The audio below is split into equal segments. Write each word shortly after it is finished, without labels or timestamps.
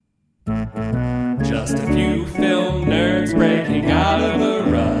Just a few film nerds breaking out of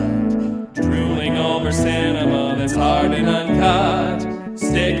a rut, drooling over cinema that's hard and uncut.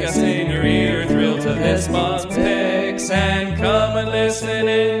 Stick us in your ear, thrill to this month's picks, and come and listen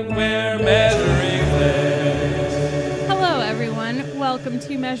in, we're Measuring Flicks. Hello everyone, welcome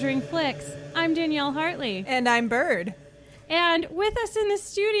to Measuring Flicks. I'm Danielle Hartley. And I'm Bird. And with us in the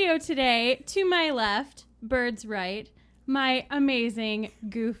studio today, to my left, Bird's right, my amazing,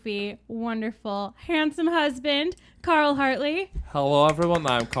 goofy, wonderful, handsome husband, Carl Hartley. Hello everyone,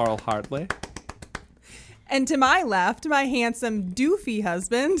 I'm Carl Hartley. And to my left, my handsome, doofy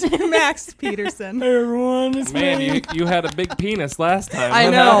husband, Max Peterson. Hey everyone, it's Man, me. you had a big penis last time. I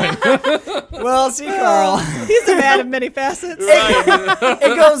know. Well, see, Carl, He's a man of many facets.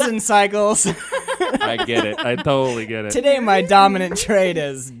 it goes in cycles. I get it. I totally get it. Today, my dominant trait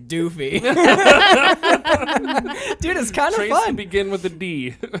is doofy. Dude, it's kind of Traits fun. begin with a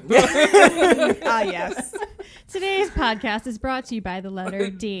D. Ah, yes. Today's podcast is brought to you by the letter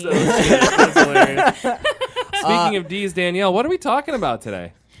D. That's hilarious. Speaking of D's, Danielle, what are we talking about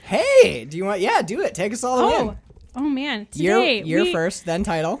today? Hey, do you want? Yeah, do it. Take us all the way. Oh man. Today, Year first, then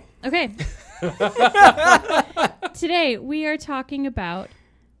title. Okay. Today, we are talking about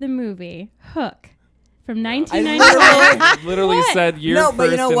the movie Hook from 1991. I literally What? said year No, first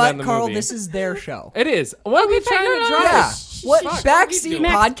but you know and what, then the Carl? movie. This is their show. It is. What are we Okay, fine. trying No, to no, drive? no. Yeah. Shh, What shh, shh. backseat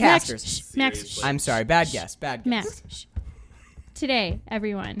Max, podcasters? Max, I'm sorry, bad guess. Bad guess. Max. Shh. Today,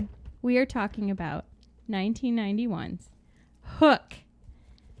 everyone, we are talking about 1991's Hook,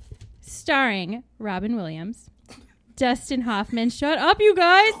 starring Robin Williams, Dustin Hoffman, shut up, you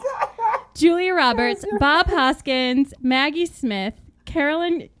guys, Julia Roberts, Bob Hoskins, Maggie Smith,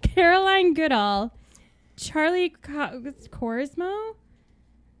 Caroline Goodall, Charlie Korsmo.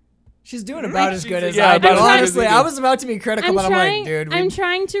 She's doing about as good as Yeah, I do. about as good as Honestly, you do. I was about to be critical, but I'm like, dude. I'm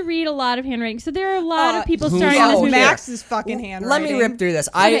trying to read a lot of handwriting. So there are a lot of people who's- starring in this Oh, movie. Max's fucking handwriting. Let me rip through this.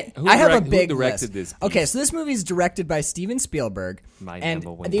 Okay. Who I have a direct- who big directed list. this Okay, piece? so this movie is directed by Steven Spielberg. My and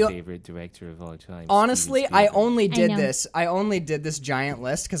number one the- favorite director of all time. Honestly, Steven I Spielberg. only did know. this. I only did this giant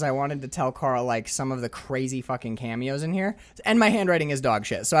list because I wanted to tell Carl like some of the crazy fucking cameos in here. And my handwriting is dog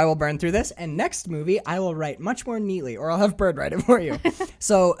shit, so I will burn through this. And next movie, I will write much more neatly, or I'll have Bird write it for you.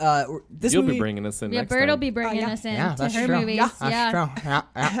 So this You'll movie, be bringing us in Yeah, next Bird will time. be bringing us in yeah, to that's her true. movies. That's true.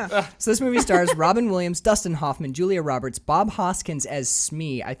 Yeah. So this movie stars Robin Williams, Dustin Hoffman, Julia Roberts, Bob Hoskins as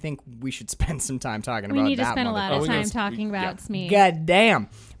Smee. I think we should spend some time talking We about need to that spend a lot Oh, of we time gotta- talking about yeah. Smee. God damn.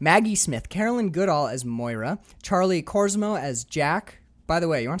 Maggie Smith, Carolyn Goodall as Moira, Charlie Korsmo as Jack. By the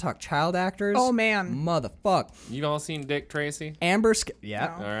way, you want to talk child actors? Oh, man. Motherfuck. You all seen Dick Tracy? Amber Scott.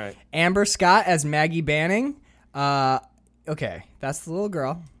 Yeah. All right. Amber Scott as Maggie Banning. Okay, that's the little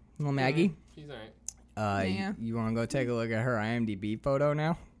girl, little Maggie. She's all right. Yeah. You want to go take a look at her IMDb photo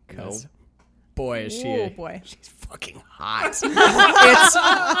now? Because, boy, is she. Oh, boy. She's fucking hot.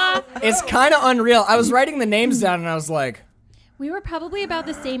 it's kind of unreal. I was writing the names down and I was like, We were probably about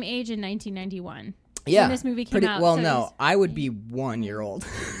the same age in 1991. yeah. When this movie came out. Well, so it no, was- I would be 1 year old.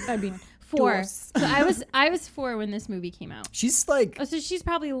 I'd be 4. Dwarfs. So I was 4 when this movie came out. She's like, Oh, so she's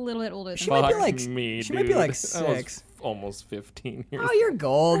probably a little bit older than She me. might be Fuck like- me, she might be like I was 6. almost 15 years oh, you're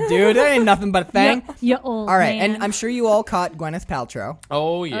gold, dude. That ain't nothing but a thing. You old All right, man. and I'm sure you all caught Gwyneth Paltrow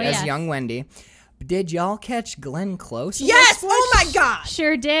Oh, yeah. Oh, as yes. young Wendy. Did y'all catch Glenn Close? Yes! Oh, my God!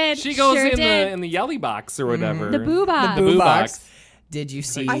 Sure did. She goes sure in did. the yelly box or whatever. The boo box. The boo boo box. box. Did you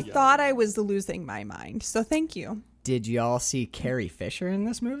see? I thought I was losing my mind, so thank you. Did y'all see Carrie Fisher in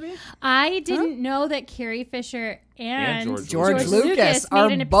this movie? I didn't know that Carrie Fisher and, And George Lucas are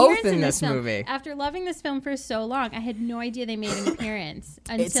made an both appearance in this film. movie. After loving this film for so long, I had no idea they made an appearance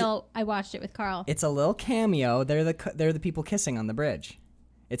until I watched it with Carl. It's a little cameo. They're the people kissing on the bridge.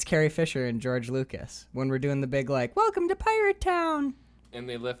 It's Carrie Fisher and George Lucas when we're doing the big like "Welcome to Pirate Town." And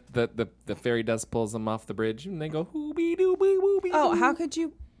they lift the fairy dust pulls them off the bridge and they go hoobie doobie woobie. Oh, how could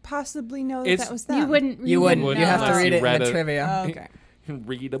you possibly know that It's- that was them? You wouldn't. You wouldn't. wouldn't You have to unless read you it in read the it. trivia. Oh, okay.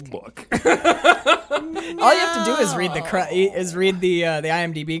 Read a book. All you have to do is read the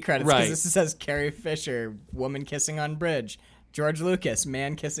IMDb credits because Right. this says Carrie Fisher, woman kissing on bridge, George Lucas,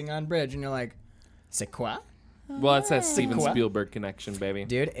 man kissing on bridge, and you're like, c'est quoi? Well, it's that Steven Cool. Spielberg connection, baby.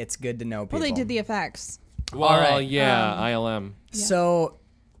 Dude, it's good to know people. Well, they did the effects. Well, All right. yeah, ILM. So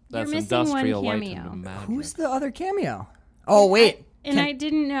That's You're missing one industrial light cameo. and magic. who's the other cameo? Oh wait, And I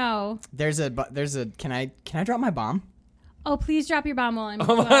didn't know. there's a. Can I drop my bomb? Oh, please drop your bomb while I'm I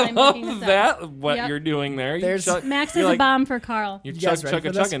looking love this up. that, what Yep. you're doing there. You There's- Max you're has like- a bomb for Carl. You're You guys ready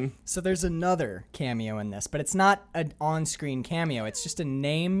for this? chugging. So there's another cameo in this, but it's not an on-screen cameo. It's just a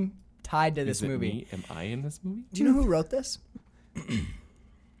name tied to this Is it movie. me? Am I in this movie? Do you know who wrote this?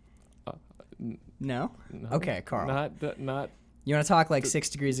 No? Okay, Carl. Not. You want to talk like 6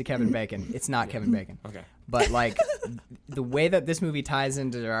 Degrees of Kevin Bacon? It's not Kevin Bacon. Okay. But like the way that this movie ties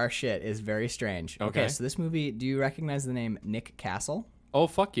into our shit is very strange. Okay. So this movie, do you recognize the name Nick Castle? Oh,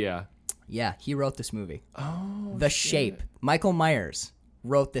 fuck yeah. Yeah, he wrote this movie. Oh, The Shape. Michael Myers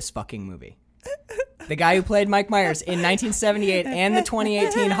wrote this fucking movie. The guy who played Mike Myers in 1978 and the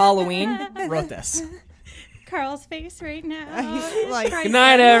 2018 Halloween wrote this. Carl's face right now. Like, Good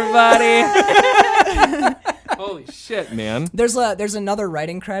night, everybody. Holy shit, man. There's another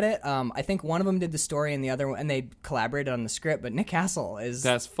writing credit. I think one of them did the story and the other one, and they collaborated on the script. But Nick Castle is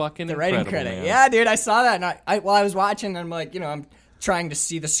That's fucking the incredible, writing credit. man. Yeah, dude, I saw that. And while I was watching, I'm like, I'm trying to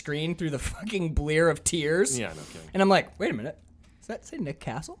see the screen through the fucking blear of tears. Yeah, no kidding. And I'm like, wait a minute, does that say Nick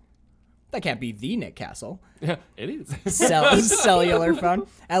Castle? That can't be the Nick Castle. Yeah, it is. Cellular phone.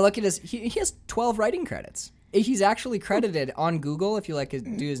 I look at his. He has 12 writing credits. He's actually credited on Google. If you like to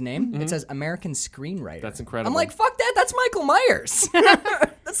do his name, it says American screenwriter. That's incredible. I'm like, fuck that. That's Michael Myers.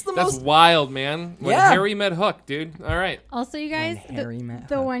 That's the That's most. wild, man. When Yeah. Harry met Hook, dude. All right. Also, you guys, When Harry met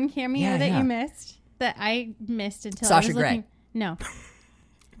the Hook. one cameo Yeah, that yeah. you missed, that I missed until Sasha I was Grey. looking. No.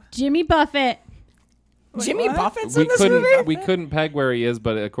 Jimmy Buffett. Jimmy what? Buffett's We in this couldn't movie. we couldn't peg where he is,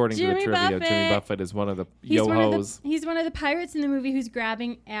 but according to the Jimmy trivia, Jimmy Buffett. Buffett is one of the He's yo-hos. he's one of the pirates in the movie who's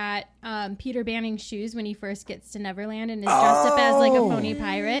grabbing at Peter Banning's shoes when he first gets to Neverland and is dressed up as like a phony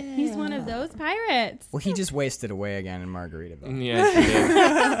pirate. He's one of those pirates. Well, he just wasted away again in Margaritaville.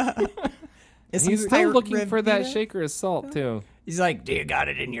 Yeah, he did. It's He's some still Pirate looking for that Revere? shaker of salt, too. He's like, do you got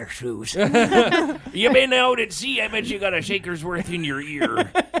it in your shoes? You been out at sea? I bet you got a shaker's worth in your ear.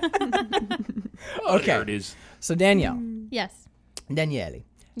 Okay. There it is. So Danielle, Yes. Daniele,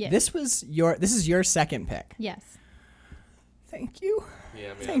 Yes. this is your second pick. Yes. Thank you. Yeah,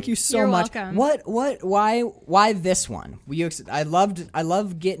 man. Thank you so You're much. welcome. Why this one? I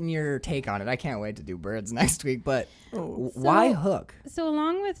love getting your take on it. I can't wait to do Birds next week, but why Hook? So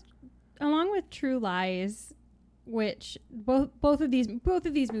along with True Lies, which both of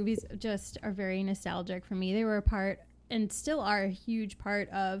these movies just are very nostalgic for me. They were a part and still are a huge part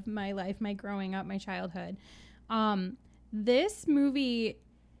of my life, my growing up, my childhood. This movie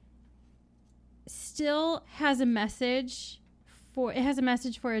still has a message for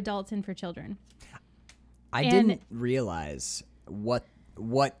adults and for children. I And- didn't realize what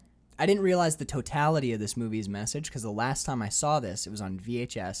I didn't realize the totality of this movie's message because the last time I saw this, it was on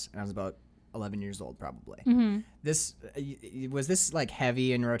VHS and I was about 11 years old probably. Mm-hmm. This was this like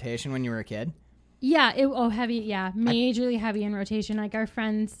heavy in rotation when you were a kid? Yeah, heavy, yeah, majorly heavy in rotation. Like our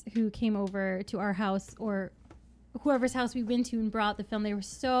friends who came over to our house or whoever's house we went to and brought the film, they're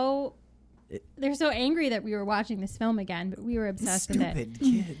so angry that we were watching this film again, but we were obsessed with it. Stupid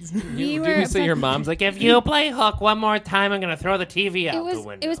kids. We Did were you say your obsessed- mom's like, If you play Hook one more time, I'm going to throw the TV out the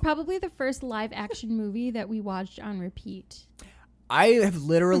window. It was probably the first live action movie that we watched on repeat I have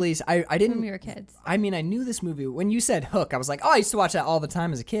literally I didn't when we were kids. I mean, I knew this movie. When you said Hook, I was like, oh, I used to watch that all the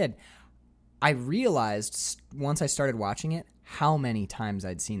time as a kid. I realized once I started watching it how many times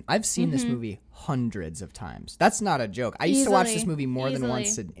I've seen this movie hundreds of times. That's not a joke. I used to watch this Easily. movie more than Easily.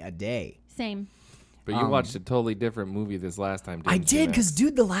 once a day. Same. But you watched a totally different movie this last time, didn't I you, did because, Max?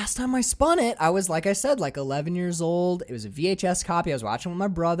 dude, the last time I spun it, I was, like I said, like 11 years old. It was a VHS copy. I was watching with my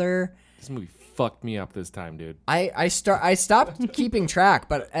brother. This movie fucked me up this time, dude. I stopped keeping track,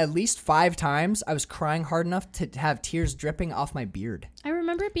 but at least 5 times I was crying hard enough to have tears dripping off my beard. I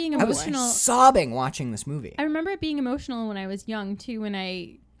remember it being I was emotional. sobbing watching this movie. I remember it being emotional when I was young too, when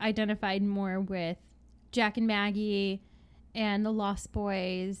I identified more with Jack and Maggie and the Lost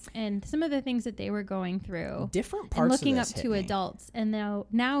Boys and some of the things that they were going through. Different And parts looking of up this hit to me. adults. And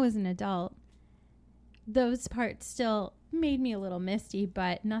now as an adult, those parts still made me a little misty,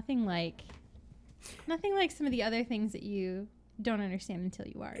 but nothing like some of the other things that you don't understand until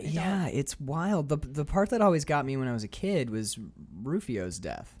you are an adult. Yeah, it's wild. The part that always got me when I was a kid was Rufio's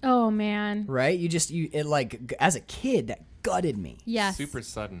death. Oh man. Right? It like as a kid that gutted me. Yes. Super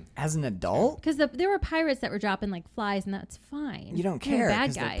sudden. As an adult, Because there were pirates that were dropping like flies, and that's fine. you don't They were care bad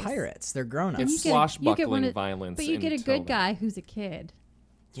because they're guys. pirates. They're grown ups. It's You get one swashbuckling of- violence. But you get a until good guy who's a kid.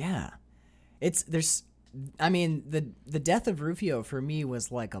 Yeah. The death of Rufio for me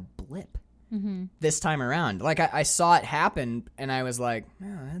was like a blip this time around. Like I saw it happen and I was like,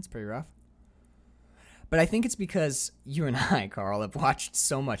 oh, that's pretty rough. But I think it's because you and I, Carl, have watched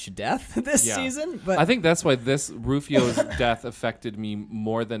so much death this Yeah. season. But I think that's why this Rufio's death affected me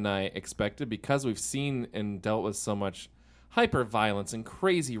more than I expected, because we've seen and dealt with so much hyper violence and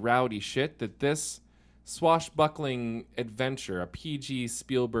crazy rowdy shit that this swashbuckling adventure, a PG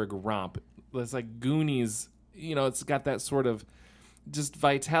Spielberg romp, it's like Goonies, it's got that sort of just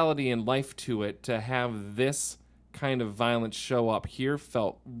vitality and life to it, to have this kind of violence show up here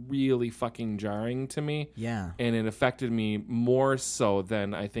felt really fucking jarring to me. Yeah. And it affected me more so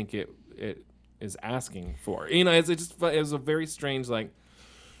than I think it is asking for. You know, it was a very strange, like,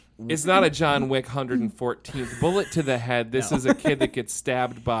 it's not a John Wick 114th bullet to the head. This is a kid that gets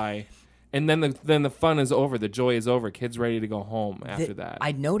stabbed by, and then the fun is over. The joy is over. Kid's ready to go home after that.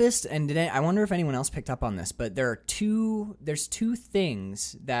 I noticed, and I wonder if anyone else picked up on this, but there's two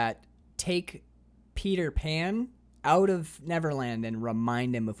things that take Peter Pan out of Neverland and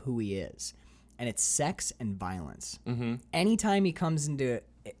remind him of who he is. And it's sex and violence. Mm-hmm. Anytime he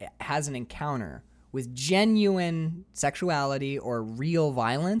has an encounter with genuine sexuality or real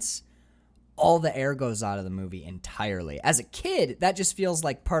violence, all the air goes out of the movie entirely. As a kid, that just feels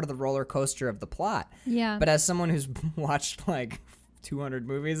like part of the roller coaster of the plot. Yeah. But as someone who's watched like 200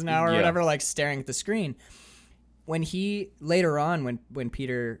 movies now or whatever, like staring at the screen, when he later on, when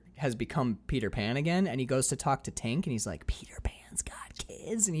Peter has become Peter Pan again, and he goes to talk to Tink, and he's like, Peter Pan's got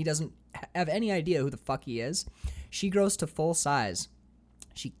kids, and he doesn't have any idea who the fuck he is. She grows to full size.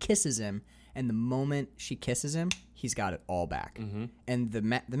 She kisses him. And the moment she kisses him, he's got it all back. Mm-hmm. And the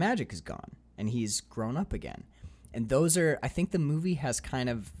magic is gone. And he's grown up again. And those are, I think the movie has kind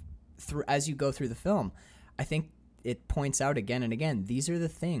of, as you go through the film, I think it points out again and again, these are the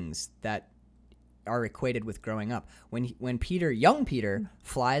things that are equated with growing up. When Peter, young Peter,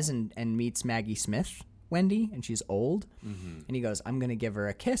 flies and meets Maggie Smith, Wendy, and she's old, and he goes, I'm going to give her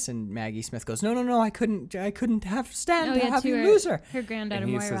a kiss, and Maggie Smith goes, no, I couldn't have you lose her. Her granddaughter, and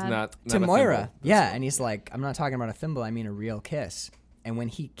he Moira. says not To a Moira, thimble. yeah, and he's like, I'm not talking about a thimble, I mean a real kiss. And when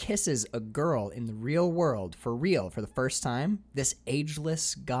he kisses a girl in the real world, for the first time, this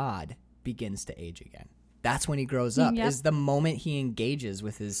ageless god begins to age again. That's when he grows up, Yep. is the moment he engages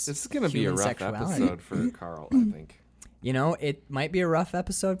with his This is going to be a human rough sexuality. episode for Carl, I think. You know, it might be a rough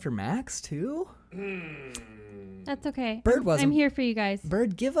episode for Max, too. That's okay. Bird wasn't- I'm here for you guys.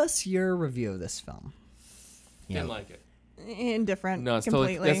 Bird, give us your review of this film. Didn't like it. Indifferent. No, it's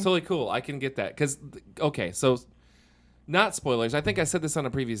completely. that's totally cool. I can get that. Because, okay, so not spoilers. I think I said this on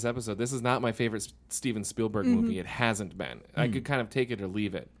a previous episode. This is not my favorite Steven Spielberg movie. It hasn't been. I could kind of take it or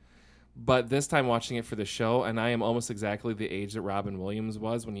leave it. But this time watching it for the show, and I am almost exactly the age that Robin Williams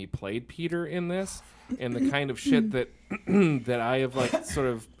was when he played Peter in this, and the kind of shit that that I have like sort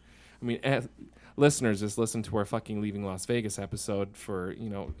of, I mean, listeners, just listen to our fucking Leaving Las Vegas episode for, you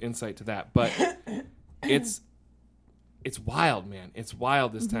know, insight to that. But it's wild, man. It's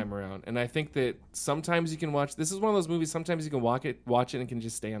wild this time around. And I think that sometimes you can watch, this is one of those movies, sometimes you can watch it and it can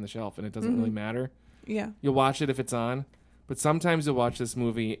just stay on the shelf and it doesn't really matter. Yeah. You'll watch it if it's on. But sometimes you'll watch this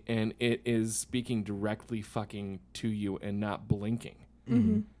movie and it is speaking directly fucking to you and not blinking.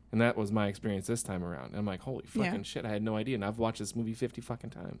 Mm-hmm. And that was my experience this time around. I'm like, holy fucking shit, I had no idea. And I've watched this movie 50 fucking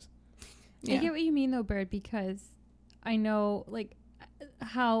times. I get what you mean, though, Bird, because I know, like,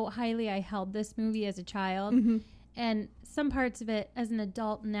 how highly I held this movie as a child. Mm-hmm. And some parts of it as an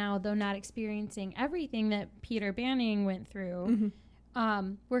adult now, though not experiencing everything that Peter Banning went through,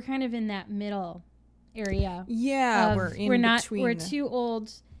 we're kind of in that middle area. Yeah, of we're in between. We're too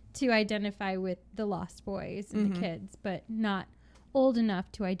old to identify with the Lost Boys and the kids, but not old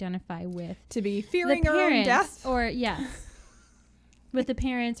enough to identify with to be fearing the our own parents, death. or with the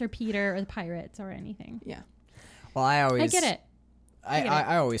parents or Peter or the pirates or anything. Yeah. Well, I get it.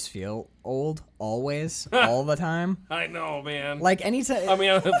 I always feel old, always, all the time. I know, man. Like anytime. I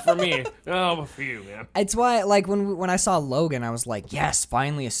mean, for me. Oh, for you, man. It's why, like, when I saw Logan, I was like, yes,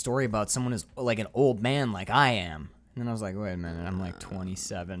 finally a story about someone who's like an old man like I am. And then I was like, wait a minute, I'm like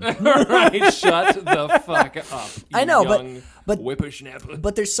 27. Right, shut the fuck up. I know, young but whippersnapper.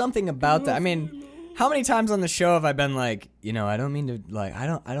 But there's something about that. I mean, how many times on the show have I been like, you know, I don't mean to, like, I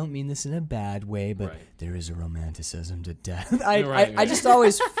don't mean this in a bad way, but there is a romanticism to death. I just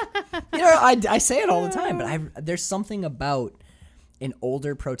always, you know, I say it all the time, but there's something about an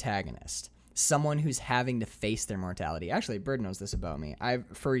older protagonist, someone who's having to face their mortality. Actually, Bird knows this about me.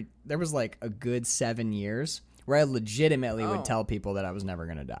 There was like a good 7 years where I legitimately would tell people that I was never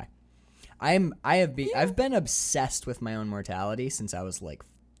gonna die. I've been obsessed with my own mortality since I was like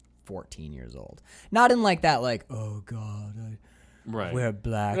 14 years old. Not in like that, like, oh God, I wear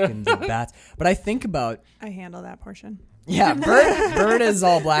black and the bats. But I think about, I handle that portion. yeah, Bird is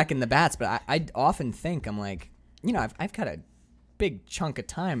all black in the bats. But I often think, I'm like, you know, I've got a big chunk of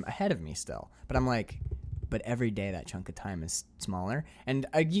time ahead of me still. But I'm like, but every day that chunk of time is smaller, and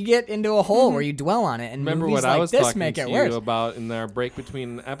you get into a hole where you dwell on it. And remember movies what I like was this talking make to it you worse. about in our break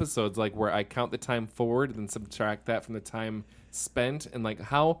between episodes, like where I count the time forward and then subtract that from the time spent, and like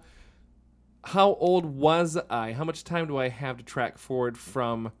how how old was I? How much time do I have to track forward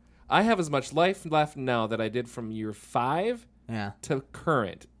from? I have as much life left now that I did from year 5 to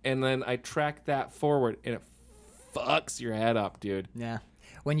current, and then I track that forward, and it fucks your head up, dude. Yeah.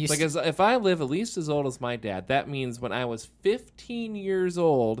 When you if I live at least as old as my dad, that means when I was 15 years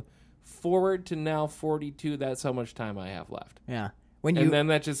old, forward to now 42, that's how much time I have left. Yeah.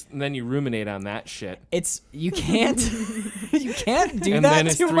 Then you ruminate on that shit. You can't you can't do and that then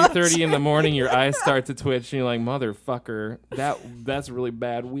it's too much. 3:30 in the morning, your eyes start to twitch, and you're like, motherfucker, that's really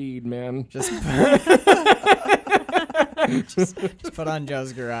bad weed, man. Just put on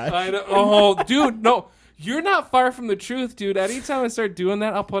Joe's Garage. I know. Oh, dude, no. You're not far from the truth, dude. Anytime I start doing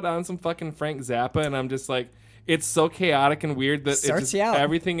that, I'll put on some fucking Frank Zappa, and I'm just like, it's so chaotic and weird that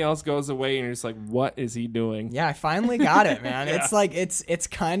everything else goes away, and you're just like, what is he doing? Yeah, I finally got it, man. Yeah. It's like it's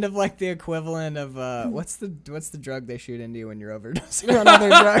kind of like the equivalent of what's the drug they shoot into you when you're overdosing on other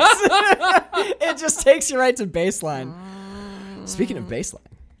drugs? It just takes you right to baseline. Speaking of baseline,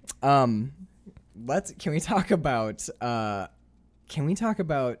 can we talk about I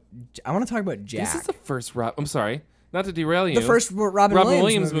want to talk about Jack. This is the first I'm sorry, not to derail you. The first Robin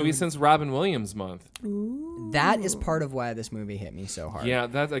Williams movie since Robin Williams month. That is part of why this movie hit me so hard. Yeah,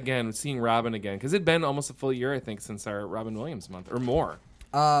 that's again seeing Robin again, because it'd been almost a full year, I think, since our Robin Williams month or more.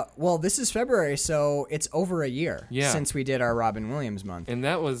 Well, this is February, so it's over a year since we did our Robin Williams month, and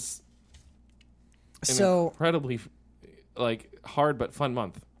that was incredibly hard but fun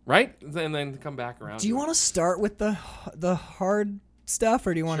month. Right? And then come back around. Do you want to start with the hard stuff,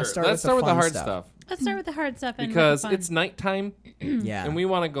 or do you want to start with the fun with the hard stuff? stuff. Let's start with the hard stuff. Because it's nighttime, yeah, and we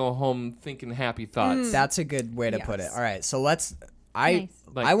want to go home thinking happy thoughts. That's a good way to put it. All right, so let's. Nice.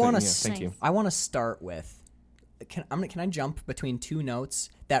 I want to. Thank you. I want to start with. Can I jump between two notes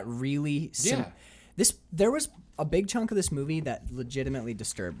that really? There was a big chunk of this movie that legitimately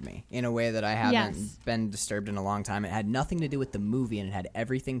disturbed me in a way that I haven't been disturbed in a long time. It had nothing to do with the movie, and it had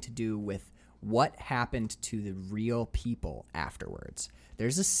everything to do with what happened to the real people afterwards.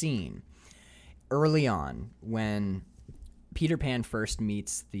 There's a scene early on when Peter Pan first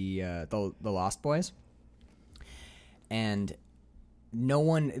meets the Lost Boys, and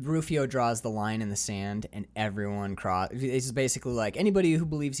Rufio draws the line in the sand, and everyone it's basically like anybody who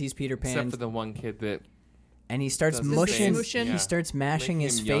believes he's Peter Pan, except for the one kid that. And he starts mushing. He starts mashing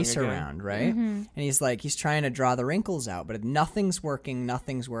his face around, right? Mm-hmm. And he's trying to draw the wrinkles out, but nothing's working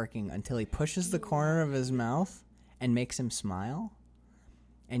until he pushes the corner of his mouth and makes him smile.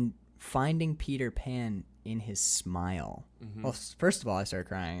 And finding Peter Pan in his smile. Mm-hmm. Well, first of all, I started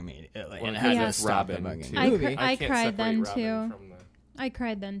crying immediately. Well, and I had to stop the Robin, fucking too. movie. I cried then Robin too. from I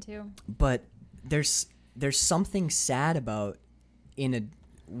cried then too. But there's something sad about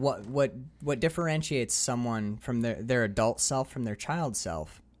what differentiates someone from their adult self from their child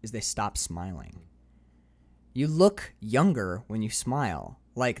self is they stop smiling. You look younger when you smile.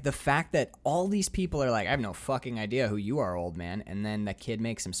 Like the fact that all these people are like, I have no fucking idea who you are, old man, and then the kid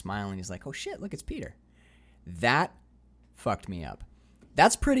makes him smile and he's like, oh shit, look, it's Peter. That fucked me up.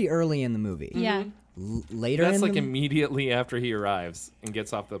 That's pretty early in the movie. Yeah. Later That's in immediately after he arrives and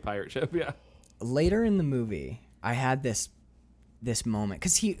gets off the pirate ship. Yeah. Later in the movie, I had this moment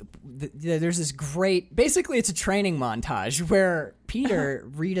because there's this great, basically it's a training montage where Peter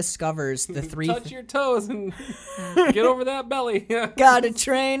rediscovers the three touch your toes and get over that belly. gotta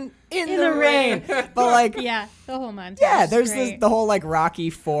train in the rain. But the whole montage. There's the whole Rocky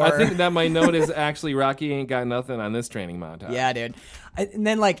 4. I think that my note is actually Rocky ain't got nothing on this training montage. Yeah, dude. And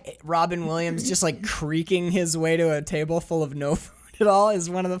then Robin Williams just creaking his way to a table full of no food at all is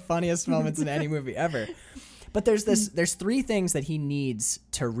one of the funniest moments in any movie ever. But there's three things that he needs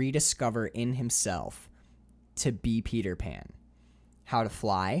to rediscover in himself to be Peter Pan. How to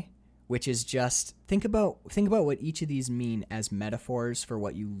fly, which is just think about what each of these mean as metaphors for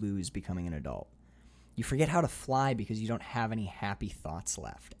what you lose becoming an adult. You forget how to fly because you don't have any happy thoughts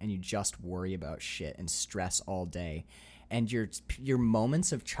left, and you just worry about shit and stress all day. And your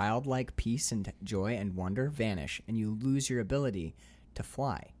moments of childlike peace and joy and wonder vanish, and you lose your ability to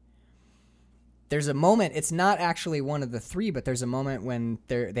fly. There's a moment, it's not actually one of the three, but there's a moment when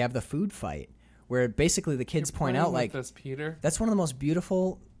they have the food fight where basically the kids point out this, Peter? That's one of the most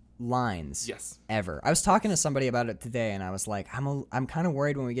beautiful lines ever. I was talking to somebody about it today, and I was like, I'm kind of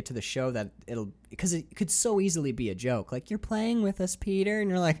worried when we get to the show that because it could so easily be a joke. Like, you're playing with us, Peter, and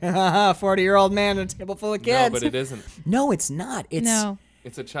you're like, 40-year-old man at a table full of kids. No, but it isn't. No, it's not.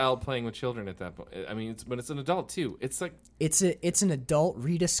 It's a child playing with children at that point. I mean, but it's an adult too. It's like it's an adult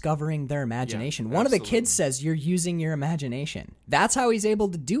rediscovering their imagination. Yeah, one of the kids says, "You're using your imagination." That's how he's able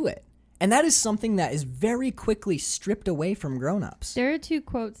to do it, and that is something that is very quickly stripped away from grown-ups. There are two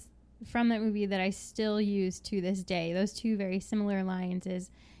quotes from that movie that I still use to this day, those two very similar lines is,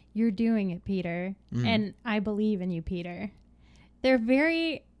 "You're doing it, Peter," and "I believe in you, Peter." They're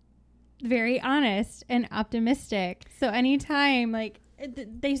very, very honest and optimistic. So anytime, like,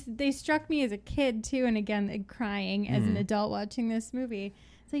 they struck me as a kid too, and again, crying as an adult watching this movie.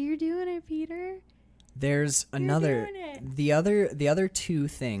 So "You're doing it, Peter." There's another. The other two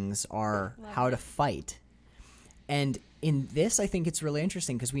things are how to fight, and in this, I think it's really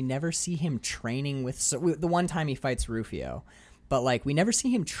interesting because we never see him training with. The one time he fights Rufio, but like we never see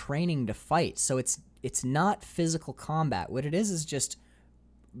him training to fight. So it's not physical combat. What it is just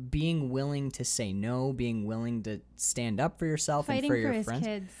being willing to say no, being willing to stand up for yourself and for your friends.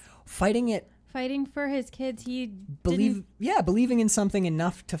 Kids. Fighting for his kids. He believing in something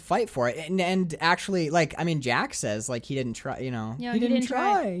enough to fight for it, and actually, like, I mean, Jack says like he didn't try. You know, he didn't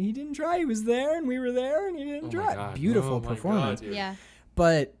try. He didn't try. He was there, and we were there, and he didn't try. God. Beautiful performance. Yeah.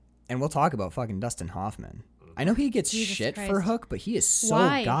 But we'll talk about fucking Dustin Hoffman. I know he gets shit Christ. for Hook, but he is so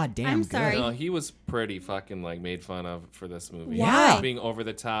goddamn I'm good. sorry. No, he was pretty fucking like made fun of for this movie. Yeah. Being over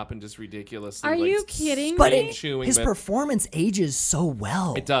the top and just ridiculously. Are like, you kidding But me? his performance ages so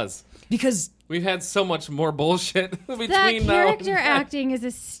well. It does. Because We've had so much more bullshit between That now character and then. acting is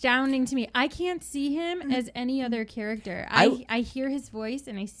astounding to me. I can't see him as any other character. I hear his voice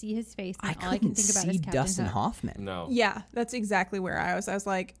and I see his face, and all I can couldn't think about see is Captain Dustin Hook. Hoffman. No. Yeah, that's exactly where I was. I was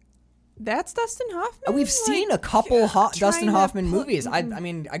like, that's Dustin Hoffman? We've seen a couple Dustin trying to Hoffman put- movies. I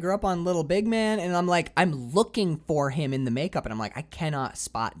mean, I grew up on Little Big Man, and I'm like, I'm looking for him in the makeup, and I'm like, I cannot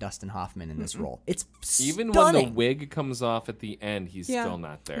spot Dustin Hoffman in this role. It's Even stunning. when the wig comes off at the end, he's Yeah. still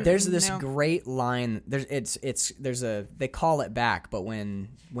not there. There's this No. great line. They call it back, but when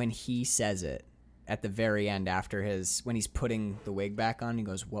he says it at the very end after when he's putting the wig back on, he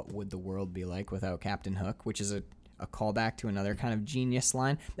goes, "What would the world be like without Captain Hook?" Which is a callback to another kind of genius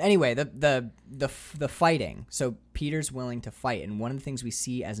line. Anyway, the fighting. So Peter's willing to fight, and one of the things we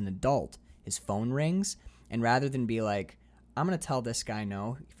see as an adult, his phone rings, and rather than be like, I'm gonna tell this guy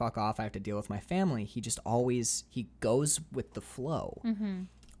no, fuck off, I have to deal with my family, he goes with the flow.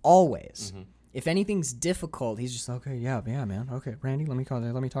 Always. If anything's difficult, he's just okay, yeah, man, okay, Randy, let me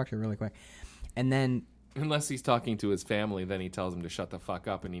talk to you really quick. And then Unless he's talking to his family, then he tells him to shut the fuck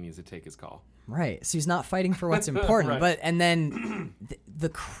up and he needs to take his call. right, so he's not fighting for what's important. Right. And then the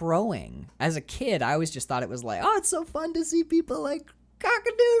crowing. As a kid, I always just thought it was like, oh, it's so fun to see people like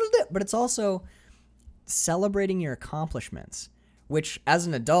cock-a-doodle-doo. But it's also celebrating your accomplishments. Which, as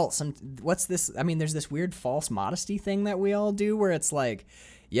an adult, what's this? I mean, there's this weird false modesty thing that we all do, where it's like,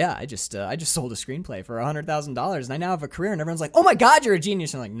 yeah, I just sold a screenplay for $100,000, and I now have a career, and everyone's like, oh my god, you're a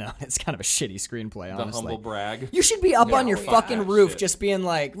genius. And I'm like, no, it's kind of a shitty screenplay, The honestly. humble brag. You should be up on your fuck fucking that roof, shit. just being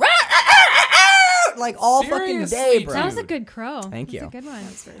like, like all fucking day, Seriously, bro. That was a Dude. good crow. Thank you. That's a good one.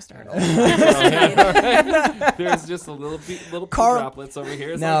 That's very startled. There's just a little pee Carl- droplets over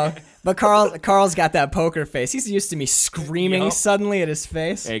here. It's No, like, but Carl's got that poker face. He's used to me screaming Yup. suddenly at his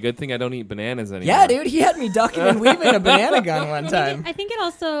face. hey, good thing I don't eat bananas anymore. Yeah, dude, he had me ducking and weaving a banana gun one time. I think it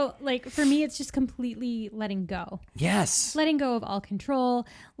also, like, for me, it's just completely letting go. Yes. Letting go of all control,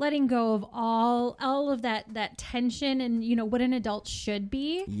 letting go of all of that tension and, you know, what an adult should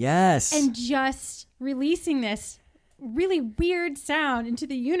be. Yes. And just releasing this really weird sound into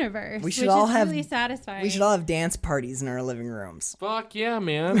the universe, We should which all is have- really satisfying. we should all have dance parties in our living rooms. Fuck yeah,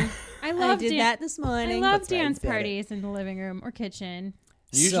 man. I love did that this I morning. love That's right, dance did it. parties in the living room or kitchen.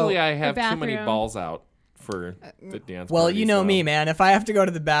 Usually I have Or too many bathroom. balls out for the dance Well, parties, you know though. me, man. If I have to go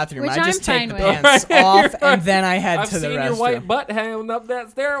to the bathroom, Which I just I'm take the fine with. pants off and then I head I've to the seen restroom. your white butt hanging up that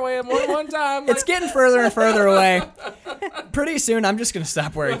stairway more than one time. It's getting further and further away. Pretty soon, I'm just gonna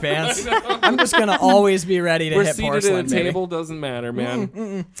stop wearing pants. I'm just gonna always be ready to We're hit seated porcelain, at a baby. table, doesn't matter,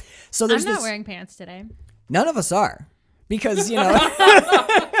 man. So I'm there's not this. wearing pants today. None of us are, because you know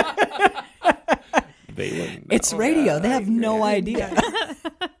They wouldn't it's know. radio. They have no idea.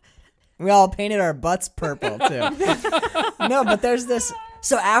 We all painted our butts purple too. No, but there's this.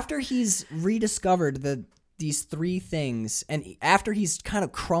 So after he's rediscovered these three things, and after he's kind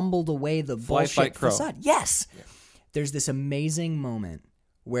of crumbled away the Fly, bullshit fight, crow. facade, yes, there's this amazing moment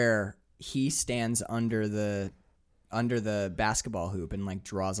where he stands under the basketball hoop and like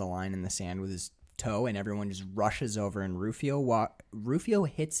draws a line in the sand with his toe, and everyone just rushes over, and Rufio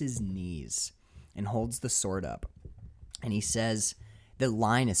hits his knees and holds the sword up, and he says, the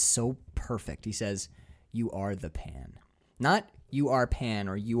line is so perfect. He says, "You are the Pan." Not "You are Pan"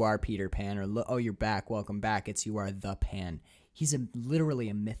 or "You are Peter Pan" or "Oh, you're back, welcome back." It's "You are the Pan." He's literally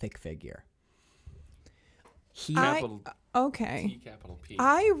a mythic figure. Capital Okay. T, capital P.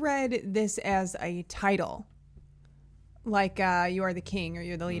 I read this as a title like you are the king or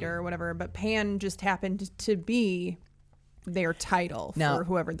you're the leader or whatever, but Pan just happened to be their title Now- for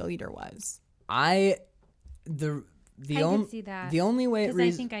whoever the leader was. I could see that. The only way it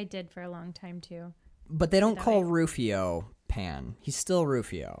Because I think I did for a long time too. but they don't that call way. Rufio Pan. He's still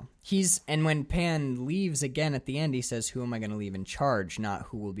Rufio. And when Pan leaves again at the end, he says, "Who am I going to leave in charge? Not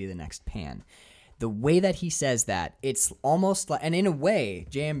who will be the next Pan." The way that he says that, it's almost like, and in a way,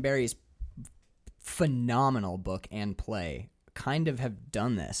 J.M. Barrie's phenomenal book and play kind of have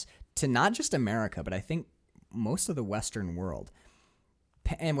done this to not just America, but I think most of the Western world.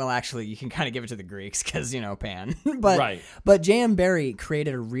 And well, actually, you can kind of give it to the Greeks because, Pan. but Right. But J.M. Barrie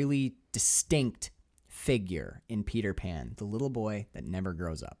created a really distinct figure in Peter Pan, the little boy that never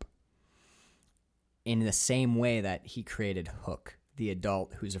grows up. In the same way that he created Hook, the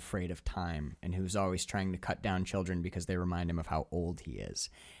adult who's afraid of time and who's always trying to cut down children because they remind him of how old he is.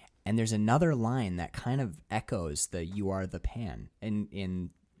 And there's another line that kind of echoes the "You are the Pan."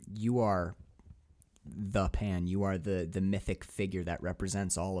 In "You are the Pan," you are the mythic figure that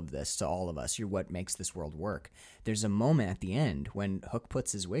represents all of this to all of us. You're what makes this world work. There's a moment at the end when Hook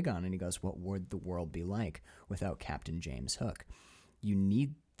puts his wig on and he goes, "What would the world be like without Captain James Hook?" You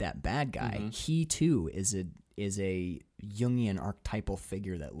need that bad guy. He too is a Jungian archetypal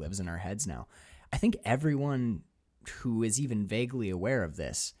figure that lives in our heads now. I think everyone who is even vaguely aware of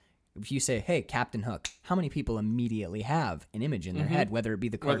this, if you say, "Hey, Captain Hook," how many people immediately have an image in their head, whether it be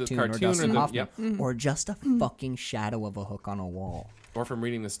the Whether cartoon, the or cartoon Dustin or the- Hoffman, yep. or just a fucking shadow of a hook on a wall? Or from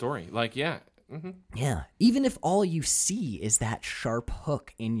reading the story. Like, yeah. Yeah. Even if all you see is that sharp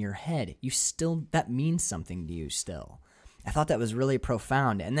hook in your head, that means something to you still. I thought that was really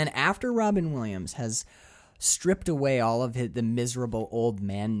profound. And then after Robin Williams has stripped away all of the miserable old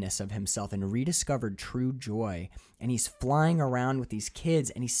manness of himself and rediscovered true joy, and he's flying around with these kids,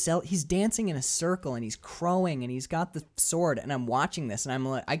 and he's dancing in a circle, and he's crowing, and he's got the sword, and I'm watching this, and I'm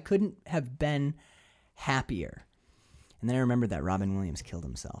like, I couldn't have been happier. And then I remembered that Robin Williams killed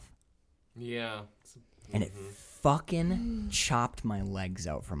himself. Yeah. And it fucking chopped my legs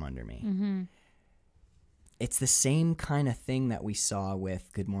out from under me. It's the same kind of thing that we saw with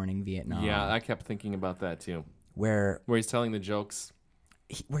Good Morning Vietnam. Yeah, I kept thinking about that too. where Where he's telling the jokes.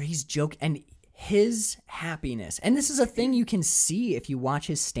 he's joking, and his happiness. And this is a thing you can see if you watch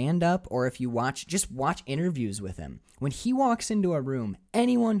his stand-up or if you watch interviews with him. When he walks into a room,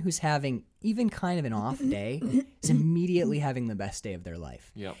 anyone who's having even kind of an off day is immediately having the best day of their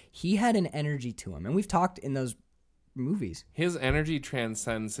life. Yep. He had an energy to him, and we've talked in those movies. His energy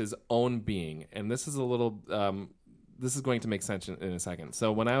transcends his own being, and this is a little. This is going to make sense in a second.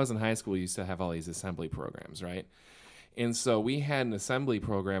 So when I was in high school, we used to have all these assembly programs, right? And so we had an assembly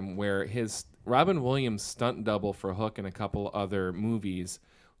program where his Robin Williams stunt double for Hook and a couple other movies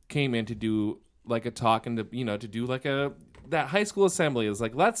came in to do like a talk and to do like that high school assembly is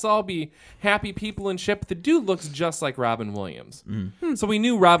like, let's all be happy people and shit. But the dude looks just like Robin Williams. So we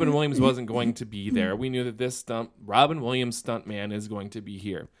knew Robin Williams wasn't going to be there. We knew that this Robin Williams stunt man is going to be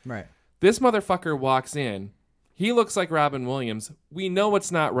here. Right. This motherfucker walks in. He looks like Robin Williams. We know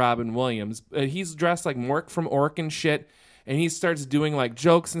it's not Robin Williams. He's dressed like Mork from Ork and shit. And he starts doing like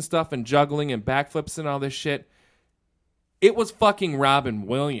jokes and stuff and juggling and backflips and all this shit. It was fucking Robin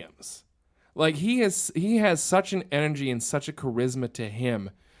Williams. Like he has such an energy and such a charisma to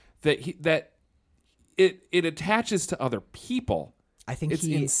him that it attaches to other people. I think It's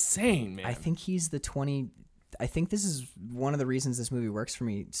insane, man. I think he's I think this is one of the reasons this movie works for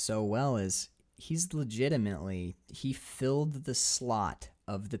me so well is he filled the slot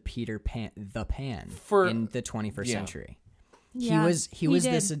of the Peter Pan, in the 21st Yeah. century. Yeah, he was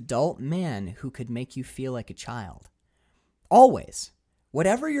did. this adult man who could make you feel like a child. Always.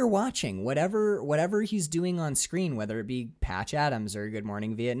 Whatever you're watching, whatever he's doing on screen, whether it be Patch Adams or Good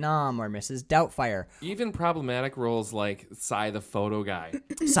Morning Vietnam or Mrs. Doubtfire, Even problematic roles like Cy the photo guy.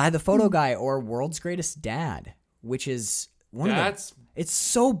 Cy the Photo Guy or World's Greatest Dad, which is it's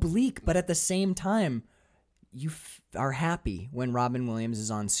so bleak, but at the same time, you are happy when Robin Williams is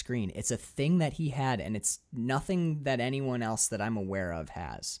on screen. It's a thing that he had, and it's nothing that anyone else that I'm aware of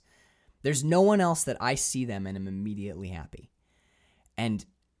has. There's no one else that I see them and am immediately happy. And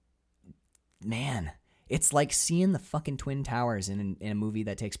man, it's like seeing the fucking Twin Towers in a movie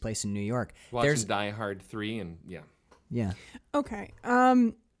that takes place in New York. Watching Die Hard 3 and Yeah. Okay.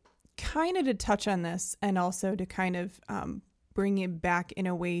 Kind of to touch on this and also to kind of bring it back in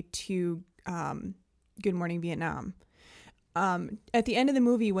a way to Good Morning Vietnam. At the end of the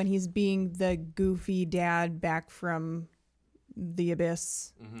movie, when he's being the goofy dad back from the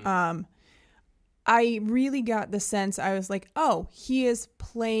abyss, I really got the sense, I was like, oh, he is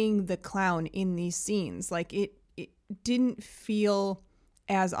playing the clown in these scenes. Like didn't feel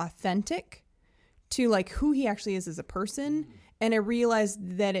as authentic to like who he actually is as a person. And I realized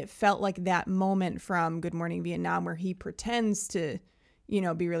that it felt like that moment from Good Morning Vietnam where he pretends to,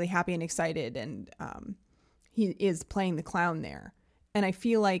 be really happy and excited, and he is playing the clown there. And I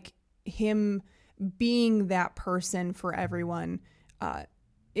feel like him being that person for everyone,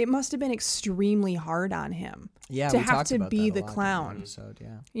 it must have been extremely hard on him to we have talked to about be that a the lot in clown. episode,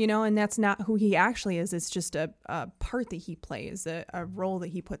 yeah. And that's not who he actually is. It's just a part that he plays, a role that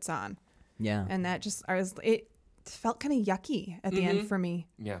he puts on. Yeah. And that it felt kind of yucky at the end for me.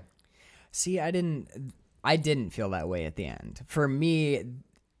 Yeah. See, I didn't feel that way at the end. For me,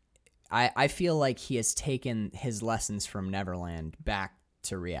 I feel like he has taken his lessons from Neverland back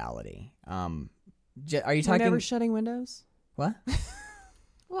to reality. Are you You're talking? never shutting windows? What?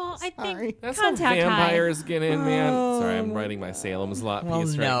 Well, I Sorry. think That's how Contact High. vampires get in, man. Sorry, I'm writing my Salem's Lot Well,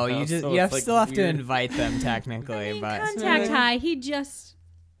 piece right no, now. you just so you it's, still have to weird. invite them technically, I mean, but Contact High, he just,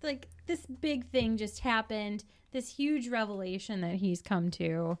 like, this big thing just happened. This huge revelation that he's come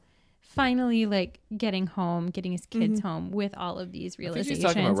to. Finally, like, getting home, getting his kids home with all of these I think realizations. she's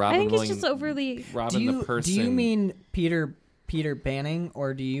talking about Robin I think he's Williams- just overly... Robin the person. do you mean Peter Banning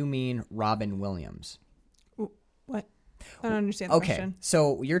or do you mean Robin Williams? What? I don't understand the Okay, question.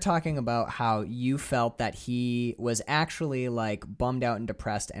 so you're talking about how you felt that he was actually like bummed out and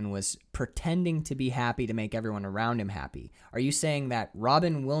depressed and was pretending to be happy to make everyone around him happy. Are you saying that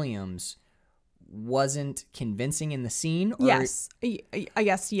Robin Williams wasn't convincing in the scene? Or Yes. I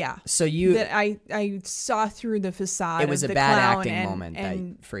guess, yeah. So you, That I saw through the facade it was a of the bad clown acting and, moment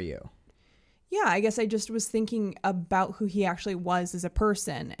and for you. yeah, I guess I just was thinking about who he actually was as a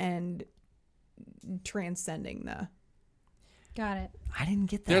person and transcending the... Got it. I didn't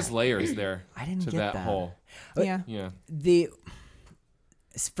get that. There's layers there. I didn't to get that that. whole. Yeah. Yeah.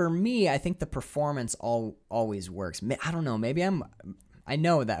 For me, I think the performance always works. I don't know. Maybe I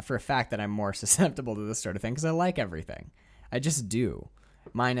know that for a fact that I'm more susceptible to this sort of thing because I like everything. I just do.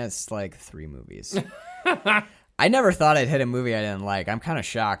 Minus like 3 movies. I never thought I'd hit a movie I didn't like. I'm kind of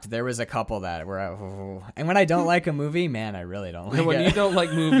shocked. There was a couple that were, and when I don't like a movie, man, I really don't like it. When you don't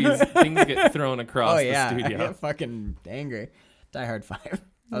like movies, things get thrown across oh yeah, the I studio. get fucking angry. Die Hard 5.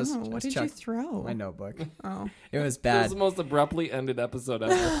 I was what did you throw? My notebook. Oh. It was It bad. was the most abruptly ended episode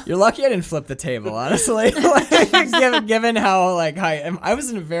ever. You're lucky I didn't flip the table, honestly. given how like I was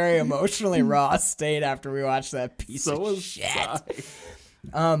in a very emotionally raw state after we watched that piece So of was shit.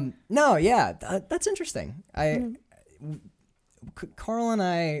 I. No, yeah, that's interesting. Carl and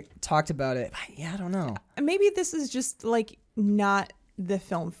I talked about it. Yeah, I don't know. Maybe this is just like not the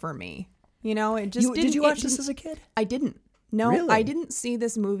film for me. It just Did you it watch this didn't- as a kid? I didn't. No, Really? I didn't see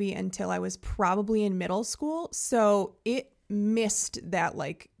this movie until I was probably in middle school, so it missed that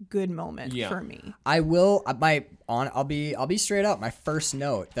like good moment Yeah. for me. I will. I'll be straight up. My first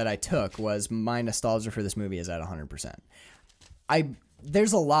note that I took was my nostalgia for this movie is at 100%.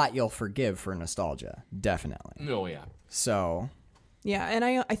 There's a lot you'll forgive for nostalgia, definitely. Oh yeah. So Yeah, and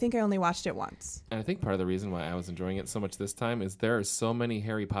I think I only watched it once. And I think part of the reason why I was enjoying it so much this time is there are so many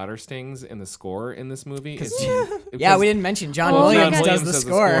Harry Potter stings in the score in this movie. yeah, we didn't mention John Oh my Williams God. does the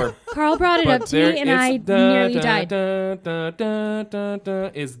score. Carl brought it up to me, and I nearly died.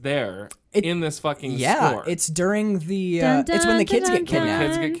 Is there in this fucking Yeah, score? it's during the. Dun, it's when the dun, kids dun, get dun,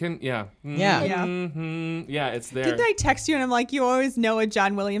 kidnapped. Kids get yeah. Yeah. Yeah. Yeah, it's there. Didn't I text you and I'm like, you always know a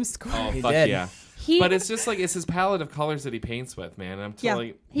John Williams score? Oh, He fuck did. yeah. But it's just like it's his palette of colors that he paints with, man. I'm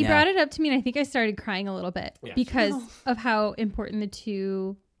totally He Yeah. brought it up to me, and I think I started crying a little bit Yeah. because of how important the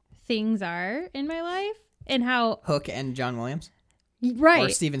two things are in my life, and how Hook and John Williams, or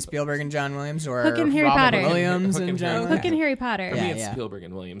right Steven Spielberg and John Williams, or Hook and Harry Robin Potter. Williams Hook and and John Harry- Williams. Hook and Harry Potter. I mean, Yeah, it's yeah. Spielberg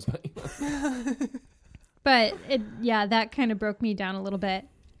and Williams, but But that kind of broke me down a little bit.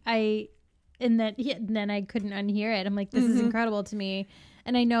 And then I couldn't unhear it. I'm like, this is incredible to me.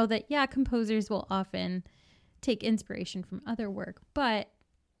 And I know that, composers will often take inspiration from other work, but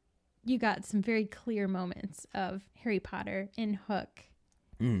you got some very clear moments of Harry Potter in Hook,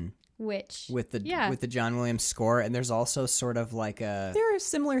 which with the John Williams score, and there's also sort of like a There are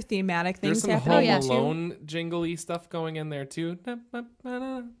similar thematic there's things some happening. Home too. Alone jingly stuff going in there too.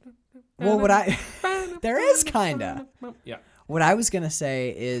 well, there is kinda. Yeah. What I was gonna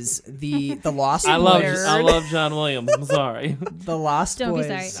say is the Lost I Boys. love John Williams. I'm sorry. The Lost Don't be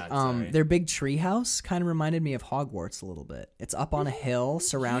Boys. sorry. Not sorry. Their big treehouse kind of reminded me of Hogwarts a little bit. It's up on a hill,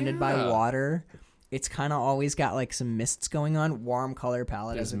 surrounded by Yeah. water. It's kind of always got like some mists going on, warm color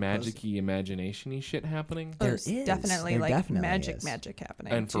palette. There's as opposed- magic-y, imagination-y shit happening. There There's is. definitely There like definitely magic is.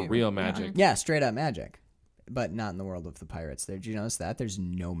 happening. And for too. real magic. Yeah, straight up magic, but not in the world of the pirates. Did you notice that? There's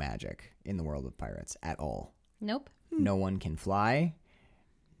no magic in the world of pirates at all. Nope. No one can fly.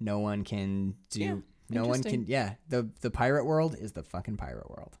 No one can do. Yeah, no one can. interesting. Yeah, the pirate world is the fucking pirate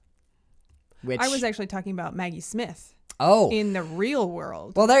world. Which I was actually talking about Maggie Smith oh in the real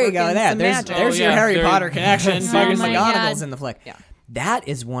world. well, there you go. working There, some there's magic. there's Oh, your yeah, Harry there- Potter connection. Oh Fucking my McGonagall's God. in the flick. Yeah. That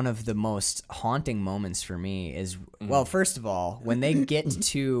is one of the most haunting moments for me. Is well, first of all, when they get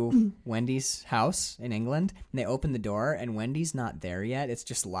to Wendy's house in England and they open the door and Wendy's not there yet. It's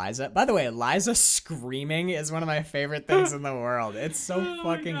just Liza. By the way, Liza screaming is one of my favorite things in the world. It's so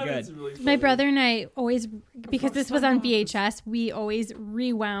fucking good. My brother and I always, because this was on VHS, we always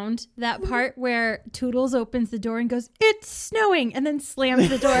rewound that part where Toodles opens the door and goes, "It's snowing," and then slams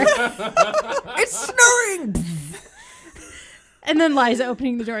the door. It's snowing. And then Liza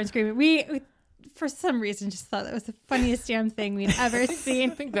opening the door and screaming. We, for some reason, just thought that was the funniest damn thing we'd ever I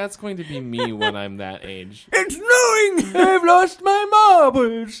seen. think that's going to be me when I'm that age. It's snowing. I've lost my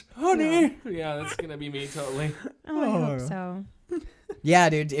marbles, honey. Yeah, that's gonna be me totally. Oh, I hope so. Yeah,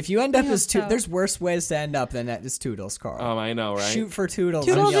 dude. If you end up I as hope so. there's worse ways to end up than as Toodles, Carl. I know, right? Shoot for Toodles.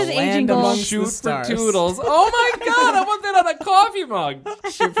 Toodles and is you aging land gold. amongst Shoot the for stars. Toodles. Oh my god, I want that on a coffee mug.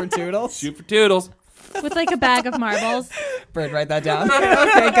 Shoot for Toodles. Shoot for Toodles. With like a bag of marbles. Bird, write that down.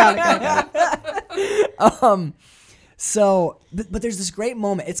 Okay, got it. So, but there's this great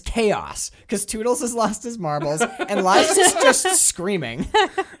moment. It's chaos because Toodles has lost his marbles and Liza's just screaming,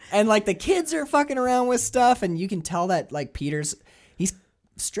 and like the kids are fucking around with stuff, and you can tell that like he's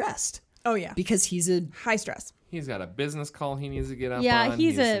stressed Oh yeah, because he's a high stress. He's got a business call he needs to get up Yeah, on.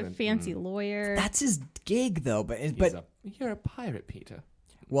 he's a in fancy lawyer. that's his gig though. You're a pirate, Peter.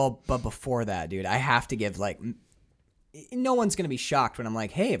 Well, but before that, dude, I have to give like. No one's going to be shocked when I'm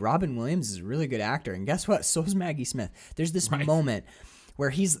like, hey, Robin Williams is a really good actor. And guess what? So is Maggie Smith. There's this moment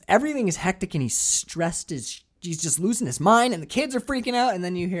where everything is hectic and he's stressed. He's just losing his mind and the kids are freaking out. And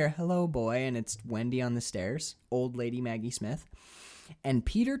then you hear, hello, boy. And it's Wendy on the stairs, old lady Maggie Smith. And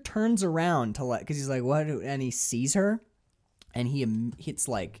Peter turns around because he's like, what? And he sees her and it's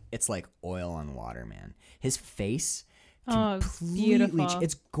like oil on water, man. His face. Oh, it's Completely, beautiful.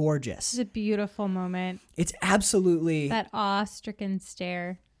 it's gorgeous. It's a beautiful moment. It's absolutely That awe-stricken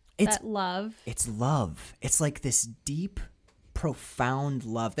stare. It's- That love. it's love. It's like this deep, profound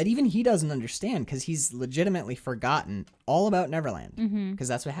love that even he doesn't understand because he's legitimately forgotten all about Neverland. Because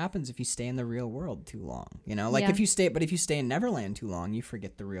that's what happens if you stay in the real world too long. You know, like Yeah. if you stay in Neverland too long, you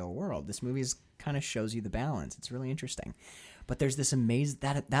forget the real world. This movie kind of shows you the balance. It's really interesting. But there's this amazing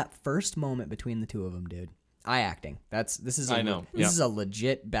that first moment between the two of them, dude. Eye acting. This is a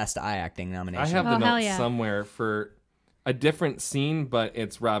legit best eye acting nomination. I have Oh, the hell note yeah. somewhere for a different scene, but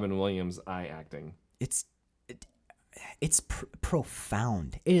it's Robin Williams eye acting. It's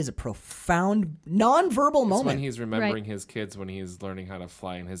profound. It is a profound non-verbal It's moment. when he's remembering his kids when he's learning how to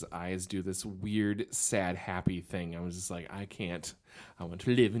fly, and his eyes do this weird, sad, happy thing. I was just like, I can't. I want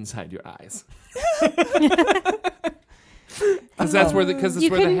to live inside your eyes. Because that's where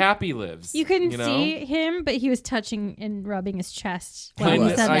the happy lives. You couldn't know? see him, but he was touching and rubbing his chest I, when he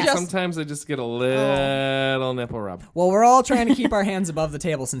said that. sometimes I just get a little nipple rub. Well, we're all trying to keep our hands above the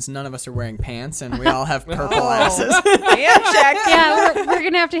table since none of us are wearing pants and we all have purple asses. Yeah, we're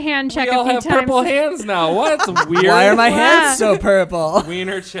going to have to hand check We all a few have times. purple hands now. What? It's weird. Why are my Wow. hands so purple?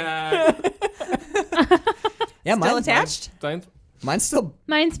 Wiener check. Yeah, Still mine's attached? Mine's still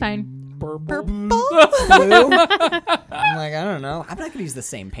Mine's fine. Purple. blue. I'm like, I don't know. I'm not gonna use the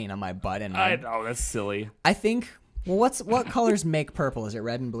same paint on my butt and I know, that's silly. I think. Well, what colors make purple? Is it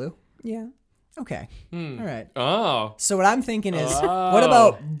red and blue? Yeah. Okay. All right. Oh. So what I'm thinking is, what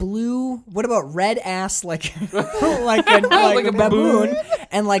about blue? What about red ass like like a baboon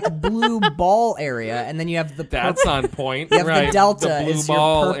and like blue ball area, and then you have the That's on point. you have right. the delta the blue is your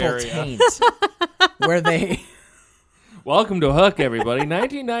ball purple area. taint, where they Welcome to Hook, everybody.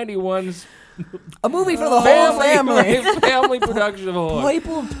 1991's a movie for the whole family. family production of Hook.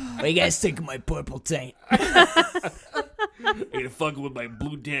 Purple. What do you guys think of my purple taint? Ain't fucking with my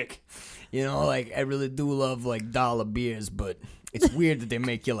blue dick. You know, like I really do love like dollar beers, but it's weird that they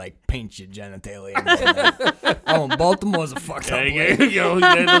make you like paint your genitalia. Oh, Baltimore's a fucked up place.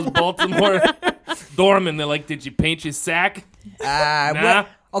 Those Baltimore doormen, they're like, did you paint your sack? Nah.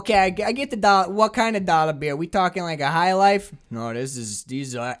 Okay, I get the dollar. What kind of dollar beer? We talking like a High Life? No,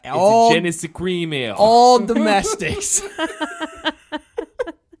 these are It's all a Genesee cream ale. all domestics.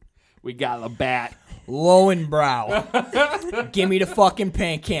 We got Labatt. Lowenbrow. Give me the fucking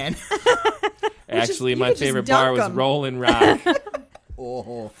paint can. Actually, you my could just favorite bar dunk was 'em. Rolling Rock.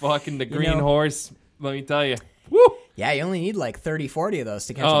 Oh. Fucking the Green know- Horse. Let me tell you. Woo! Yeah, you only need like 30, 40 of those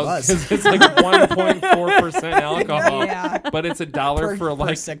to catch a Oh, buzz. 'cause it's like 1.4% alcohol. Yeah. But it's $1 for like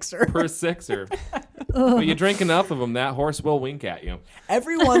per sixer. per sixer. But you drink enough of them, that horse will wink at you.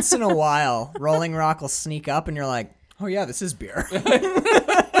 Every once in a while, Rolling Rock will sneak up, and you're like, "Oh yeah, this is beer."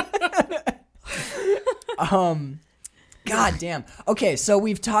 God damn. Okay, so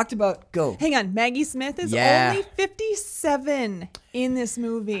we've talked about Hang on, Maggie Smith is Yeah. only 57 in this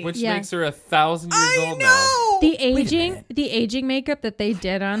movie. Which Yeah. makes her 1,000 years I old know. The aging makeup that they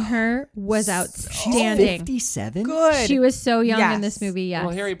did on her was outstanding. 57. Good. She was so young in Yes. this movie. now. Yes.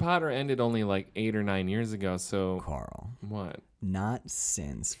 Well, Harry Potter ended only like 8 or 9 years ago, so Carl, what? not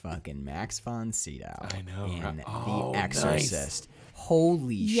since fucking Max von Sydow I know, in right? The Oh, Exorcist.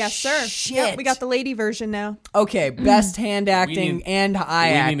 Holy Yes, sir. shit. Yep, we got the lady version now. Okay, best hand acting need- and eye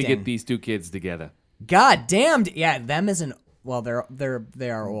we acting. need to get these two kids together. God damn. Yeah, them as an well, they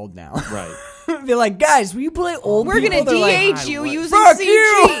are old now. Right. Be like, guys, will you play old? We're people? gonna They're like, DH you what? using Fuck CG.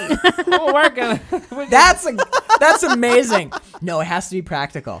 you! Oh, we're gonna. That's amazing. No, it has to be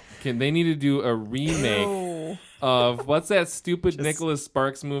practical. They need to do a remake of what's that stupid Nicholas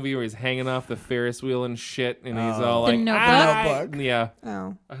Sparks movie where he's hanging off the Ferris wheel and shit, and he's all The like, Notebook? Yeah.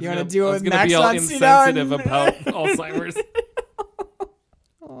 Oh. You want to do it I was with gonna Max be all von Sydow? insensitive about Alzheimer's.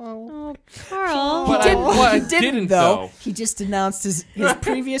 Oh, Carl. But I didn't though. He just announced his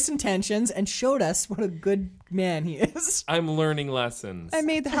previous intentions and showed us what a good man he is. I'm learning lessons. I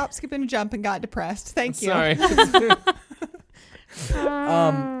made the hop, skip, and jump and got depressed. Thank you. Sorry.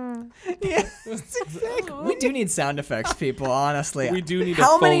 Yeah, exactly. We do need sound effects, people, honestly. We do need a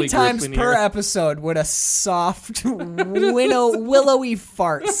How Foley many group times in per here. episode would a soft, willowy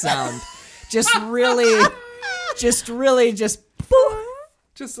fart sound? Just really, just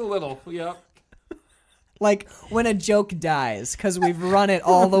Just a little. Yep. like when a joke dies because we've run it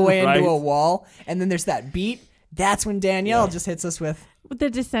all the way into Right. a wall, and then there's that beat. That's when Danielle just hits us with The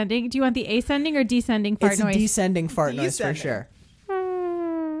descending. Do you want the ascending or descending fart it's noise? a descending fart noise for Descending. sure.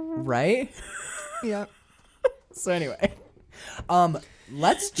 Right? Yep. So anyway,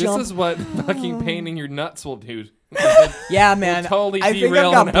 let's This jump. is what fucking pain in your nuts will do. Yeah, man. Totally I think I've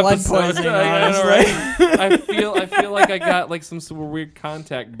derail got an blood episode. poisoning. I know, Honestly. right? I feel like I got like some sort of weird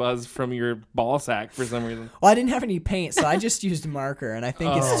contact buzz from your ball sack for some reason. Well, I didn't have any paint, so I just used marker, and I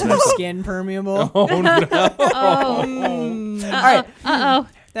think it's too skin permeable. Oh no! Oh. All right, Uh-oh.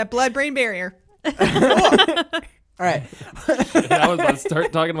 That blood-brain barrier. all right. I was about to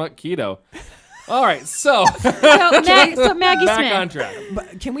start talking about keto. All right, so So, Maggie back Smith. on track.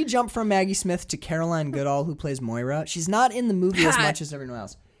 But can we jump from Maggie Smith to Caroline Goodall, who plays Moira? She's not in the movie as much as everyone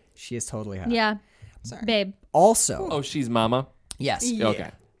else. She is totally hot. Yeah. Babe. Also, Oh, she's Mama. yes.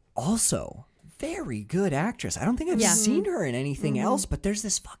 Okay. Also, very good actress. I don't think I've Yeah. seen her in anything else, but there's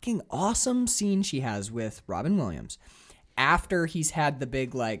this fucking awesome scene she has with Robin Williams after he's had the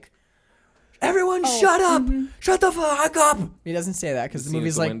big, like, everyone shut up! Shut the fuck up! He doesn't say that because the Scene at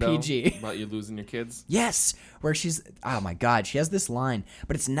movie's the like window PG. About you losing your kids. Yes, where she's, oh my God, she has this line,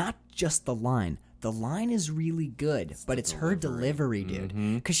 but it's not just the line. The line is really good, but it's her delivery, dude.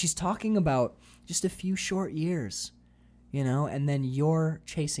 Because she's talking about just a few short years, you know, and then you're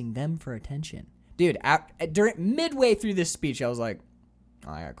chasing them for attention. Dude, midway through this speech, I was like,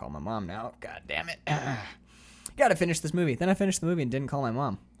 oh, I gotta call my mom now. God damn it. Gotta finish this movie. Then I finished the movie and didn't call my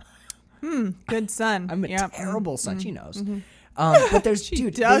mom. Good son. I'm a Yep. terrible son. She knows. But there's, She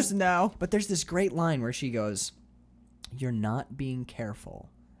dude, does there's- know. But there's this great line where she goes, "You're not being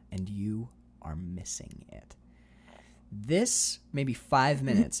careful, and you are missing it." This maybe 5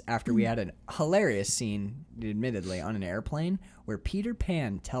 minutes after we had a hilarious scene, admittedly, on an airplane where Peter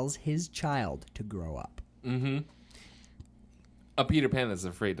Pan tells his child to grow up. A Peter Pan that's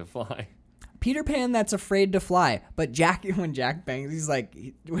afraid to fly. Peter Pan that's afraid to fly, but Jack, when Jack bangs, he's like,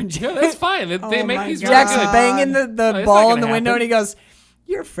 when Yeah, that's fine. They Oh make my these God. Jack's really good. banging the it's ball not in the gonna window, and happen. he goes,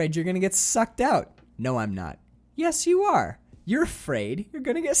 "You're afraid you're going to get sucked out." "No, I'm not." "Yes, you are. You're afraid you're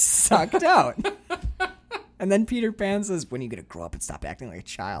going to get sucked out." And then Peter Pan says, "When are you going to grow up and stop acting like a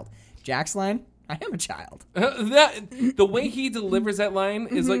child?" Jack's line, "I am a child." The way he delivers that line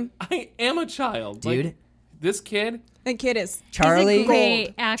is like, I am a child. Dude. Like, this kid, That kid is. Charlie,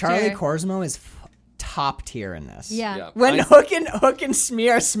 great actor. Charlie Korsmo is top tier in this. Yeah. yeah, When I Hook and Smee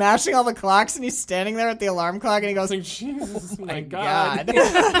are smashing all the clocks, and he's standing there at the alarm clock, and he goes, was like, Jesus, my God.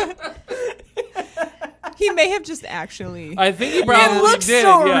 God. He may have just actually. I think he probably It looks did.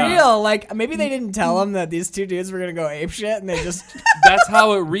 so yeah. real. Like, maybe they didn't tell him that these two dudes were going to go apeshit, and they just... That's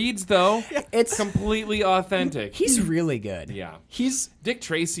how it reads, though. It's... Completely authentic. He's really good. Yeah. He's... Dick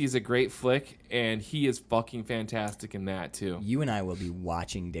Tracy is a great flick, and he is fucking fantastic in that, too. You and I will be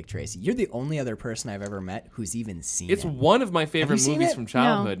watching Dick Tracy. You're the only other person I've ever met who's even seen It's it. one of my favorite seen movies it? from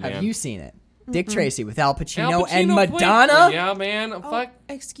childhood, man. Have you seen it? Dick Tracy with Al Pacino, Al Pacino and played- Madonna. Yeah, man. Fuck.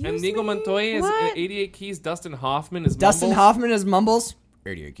 Excuse And me. Inigo Montoya is What? 88 Keys. Dustin Hoffman is Dustin Mumbles. Hoffman as Mumbles.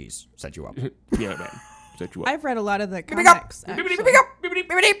 88 Keys. Set you up. Yeah, man. Set you up. I've read a lot of the Bibbidi-gop. comics. actually.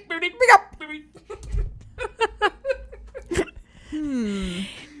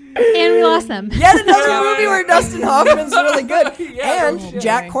 And we lost them. Yet another movie where Dustin Hoffman's really good. Yeah, And no shit.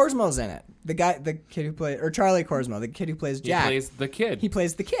 Jack Corsmo's in it. The kid who plays, or Charlie Corsmo, the kid who plays He Jack. plays the kid. He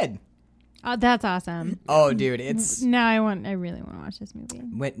plays the kid. Oh, that's awesome. Oh, dude, it's Now I really want to watch this movie.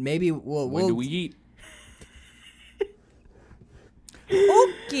 maybe we'll. When do we eat?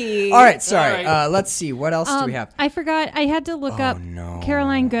 Okay. All right, sorry. All right. Let's see. What else do we have? I forgot. I had to look Oh, up no.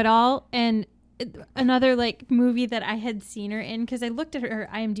 Caroline Goodall and another like movie that I had seen her in because I looked at her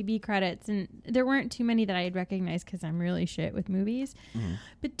IMDb credits and there weren't too many that I had recognized because I'm really shit with movies. Mm-hmm.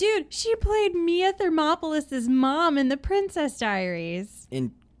 But dude, she played Mia Thermopolis' mom in The Princess Diaries.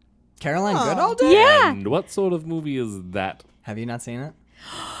 In Caroline Goodall did? Yeah, And what sort of movie is that? Have you not seen it?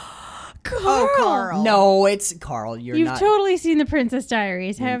 Carl. Oh, Carl. No, it's Carl. You're You've not. totally seen The Princess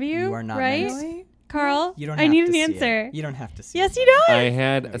Diaries, have you? You are not right, nice. Really? Carl. You don't. I Have need to an see answer. It. You don't have to see. Yes, it. he does. I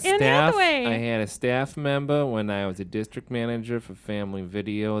had a staff. Hathaway. I had a staff member when I was a district manager for Family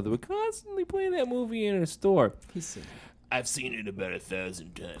Video that would constantly play that movie in a store. He's seen it. I've seen it about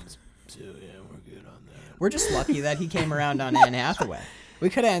 1,000 times. So, yeah, we're good on that. We're just lucky that he came around on Anne Hathaway. We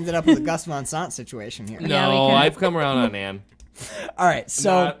could have ended up with a Gus Van Sant situation here. Yeah, we No, could. I've come around on Ann. All right,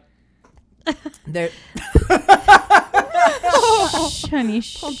 so Not- there. Shunny,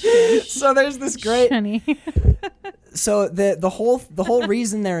 So there's this great. shunny. So the whole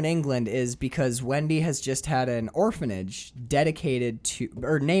reason they're in England is because Wendy has just had an orphanage dedicated to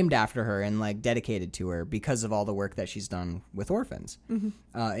or named after her and like dedicated to her because of all the work that she's done with orphans in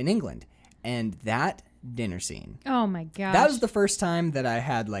England. And that dinner scene, Oh my gosh. that was the first time that I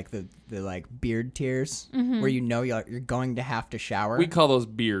had like the like beard tears where you know you're going to have to shower. we call those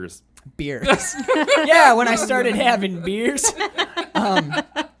beers. Beers. Yeah, when I started having beers.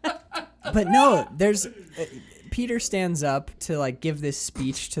 But no, there's Peter stands up to like give this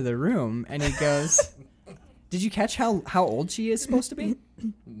speech to the room, and he goes, "Did you catch how old she is supposed to be?"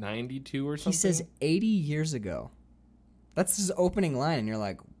 92 or something. He says 80 years ago. That's his opening line, and you're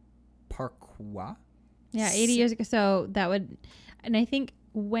like, "Parquois?" Yeah, 80 years ago. So that would, and I think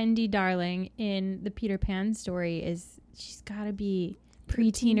Wendy Darling in the Peter Pan story she's got to be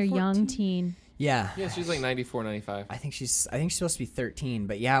preteen or young 14. teen. Yeah. Yeah, she's like 94, 95. I think she's supposed to be 13,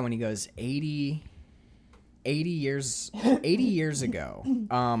 but yeah, when he goes 80 years ago.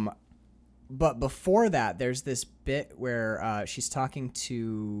 But before that, there's this bit where she's talking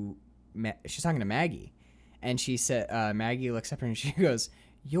to Maggie, and she said Maggie looks up at her and she goes,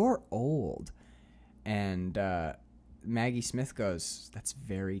 "You're old," and Maggie Smith goes, "That's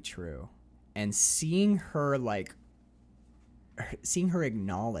very true," and seeing her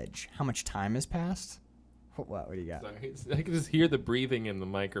acknowledge how much time has passed. What do you got? Sorry, I can just hear the breathing in the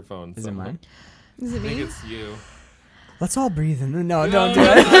microphone. Is it mine? Is it I think me? it's you. Let's all breathe in. No, don't do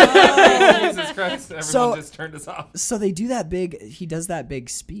it. Jesus Christ! Everyone So- just turned us off. So they do that big. He does that big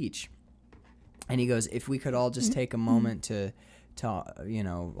speech, and he goes, "If we could all just take a moment to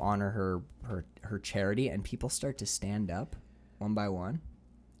honor her charity," and people start to stand up one by one,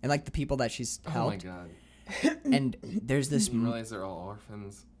 and like the people that she's Oh my helped. God! And there's this You realize they're all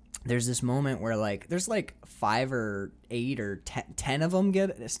orphans. there's this moment where like there's like 5 or 8 or 10 of them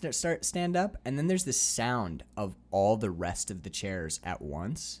stand up, and then there's this sound of all the rest of the chairs at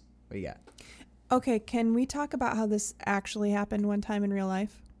once. What do you got? Okay, can we talk about how this actually happened one time in real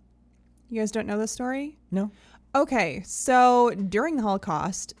life? You guys don't know this story? No. Okay, so during the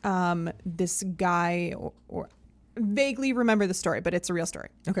Holocaust, this guy, or vaguely remember the story, but it's a real story.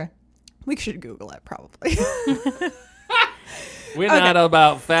 Okay. We should Google it, probably. We're not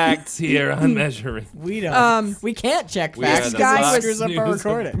about facts here on measuring. We don't. We can't check We facts are the because guy it Fox screws up our News of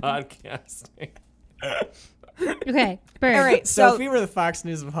recording. podcasting. Okay, Bird. All right, So so if we were the Fox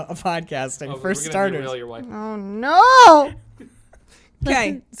News of podcasting, Oh, for we're gonna starters, derail your wife. oh no.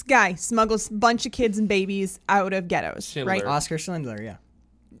 Okay, this guy smuggles a bunch of kids and babies out of ghettos, Schindler. right? Oscar Schindler, yeah.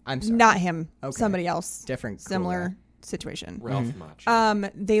 I'm sorry. Not him, Okay. somebody else. Different. cool Similar guy. situation. Ralph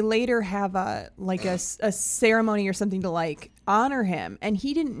Macchio. They later have a ceremony or something to like honor him, and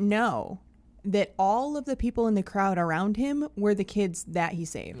he didn't know that all of the people in the crowd around him were the kids that he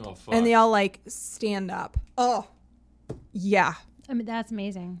saved. Oh, fuck. And they all like stand up. Oh, yeah. I mean, that's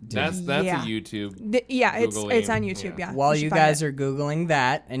amazing. That's Yeah. a YouTube. It's Googling, on YouTube. yeah. Yeah. While you should find guys it. are Googling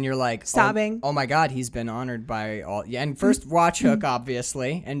that and you're like, Sobbing. Oh my God, he's been honored by all. Yeah, and first watch Hook,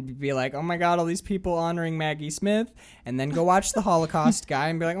 obviously, and be like, oh my God, all these people honoring Maggie Smith. And then go watch the Holocaust guy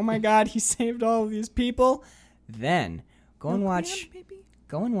and be like, oh my God, he saved all of these people. Then go and watch.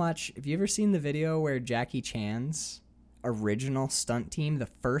 Go and watch. Have you ever seen the video where Jackie Chan's original stunt team, the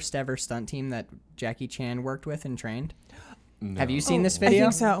first ever stunt team that Jackie Chan worked with and trained? No. Have you seen this I video?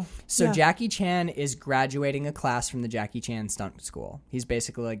 think so. So Yeah. Jackie Chan is graduating a class from the Jackie Chan stunt school. He's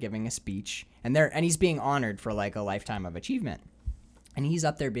basically like giving a speech, and he's being honored for like a lifetime of achievement. And he's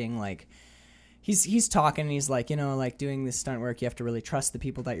up there being like, he's talking, and he's like, like doing this stunt work, you have to really trust the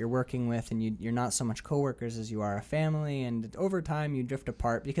people that you're working with, and you're not so much coworkers as you are a family, and over time you drift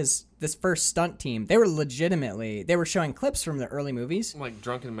apart. Because this first stunt team, they were showing clips from the early movies. Like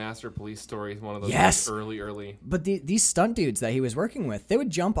Drunken Master Police Story, one of those Yes. like, early. But these stunt dudes that he was working with, they would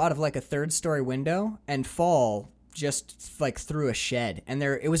jump out of like a 3rd-story window and fall just like through a shed. And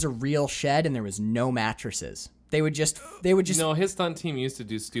it was a real shed, and there was no mattresses. They would just. No, his stunt team used to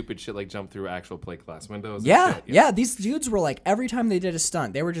do stupid shit like jump through actual plate glass windows. and Yeah, shit. yeah. These dudes were like, every time they did a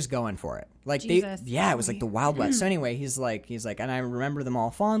stunt, they were just going for it. Like Jesus. it was like the Wild West. So anyway, he's like, and I remember them all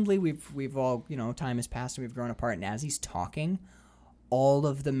fondly. We've all, time has passed and we've grown apart. And as he's talking, all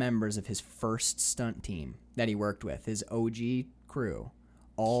of the members of his first stunt team that he worked with, his OG crew,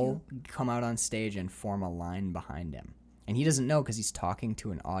 all come out on stage and form a line behind him. And he doesn't know because he's talking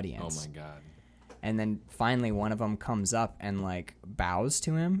to an audience. Oh my God. And then finally one of them comes up and like bows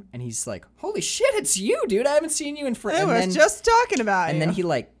to him, and he's like, holy shit, it's you, dude. I haven't seen you in forever. I was just talking about And you. then he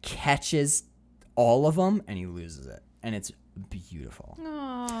like catches all of them and he loses it. And it's beautiful.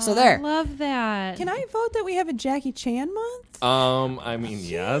 Aw, So there. Love that. Can I vote that we have a Jackie Chan month? I mean,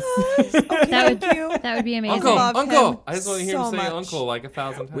 yes. That would be amazing. Uncle, love Uncle. him I just want to hear him so say much. Uncle like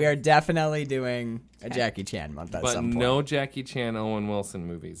 1,000 times. We are definitely doing a Jackie Chan month at but some point. no Jackie Chan, Owen Wilson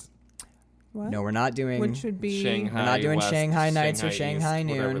movies. What? No, we're not doing. Which would be Shanghai. We're not doing West, Shanghai Nights or Shanghai Shanghai East,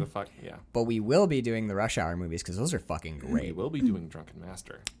 whatever Noon. the fuck. Yeah. But we will be doing the Rush Hour movies because those are fucking We great. will be doing Drunken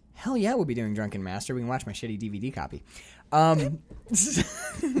Master. Hell yeah, we'll be doing Drunken Master. We can watch my shitty DVD copy.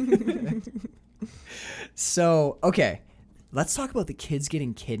 So, okay. Let's talk about the kids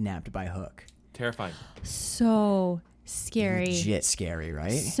getting kidnapped by Hook. Terrifying. So scary. Legit scary,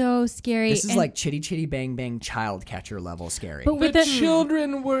 right? So scary. This is And- like Chitty Chitty Bang Bang child catcher level scary. But with The the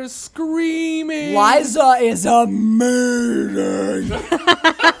children were screaming. Liza is a murder.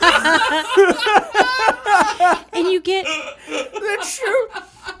 and you get The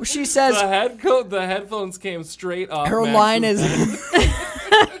truth. She says The headphones came straight off. her Max's line is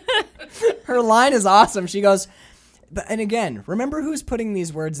her line is awesome. She goes, and again, remember who's putting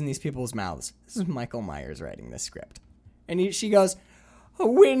these words in these people's mouths. This is Michael Myers writing this script. And she goes, a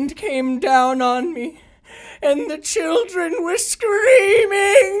wind came down on me, and the children were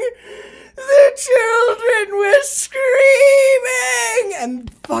screaming. The children were screaming.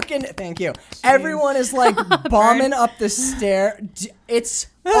 And fucking, thank you. Everyone is like bombing up the stair. It's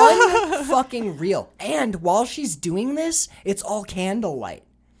unfucking real. And while she's doing this, it's all candlelight.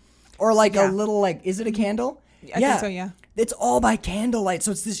 Or like a little like, is it a candle? I think so, yeah. It's all by candlelight.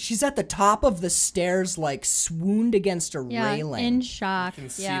 So it's this, she's at the top of the stairs, like swooned against a railing. in shock. You can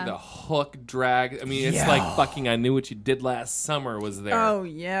see Yeah. the hook drag. I mean, it's Yeah. like fucking I Knew What You Did Last Summer was there. Oh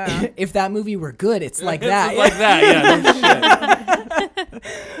yeah. If that movie were good, it's like It's that. like that, yeah. No shit.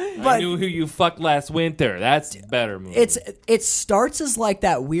 I Knew Who You Fucked Last Winter. That's a better movie. It starts as like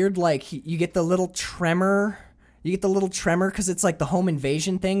that weird, like you get the little tremor. You get the little tremor because it's like the home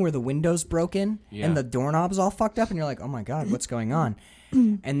invasion thing where the window's broken Yeah. and the doorknob's all fucked up, and you're like, oh my God, what's going on?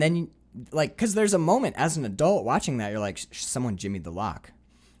 And then, because there's a moment as an adult watching that, you're like, someone jimmied the lock.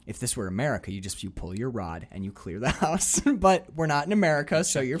 If this were America, you pull your rod and you clear the house. But we're not in America,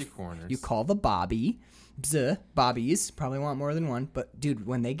 so your corners. you call the Bobby. Bzz, Bobbies probably want more than one. But dude,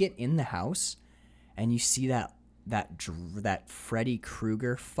 when they get in the house and you see that Freddy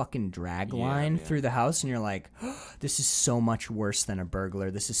Krueger fucking drag line through the house, and you're like, oh, this is so much worse than a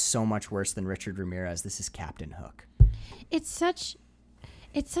burglar. This is so much worse than Richard Ramirez. This is Captain Hook. It's such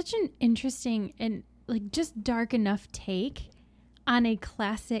an interesting and like just dark enough take on a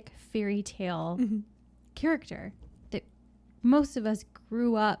classic fairy tale character that most of us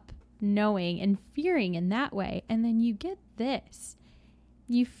grew up knowing and fearing in that way, and then you get this.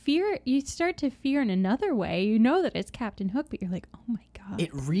 You start to fear in another way. You know that it's Captain Hook, but you're like, oh my God.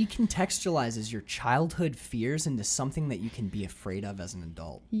 It recontextualizes your childhood fears into something that you can be afraid of as an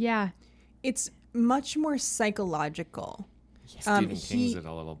adult. Yeah. It's much more psychological. Stephen King's it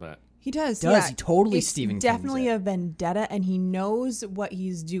a little bit. He does. Does. Yeah. He totally It's Stephen King's definitely it. a vendetta, and he knows what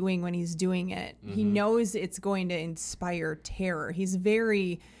he's doing when he's doing it. He knows it's going to inspire terror. He's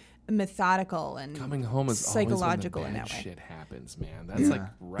very methodical and Coming home is psychological always when in the bad that way. shit happens, man. That's like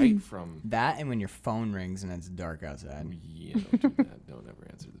right from. That and when your phone rings and it's dark outside. Yeah, don't do that. Don't ever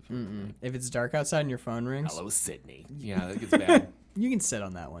answer the phone. If it's dark outside and your phone rings, Hello, Sydney. Yeah, that gets bad. you can sit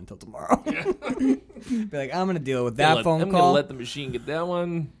on that one till tomorrow. Be like, I'm gonna deal with that phone I'm call. gonna let the machine get that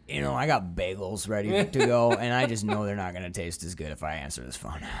one. You know, I got bagels ready to go, and I just know they're not gonna taste as good if I answer this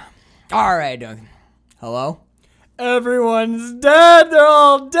phone. All right, Doug. Hello? Everyone's dead. They're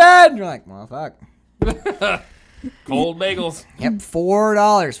all dead. You're like, well, fuck. Cold bagels. Yep,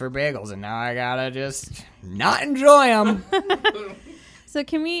 $4 for bagels, and now I gotta just not enjoy them. So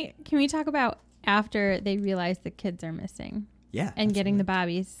can we talk about after they realize the kids are missing Yeah. and getting the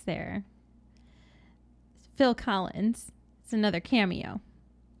bobbies there? Phil Collins is another cameo.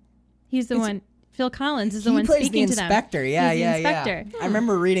 He's the one. Phil Collins is the He one plays speaking the to them. inspector. Yeah, He's the yeah, inspector. yeah. I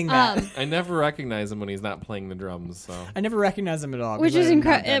remember reading that. I never recognize him when he's not playing the drums. So I never recognized him at all. 'cause Which I is am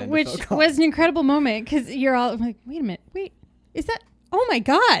not that into which Phil Collins. was an incredible moment because you're all like, wait a minute, wait, is that? Oh my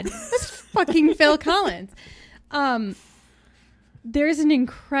God, that's fucking Phil Collins. There's an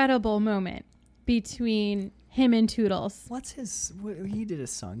incredible moment between him and Toodles. What's his? He did a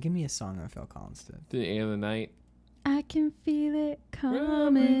song. Give me a song that Phil Collins did. the end of the night. I can feel it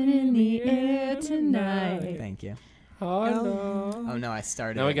coming in the air tonight. Thank you. Oh, Oh no, I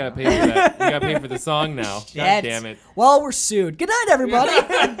started. now we it gotta wrong. pay for that. We gotta pay for the song now. God That's- damn it. Well, we're sued. Good night, everybody.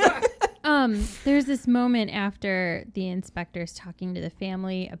 There's this moment after the inspector's talking to the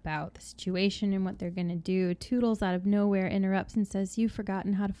family about the situation and what they're gonna do. Toodles out of nowhere interrupts and says, "You've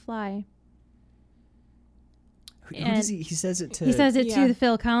forgotten how to fly." Who does he? He says it to. He says it Yeah. to the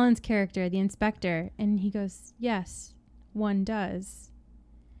Phil Collins character, the inspector, and he goes, "Yes, one does."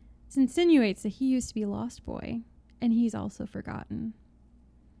 This insinuates that he used to be a lost boy, and he's also forgotten.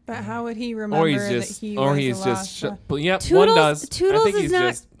 But how would he remember Or he's just, that he or was he's a just. lost boy? But yep, Toodles, one does. Toodles I think is he's not.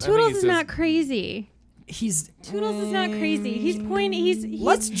 just, I think Toodles he's is just- not crazy. He's. Toodles is not crazy. He's pointing. He's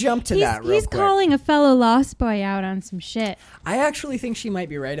Let's jump to he's, that real he's quick. calling a fellow lost boy out on some shit. I actually think she might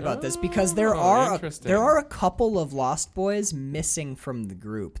be right about this because there Oh, are interesting. there are a couple of Lost Boys missing from the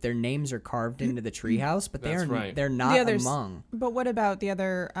group. Their names are carved into the treehouse, but That's right. they're not The others- among. But what about the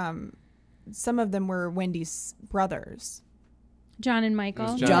other? Some of them were Wendy's brothers. John and Michael.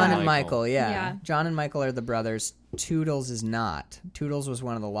 It was John Yeah. and Michael, yeah. Yeah. John and Michael are the brothers. Toodles is not. Toodles was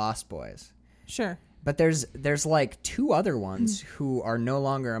one of the Lost Boys. Sure. But there's like two other ones who are no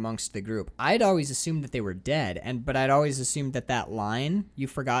longer amongst the group. I'd always assumed that they were dead, but I'd always assumed that line, "You've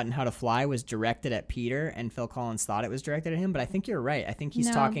forgotten how to fly," was directed at Peter, and Phil Collins thought it was directed at him. But I think you're right. I think he's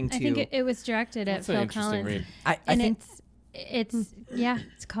No, talking to. I think it was directed That's at an Phil interesting Collins. read. I And think it's yeah,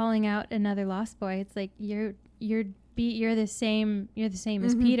 it's calling out another lost boy. It's like you're the same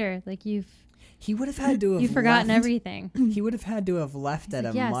as Peter. Like he would have had to have you've forgotten left- everything. He would have had to have left at a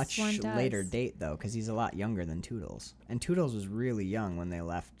like, yes, much one does. later date though, because he's a lot younger than Toodles, and Toodles was really young when they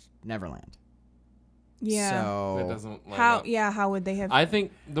left Neverland. Yeah. So That doesn't line How? up. Yeah. How would they have? I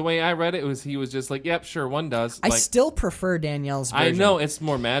think the way I read it was he was just like, "Yep, sure, one does." I Like, still prefer Danielle's version. I know it's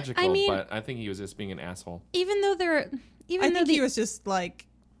more magical, I mean- but I think he was just being an asshole. Even though I think he was just like,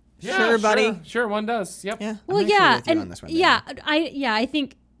 Yeah, sure, buddy. Sure, one does. Yep. Yeah. well, I'm actually yeah, with you and on this one, yeah, Daniel. I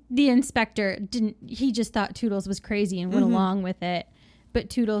think the inspector didn't. He just thought Toodles was crazy and went along with it. But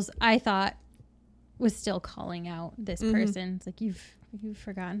Toodles, I thought, was still calling out this person. It's like you've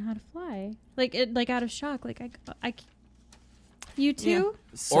forgotten how to fly, like out of shock. Like I you too.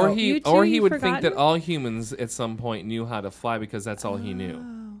 So, Or You he two, or he you've would think forgotten? that all humans at some point knew how to fly because that's all he knew.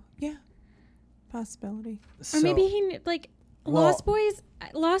 Oh, yeah. Possibility. Or maybe he like Well- Lost Boys.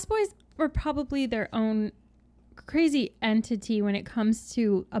 Lost Boys were probably their own crazy entity when it comes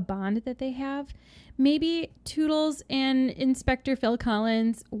to a bond that they have. Maybe Toodles and Inspector Phil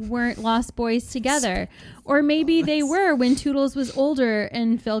Collins weren't Lost Boys together, or maybe they were when Toodles was older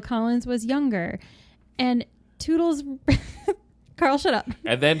and Phil Collins was younger, and Toodles. Carl, shut up.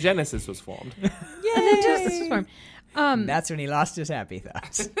 And then Genesis was formed. And then Genesis was formed. that's when he lost his happy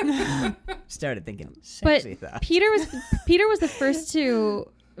thoughts. Started thinking But sexy thoughts. Peter was the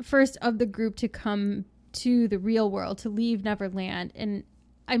first of the group to come to the real world, to leave Neverland, and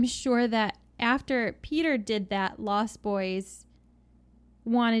I'm sure that after Peter did that, Lost Boys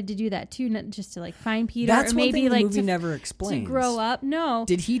wanted to do that too, not just to like find Peter, That's or one maybe thing the like movie to never explains. grow up. No,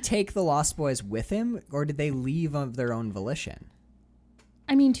 Did he take the Lost Boys with him, or did they leave of their own volition?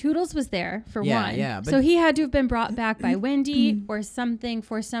 I mean Toodles was there for Yeah, one, yeah, but- so he had to have been brought back by Wendy or something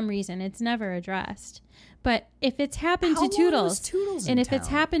for some reason. It's never addressed. But if it's happened How to long Toodles, was Toodles in and if it's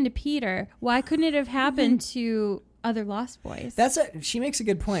town? happened to Peter, why couldn't it have happened to other Lost Boys? She makes a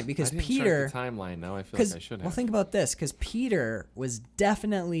good point I because didn't Peter. check the timeline. Now I feel Because like I should have. well, think about this. Because Peter was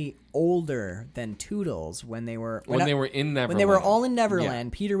definitely older than Toodles when they were when they were in Neverland. when they were all in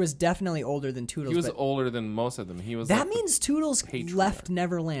Neverland. Peter was definitely older than Toodles. He was but older than most of them. He was. that like means Toodles patriarch. left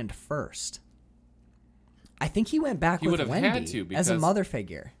Neverland first. I think he went back He with would have Wendy had to, as a because- mother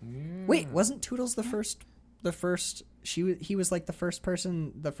figure. Wait, wasn't Toodles the first? He was like the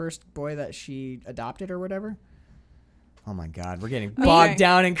first boy that she adopted or whatever. Oh my God, we're getting bogged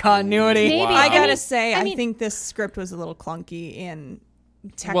down in continuity. Maybe. Wow. I gotta mean- say, I I mean- think this script was a little clunky in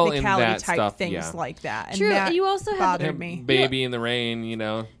Well, in technicality that type stuff, things yeah. like that. And True. that You also have bothered me. Baby in the rain, you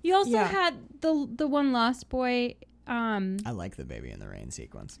know. You also Yeah. had the one Lost Boy. I like the baby in the rain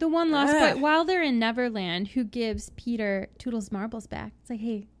sequence. The one Lost Ugh. Boy, while they're in Neverland, who gives Peter Toodles' marbles back. It's like,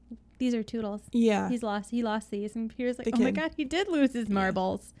 hey, these are Toodles. Yeah. He lost these. And Peter's like, The oh my kid. God, he did lose his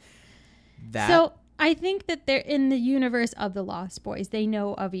marbles. That So I think that they're in the universe of the Lost Boys. They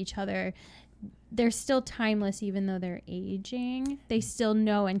know of each other. They're still timeless, even though they're aging. They still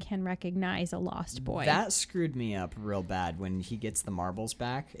know and can recognize a Lost Boy. That screwed me up real bad when he gets the marbles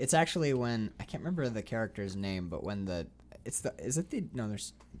back. It's actually when I can't remember the character's name, but when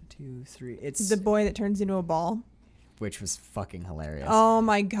there's 2, 3. It's the boy that turns into a ball. which was fucking hilarious. Oh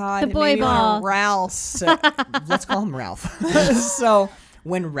my God. The it boy made me want ball. Ralph. So let's call him Ralph. So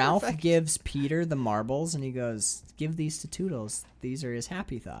when Ralph gives Peter the marbles and he goes, "Give these to Toodles. These are his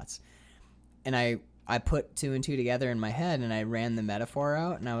happy thoughts." And I put 2 and 2 together in my head and I ran the metaphor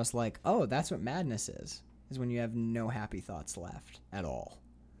out and I was like, "Oh, that's what madness is when you have no happy thoughts left at all.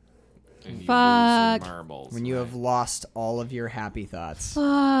 And you lose Fuck. your marbles. When you have lost all of your happy thoughts."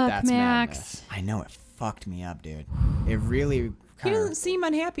 Fuck, That's Max. madness. I know, it fucked me up, dude. It really He kind doesn't of. seem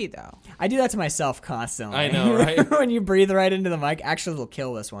unhappy though. I do that to myself constantly. I know, right? When you breathe right into the mic, actually, it'll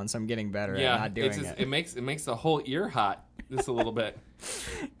kill this one. So I'm getting better at yeah, not doing it. it makes the whole ear hot just a little bit.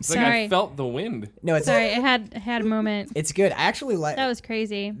 It's like Sorry. I felt the wind. No, it's Sorry, I had a moment. it's good. I actually like. That was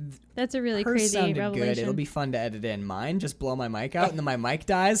crazy. That's a really Hers crazy sounded revelation. good. It'll be fun to edit in. Mine just blow my mic out, and then my mic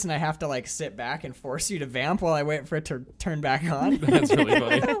dies, and I have to like sit back and force you to vamp while I wait for it to turn back on. That's really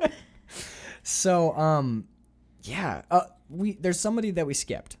funny. So, yeah, there's somebody that we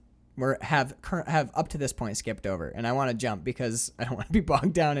skipped. Have up to this point skipped over, and I want to jump because I don't want to be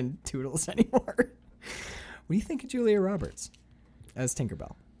bogged down in Toodles anymore. What do you think of Julia Roberts as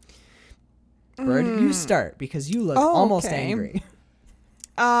Tinkerbell? Bird, you start because you look almost Okay. angry.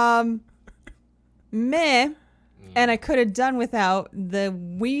 Meh. And I could have done without the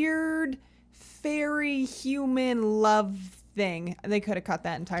weird fairy human love thing. They could have cut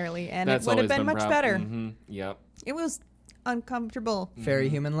that entirely, and That's it would have always been much prob- better. Mhm, Yep. It was uncomfortable. Fairy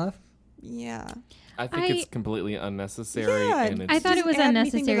human love. Yeah. I think it's completely unnecessary. Yeah, and it's I thought it was Doesn't add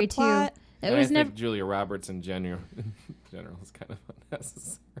anything to the unnecessary too. plot. It and was I think never. Julia Roberts in general is kind of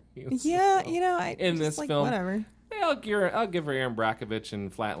unnecessary. Yeah, So, you know, I in just this like, film, whatever. I'll give her Aaron Brockovich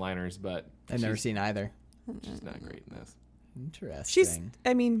and Flatliners, but I've never seen either. she's not great in this. Interesting.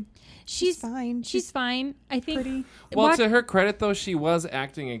 I mean, She's fine. She's fine. I think. pretty. Well, Watch- to her credit, though, she was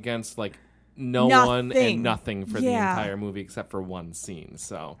acting against like no one Nothing. and nothing for the Yeah. entire movie except for one scene.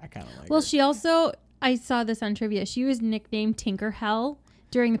 So I kind of like. Well, her. she also. I saw this on trivia. She was nicknamed Tinker Hell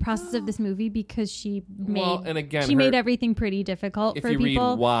during the process of this movie because she made. Well, and again, she her- made everything pretty difficult if for you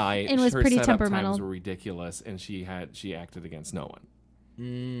people. read why, and was her pretty setup temperamental. times were ridiculous, and she acted against no one.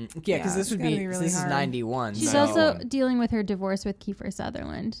 Yeah, because Yeah, this it's would gotta be, be really this is hard. 91. She's so. also dealing with her divorce with Kiefer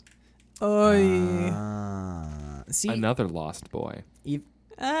Sutherland. Oh, See, Another lost boy.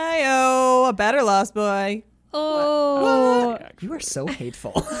 Ayo, a better Lost Boy. Oh, you are so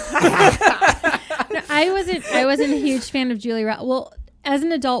hateful. no, I wasn't a huge fan of Julie Roberts. Well, as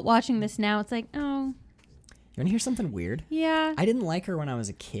an adult watching this now, it's like, oh, You want to hear something weird? yeah. I didn't like her when I was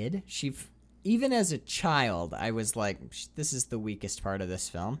a kid. Even as a child, I was like, this is the weakest part of this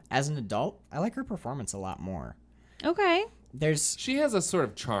film. As an adult, I like her performance a lot more. Okay. She has a sort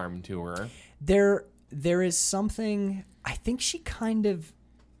of charm to her. There is something, I think she kind of,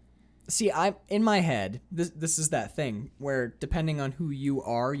 see, I'm in my head, this is that thing where depending on who you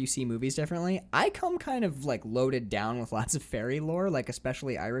are, you see movies differently. I come kind of like loaded down with lots of fairy lore, like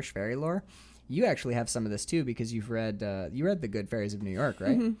especially Irish fairy lore. You actually have some of this too because you read The Good Fairies of New York,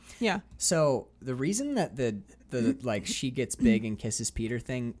 right? Mm-hmm. Yeah. So the reason that the like she gets big and kisses Peter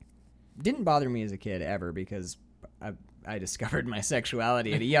thing didn't bother me as a kid ever because I discovered my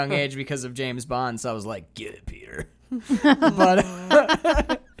sexuality at a young age because of James Bond. So I was like, get it, Peter.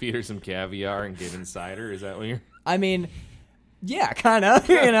 But Feed her some caviar and get inside her. Is that what you're? I mean, Yeah, kind of.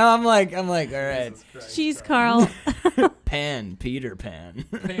 You know, I'm like, all right. Cheese Carl. Pan, Peter Pan.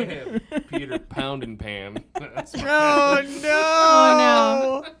 Pan. Peter Pound and Pan. That's Oh Oh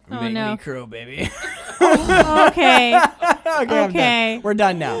no. Oh Make no. me crow, baby. Okay. I'm done. Okay. We're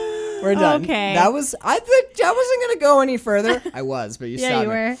done now. We're done. Okay. That was. I think I wasn't gonna go any further. I was, but you Yeah, stopped you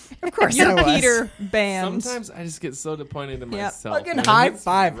me. were. Of course, You're I was. Peter band. Sometimes I just get so disappointed in Yep. myself. Fucking man. high It's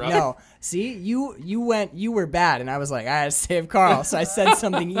five. rough. No, see, you were bad, and I was like, I had to save Carl, so I said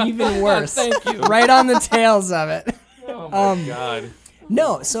something even worse. Thank you. Right on the tails of it. Oh my god.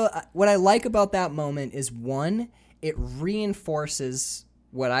 No, so what I like about that moment is one, it reinforces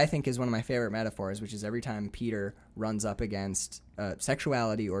what I think is one of my favorite metaphors, which is every time Peter runs up against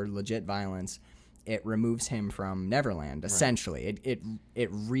sexuality or legit violence, it removes him from Neverland. Essentially, it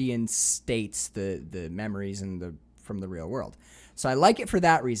reinstates the memories and from the real world. So I like it for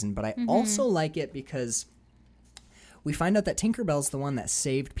that reason, but I also like it because we find out that Tinkerbell's the one that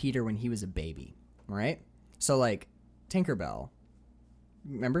saved Peter when he was a baby, right? So like Tinkerbell,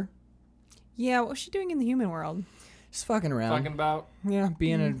 remember? Yeah, what was she doing in the human world? Just fucking around. Talking about Yeah,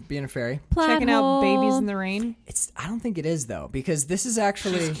 being a fairy. Plot Checking out babies hole. in the rain. I don't think it is though, because this is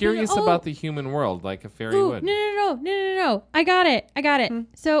actually curious Oh. about the human world, like a fairy Ooh, would. no. I got it.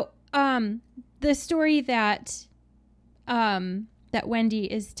 So, the story that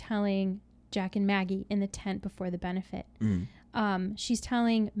Wendy is telling Jack and Maggie in the tent before the benefit. She's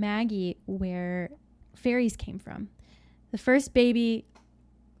telling Maggie where fairies came from. The first baby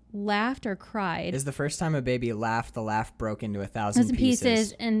laughed or cried. is the first time a baby laughed. The laugh broke into 1,000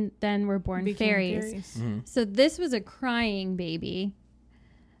 pieces, and then were born Became fairies. So this was a crying baby.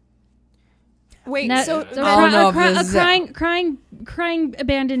 Wait, No- so so I don't know if a this is crying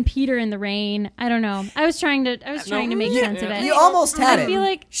abandoned Peter in the rain. I don't know. I was trying to make sense of it. You almost had I it. feel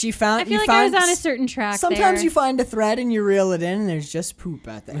like she found. I feel you like found, I was on a certain track. Sometimes there. you find a thread and you reel it in, and there's just poop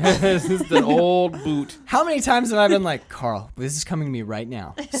at the end. This is the old boot. How many times have I been like, Carl, this is coming to me right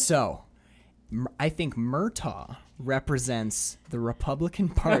now. So, I think Murtaugh represents the Republican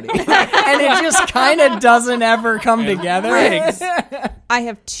Party, and it just kind of doesn't ever come together. I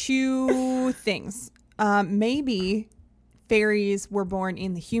have two things. Maybe fairies were born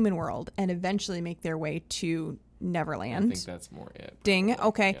in the human world and eventually make their way to I Neverland. think that's more it. Ding. probably.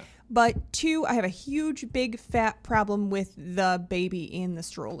 Okay. Yeah. But two, I have a huge, big, fat problem with the baby in the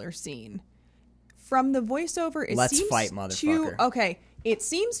stroller scene. From the voiceover, it Let's seems fight, motherfucker. Okay. It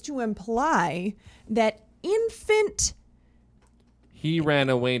seems to imply that infant. He ran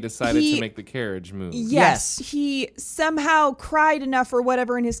away, decided He- to make the carriage move. Yes, Yes. he somehow cried enough or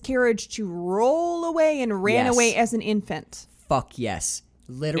whatever in his carriage to roll away and ran Yes. away as an infant. Fuck yes.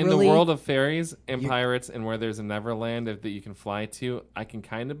 Literally. In the world of fairies and pirates, and where there's a Neverland that you can fly to, I can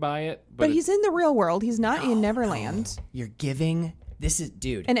kind of buy it. But it- he's in the real world. He's not in Neverland. You're giving. This is,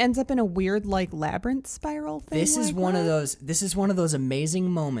 dude. And ends up in a weird, like, labyrinth spiral thing. This is like one of that. those. This is one of those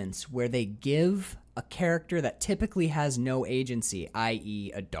amazing moments where they give a character that typically has no agency,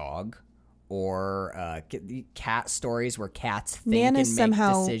 i.e., a dog, or cat stories where cats think Nana and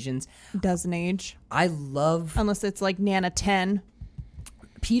somehow- make decisions. Doesn't age. I love Unless it's like Nana 10.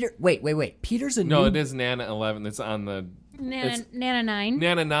 Peter. Wait. Peter's a no, new. it is Nana 11. It's on the Nana 9.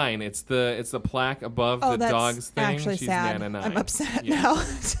 Nana 9. It's the plaque above Oh, the that's dog's thing. actually She's sad. Nana 9. I'm upset Yeah. now.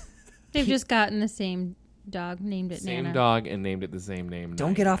 They've just gotten the same dog, named it Same Nana. dog and named it the same name. Don't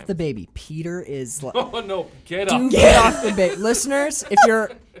 9 get off the times. baby. Peter is. Oh no! Get Do off. get off the baby. Listeners, if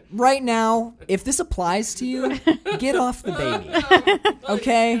you're right now, if this applies to you, get off the baby.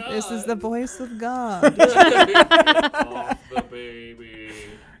 Okay? This is the voice of God. Off the baby.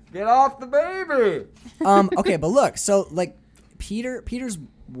 Get off the baby. Okay, but look, so like Peter's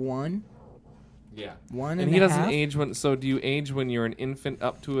one Yeah. and And he a doesn't half? age when. So do you age when you're an infant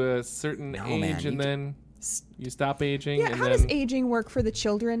up to a certain No, age, man, and you then you stop aging? Yeah, and how then does aging work for the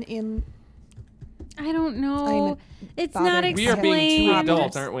children in... I don't I'm know. a It's father. not we are explained. being too adult,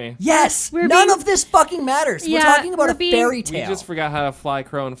 Toddlers. aren't we? Yes. We're None being- of this fucking matters. We're Yeah, talking about we're a being- fairy We tale. just forgot how to fly,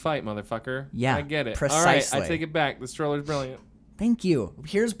 crow, and fight, motherfucker. Yeah, I get it. All precisely. right, I take it back. The stroller's brilliant. Thank you.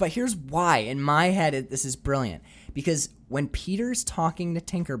 Here's why. In my head, this is brilliant because when Peter's talking to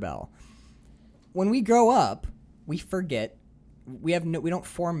Tinkerbell, when we grow up, we forget. We don't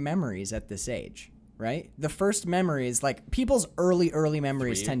form memories at this age, right? The first memories, like people's early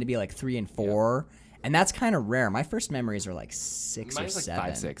memories, 3. tend to be like 3 and 4, and that's kind of rare. My first memories are like 6 Mine's or like 7.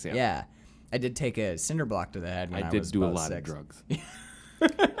 5, 6, yeah. Yeah, I did take a cinder block to the head when I I did was do a about lot 6. of drugs.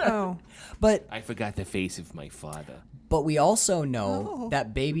 Oh. But I forgot the face of my father. we also know Oh.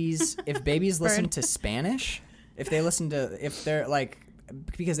 that babies, if babies listen to Spanish, if they're like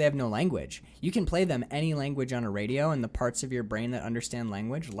because they have no language. You can play them any language on a radio, and the parts of your brain that understand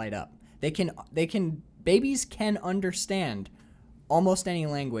language light up. Babies can understand almost any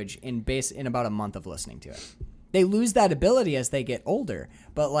language in about a month of listening to it. They lose that ability as they get older.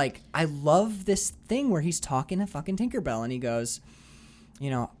 But, like, I love this thing where he's talking to fucking Tinkerbell, and he goes, you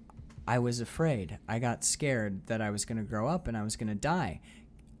know, I was afraid. I got scared that I was going to grow up and I was going to die.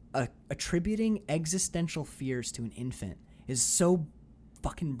 Attributing existential fears to an infant is so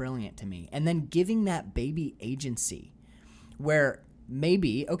fucking brilliant to me. And then giving that baby agency where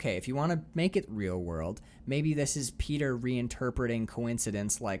maybe, okay, if you want to make it real world, maybe this is Peter reinterpreting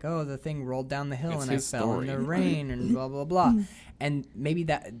coincidence like, oh, the thing rolled down the hill It's and I his fell story. in the rain and blah, blah, blah. And maybe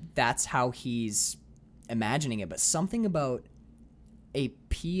that's how he's imagining it. But something about a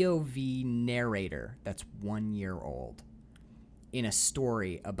POV narrator that's 1 year old in a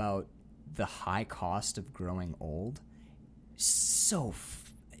story about the high cost of growing old, so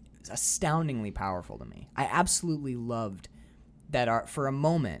astoundingly powerful to me. I absolutely loved that for a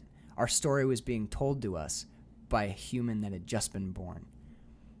moment, our story was being told to us by a human that had just been born.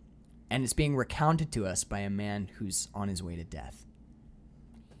 And it's being recounted to us by a man who's on his way to death.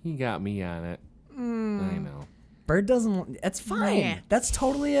 He got me on it. I know. Bird doesn't... That's fine. Meh. That's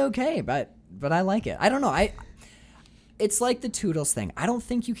totally okay, but I like it. I don't know. It's like the Toodles thing. I don't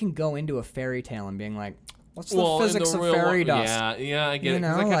think you can go into a fairy tale and being like, what's the physics of fairy dust? Yeah, I get it.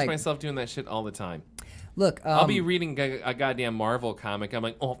 'Cause I catch myself doing that shit all the time. Look, I'll be reading a goddamn Marvel comic. I'm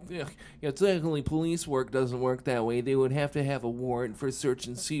like, oh, yeah, technically police work doesn't work that way. They would have to have a warrant for search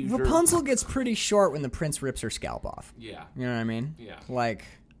and seizure. Rapunzel gets pretty short when the prince rips her scalp off. Yeah. You know what I mean? Yeah. Like...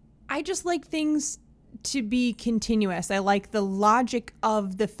 I just like things to be continuous. I like the logic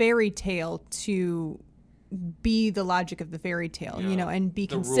of the fairy tale to be the logic of the fairy tale, Yeah. you know, and be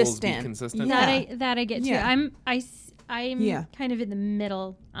The rules be consistent. consistent. Yeah. That I get to. Yeah. I'm Yeah. kind of in the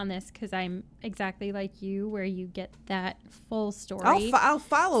middle on this because I'm exactly like you, where you get that full story. I'll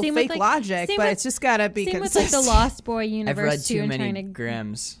follow Same with, fake like- logic, same but with- it's just gotta be Same with consistent. like the Lost Boy I've universe read too, too and many trying to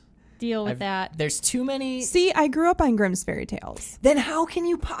Grimms. deal with that. There's too many... See, I grew up on Grimm's fairy tales. Then how can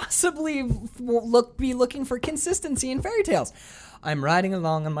you possibly be looking for consistency in fairy tales? I'm riding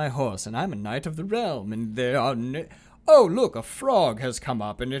along on my horse, and I'm a knight of the realm, and there are... Oh, look, a frog has come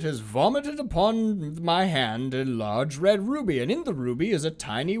up, and it has vomited upon my hand a large red ruby, and in the ruby is a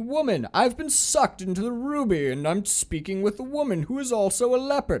tiny woman. I've been sucked into the ruby, and I'm speaking with a woman who is also a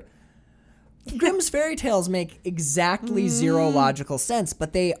leopard. Grimm's fairy tales make exactly zero logical sense,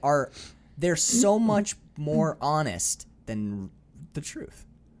 but they're so much more honest than the truth.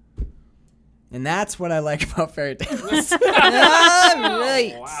 And that's what I like about fairy tales.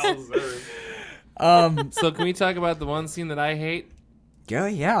 Right. Wowzer. So can we talk about the one scene that I hate?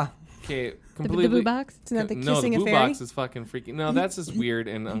 Yeah. Okay, The completely. boo box. Isn't that the No, kissing the a boo fairy? box is fucking freaking. No, that's just weird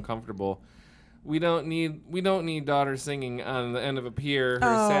and uncomfortable. We don't need daughter singing on the end of a pier her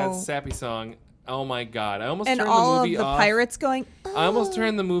sad Oh. sappy song. Oh my god! I almost And turned all the of movie the off. pirates going, I almost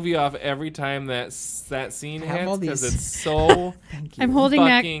turned the movie off every time that scene have all hits because these- it's so I'm holding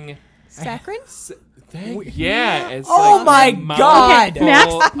back. fucking. Saccharine? Yeah, it's Oh like my a God.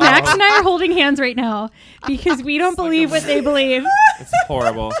 mouthful Max of- and I are holding hands right now because we don't believe what they believe. It's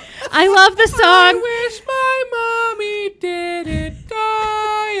horrible. I love the song. Wish my mommy didn't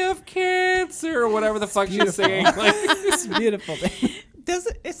die of cancer or whatever the fuck she's singing. Like, It's beautiful.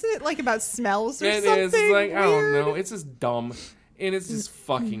 Isn't it like about smells or it something? is like I don't weird? know. It's just dumb, and it's just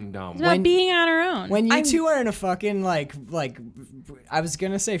fucking dumb. It's about being on our own. When you two are in a fucking like I was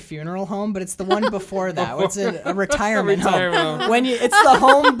gonna say funeral home, but it's the one before that. What's it? A retirement home. When it's the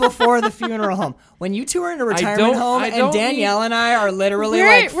home before the funeral home. When you two are in a retirement home, I and don't Danielle and I are literally we're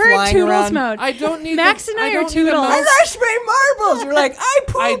like we're in flying Toodles around. mode. I don't need. Max the, and I don't are need a Toodles. mouse- I rushed my marbles. You're like, I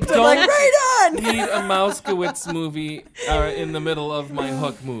pooped. I I'm don't like, right on. need a Mousekewitz movie in the middle of my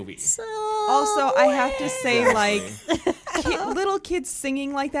Hook movie. Also, I have to say, like, little kids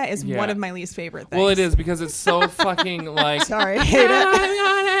singing like that is Yeah. one of my least favorite things. Well, it is because it's so fucking like. Sorry, I hate it. I'm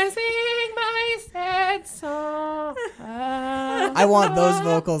gonna sing my sad song. I want those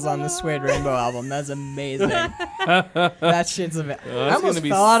vocals on the Suede Rainbow album. That's amazing. That shit's amazing. I That's almost gonna be-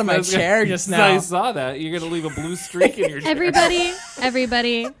 fell out of my that's gonna- chair just I now. saw that. You're gonna leave a blue streak in your chair.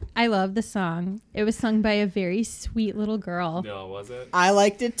 Everybody, I love the song. It was sung by a very sweet little girl. No, was it? I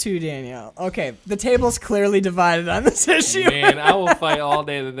liked it too, Danielle. Okay, the table's clearly divided on this issue. Man, I will fight all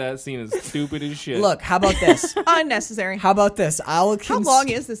day that scene is stupid as shit. Look, how about this? Unnecessary. How about this? How long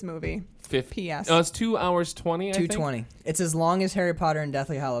is this movie? 50. PS. Oh, it's 2 hours 20. I think. 220. It's as long as Harry Potter and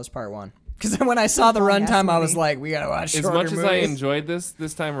Deathly Hallows Part 1. Because when I saw the long-ass runtime, I was movie. like, we gotta watch As shorter much as movies. I enjoyed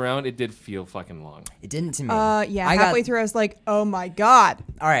this time around, it did feel fucking long. It didn't to me. Yeah, I halfway got, through I was like, oh my God.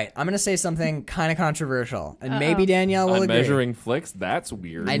 All right, I'm gonna say something kind of controversial, and maybe Danielle will On agree. measuring flicks, that's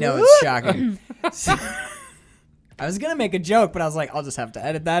weird. I know it's shocking. So- I was gonna make a joke, but I was like, I'll just have to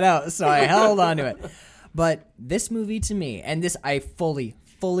edit that out, so I held on to it. But this movie to me, and this I fully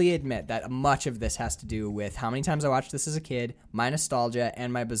admit that much of this has to do with how many times I watched this as a kid, my nostalgia,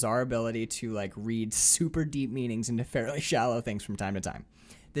 and my bizarre ability to like read super deep meanings into fairly shallow things from time to time.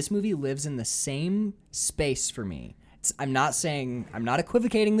 This movie lives in the same space for me. I'm not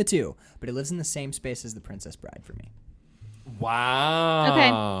equivocating the two, but it lives in the same space as The Princess Bride for me.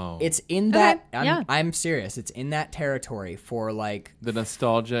 Wow. It's in that. Okay, yeah. I'm serious. It's in that territory for like The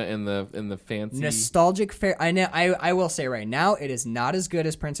nostalgia and the fancy. nostalgic fair. I know. I will say right now, it is not as good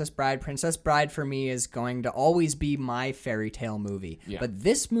as Princess Bride. Princess Bride for me is going to always be my fairy tale movie. Yeah. But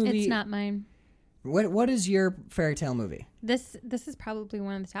this movie, It's not mine. What is your fairy tale movie? This is probably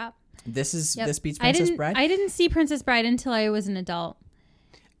one of the top. This is Yep. this beats Princess Bride. I didn't see Princess Bride until I was an adult.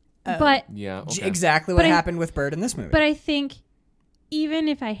 But Yeah. Okay. Exactly what But I- happened with Bird in this movie. but I think even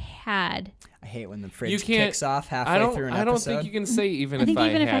if I had, I hate when the You fridge can't. kicks off halfway I don't. through an I don't episode. think you can say even I if think I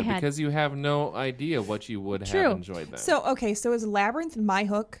even if I had had. because you have no idea what you would True. have enjoyed then. So, okay, so is Labyrinth my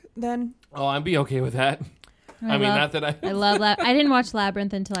hook then? Oh, I'd be okay with that. I mean, not that I love I didn't watch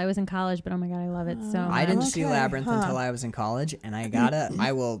Labyrinth until I was in college, but oh my god, I love it so much. I didn't see Okay, Labyrinth huh. until I was in college, and I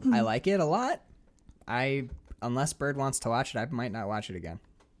like it a lot. Unless Bird wants to watch it, I might not watch it again.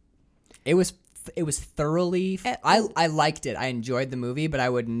 It was thoroughly. I liked it. I enjoyed the movie, but I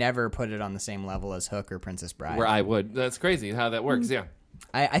would never put it on the same level as Hook or Princess Bride. where I would. That's crazy how that works. Yeah.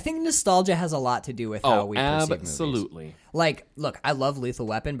 I think nostalgia has a lot to do with how Oh, we perceive movies. absolutely. Like, look, I love Lethal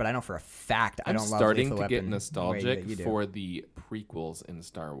Weapon, but I know for a fact I I'm don't love starting Lethal to Weapon get the way nostalgic that you do. for the prequels in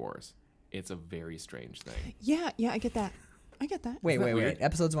Star Wars. It's a very strange thing. Yeah, I get that. Wait. weird?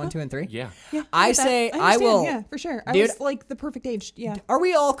 Episodes 1, 2, and 3. Yeah. Yeah, I get that. say I understand, will. Yeah, for sure. I Dude, was like the perfect age. Yeah. Are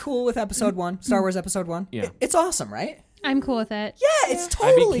we all cool with Episode 1? Star Wars Episode 1. Yeah. It's awesome, right? I'm cool with it. Yeah, it's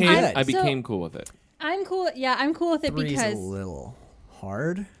totally good. I became cool with it. I'm cool. Yeah, I'm cool with it 3's because a little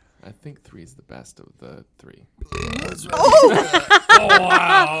hard. I think 3 is the best of the 3.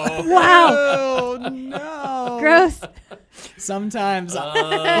 wow, Oh no. gross. Sometimes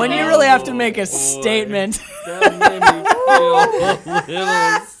when you really have to make a statement. That made me feel a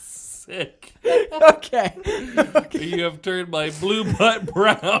little sick. Okay. You have turned my blue butt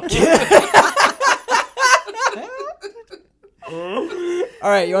brown. All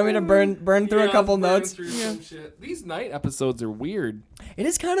right, you want me to burn through a couple burn notes? through some shit. These night episodes are weird. It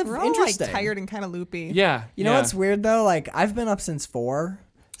is kind of We're all interesting. like tired and kind of loopy. Yeah. You know what's weird though? Like I've been up since 4.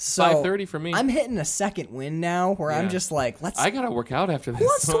 So 5:30 for me. I'm hitting a second win now where I'm Yeah. just like, I gotta work out after this. who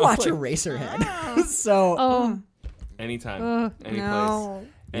wants to watch Eraserhead? So Oh, Anytime, any No. place,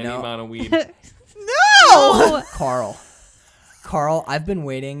 any know- amount of weed. oh. Carl, I've been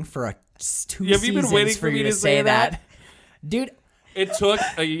waiting for 2 Have you been seasons waiting for for me you to to say say that? that. Dude, It took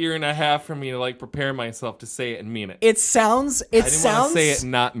a year and a half for me to like prepare myself to say it and mean it. it sounds I didn't want sounds to say it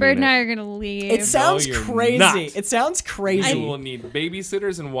and not mean Bird and I it. are gonna leave. it sounds you're crazy. not. It sounds crazy. You will need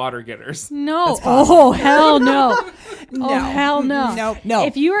babysitters and water getters. no. Oh hell no. No. Oh hell no. Nope. No.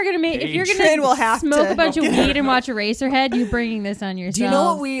 If you are gonna make, if you're Trin will gonna have smoke to- a bunch of weed and watch Eraserhead, you bringing this on yourself. Do you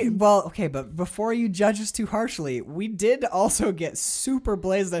know what we? Well, okay, but before you judge us too harshly, we did also get super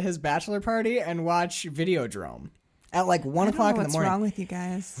blazed at his bachelor party and watch Videodrome at like 1 I don't know o'clock in the what's morning. wrong with you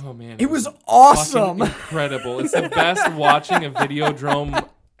guys? Oh man, It was fucking awesome. incredible. It's the best watching a Videodrome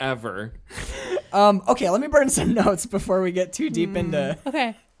ever. Okay, let me burn some notes before we get too deep into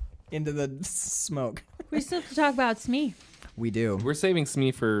Okay, the smoke. we still have to talk about Smee. We do. We're saving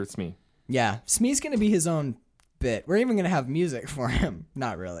Smee for Smee. Yeah, Smee's gonna be his own bit. We're even gonna have music for him.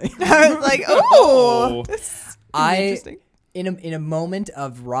 Not really. I was like, oh, I interesting. in a moment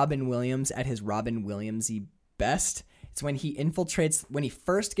of Robin Williams at his Robin Williamsy best, it's when he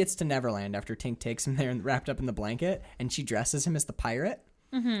first gets to Neverland after Tink takes him there and wrapped up in the blanket, and she dresses him as the pirate,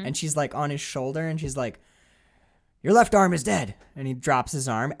 and she's like on his shoulder, and she's like, "Your left arm is dead," and he drops his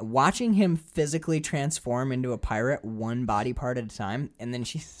arm. Watching him physically transform into a pirate, one body part at a time, and then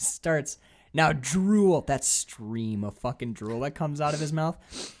she starts now drool. That stream of fucking drool that comes out of his mouth.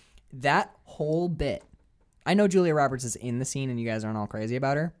 That whole bit. I know Julia Roberts is in the scene and you guys aren't all crazy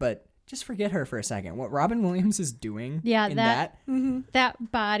about her, but just forget her for a second. What Robin Williams is doing Yeah, in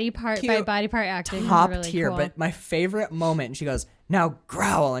that body part by Cute. body part acting is top really tier. cool. But my favorite moment, and she goes, now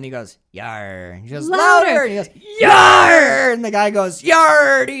growl. And he goes, yar. And he goes, Louder. louder. And he goes, yar. And the guy goes,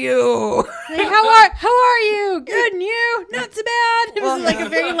 yar to you. Like, how are you? Good, and you? Not so bad. It was like a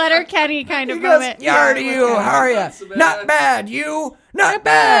very Letter Kenny kind of He goes, moment. yar to you. How are you? so bad. Not bad. You? Not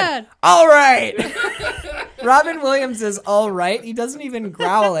bad. bad. All right. Robin Williams is all right. He doesn't even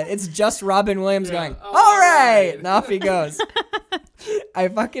growl it. It's just Robin Williams going, all right. And off he goes. I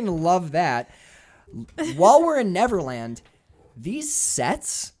fucking love that. While we're in Neverland, these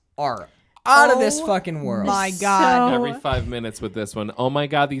sets are out of this fucking world. My God. So- Every 5 minutes with this one. Oh my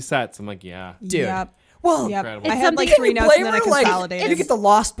God, these sets. I'm like, yeah. Dude. Yep. Well, Yep. Incredible. I had like something- 3 notes and then I like, consolidated. you get the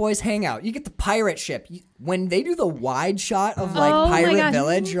Lost Boys hangout. You get the pirate ship. When they do the wide shot of like Oh my Pirate gosh.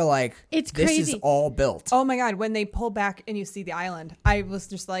 Village, you're like, It's this is crazy. all built. Oh my God, when they pull back and you see the island, I was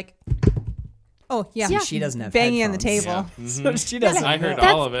just like, oh, yeah. Yeah. She doesn't have Banging on the headphones. table. So she doesn't. I heard That's,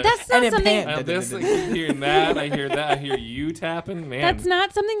 all of it. that's not And it something. panned. And this, like, hearing that, I hear that, I hear you tapping. Man, That's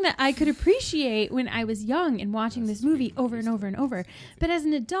not something that I could appreciate when I was young and watching this movie over and over and over. But as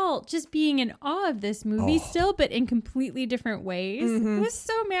an adult, just being in awe of this movie still, but in completely different ways, it was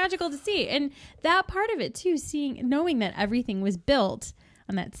so magical to see. And that part of it too, knowing that everything was built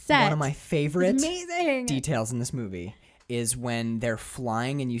on that set. One of my favorite amazing. details in this movie is when they're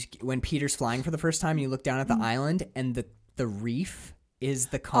flying and when Peter's flying for the first time, you look down at the island and the reef is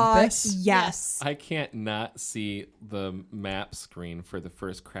the compass. Yes. I can't not see the map screen for the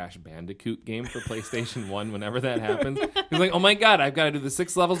first Crash Bandicoot game for PlayStation 1 whenever that happens. He's like, oh my God, I've got to do the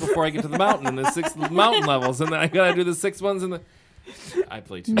 6 levels before I get to the mountain, and the 6 mountain levels, and then I got to do the 6 ones in the... I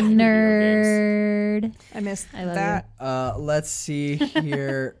play too many video games. Nerd. I missed I love that. Let's see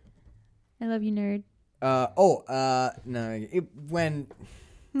here. I love you, nerd. When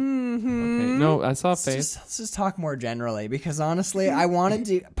Okay. No, I saw face. let's just talk more generally because honestly, I wanted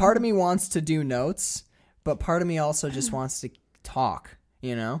to. Part of me wants to do notes, but part of me also just wants to talk.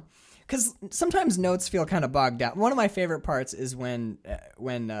 You know, because sometimes notes feel kind of bogged down. One of my favorite parts is when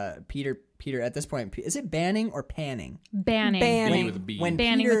Peter at this point, is it Banning or Panning? Banning. Banning. With a B. When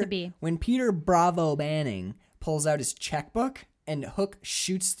Banning Peter, with a B. When Peter Bravo Banning pulls out his checkbook and Hook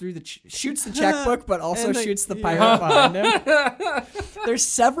shoots through shoots the checkbook, but also And shoots the pirate behind him. There's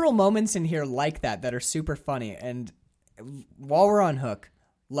several moments in here like that are super funny. And while we're on Hook,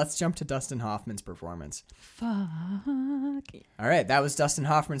 let's jump to Dustin Hoffman's performance. Fuck. All right, that was Dustin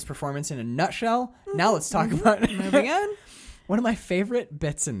Hoffman's performance in a nutshell. Now let's talk about Moving on. One of my favorite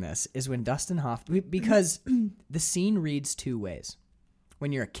bits in this is when Dustin Hoffman, because the scene reads 2 ways.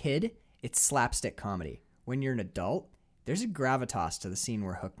 When you're a kid, it's slapstick comedy. When you're an adult, there's a gravitas to the scene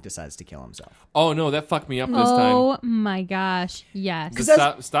where Hook decides to kill himself. Oh no, that fucked me up this Oh my gosh. Yes.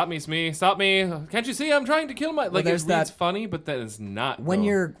 time. Stop me, Smee! Stop me! Can't you see I'm trying to kill my? Like there's it reads that- funny, but that is not. When though.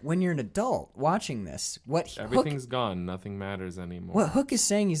 you're an adult watching this, what everything's gone, nothing matters anymore. Hook, what Hook is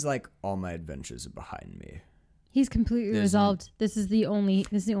saying, he's like, all my adventures are behind me. He's completely resolved. This is the only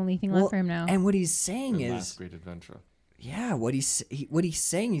thing left for him now. And what he's saying The is, last great adventure. yeah, what he's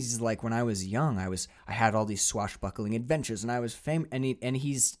saying is like, when I was young, I had all these swashbuckling adventures, and I was famous. And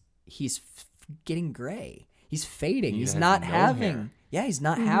he's getting gray. He's fading. He He's has not no having. hair. Yeah, he's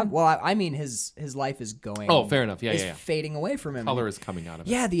not having. Well, I mean, his life is going. Oh, fair enough. Yeah, is yeah. fading away from him. Color is coming out of it.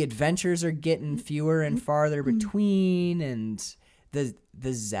 Yeah, the adventures are getting fewer and farther between, and the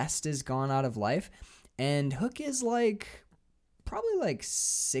zest is gone out of life. And Hook is like probably like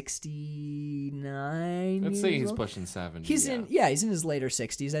 69. Let's say years he's old. pushing 70. He's in he's in his later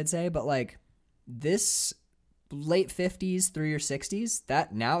 60s, I'd say, but like this late 50s through your 60s,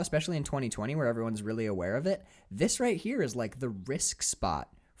 that now, especially in 2020 where everyone's really aware of it, this right here is like the risk spot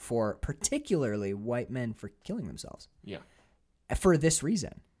for particularly white men for killing themselves. Yeah. For this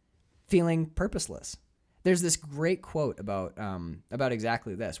reason, feeling purposeless. There's this great quote about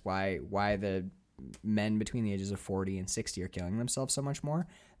exactly this, why the men between the ages of 40 and 60 are killing themselves so much more. And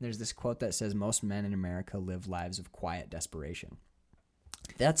there's this quote that says most men in America live lives of quiet desperation.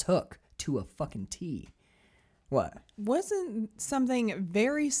 That's Hook to a fucking T. What? Wasn't something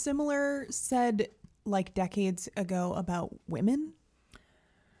very similar said like decades ago about women?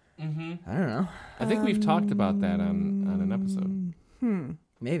 I don't know. I think we've talked about that on an episode.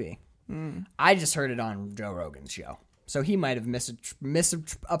 Maybe. I just heard it on Joe Rogan's show. So he might have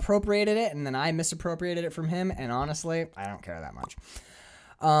misappropriated it, and then I misappropriated it from him, and honestly, I don't care that much.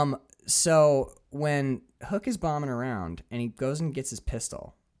 So when Hook is bombing around, and he goes and gets his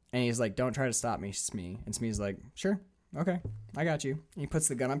pistol, and he's like, don't try to stop me, Smee. And Smee's like, sure, okay, I got you. And he puts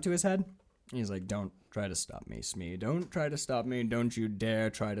the gun up to his head, and he's like, don't try to stop me, Smee. Don't try to stop me. Don't you dare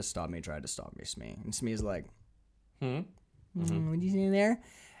try to stop me. Try to stop me, Smee. And Smee's like, what do you see there?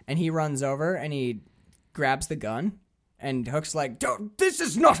 And he runs over and he grabs the gun And Hook's like, this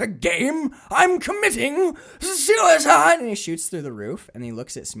is not a game. I'm committing suicide. And he shoots through the roof, and he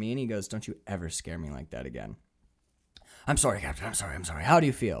looks at Smee, and he goes, don't you ever scare me like that again. I'm sorry, Captain. I'm sorry. How do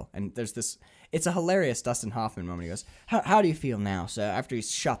you feel? And there's this, it's a hilarious Dustin Hoffman moment. He goes, how do you feel now? So after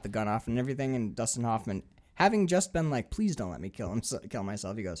he's shot the gun off and everything, and Dustin Hoffman, having just been like, please don't let me kill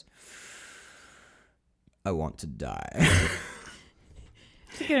myself, he goes, I want to die.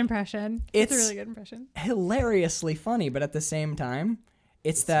 It's a good impression. It's a really good impression. Hilariously funny, but at the same time,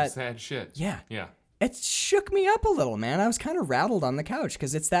 it's Some that sad shit. yeah. Yeah. It shook me up a little, man. I was kind of rattled on the couch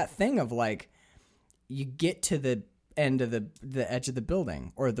because it's that thing of like, you get to the end of the edge of the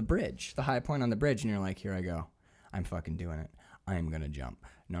building or the bridge, the high point on the bridge, and you're like, here I go. I'm fucking doing it. I'm gonna jump.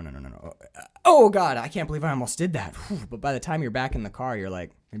 No. Oh God, I can't believe I almost did that. Whew. But by the time you're back in the car, you're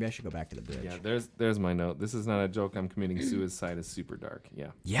like, maybe I should go back to the bridge. Yeah, there's my note. This is not a joke. I'm committing suicide is super dark.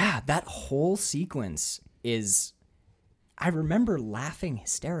 Yeah. Yeah, that whole sequence is. I remember laughing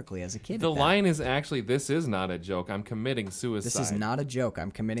hysterically as a kid. The at that. line is actually, this is not a joke. I'm committing suicide. This is not a joke.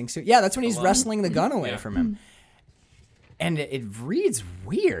 I'm committing suicide. Yeah, that's when he's wrestling the gun away from him. And it reads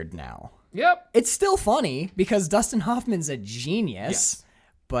weird now. Yep. It's still funny because Dustin Hoffman's a genius, Yes.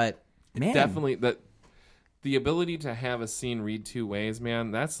 but man, Definitely the ability to have a scene read two ways, man,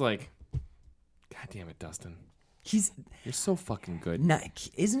 that's like, God damn it, Dustin. You're so fucking good.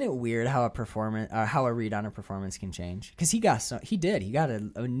 Isn't it weird how how a read on a performance can change? Because he got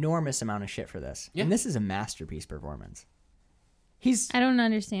an enormous amount of shit for this, Yeah. and this is a masterpiece performance. I don't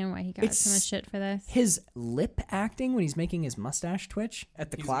understand why he got It's- so much shit for this. His lip acting when he's making his mustache twitch at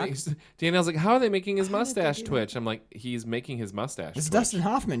the clock. Danielle's like, how are they making his mustache twitch? I'm like, he's making his mustache It's twitch. Dustin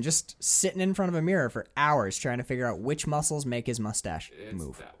Hoffman just sitting in front of a mirror for hours trying to figure out which muscles make his mustache It's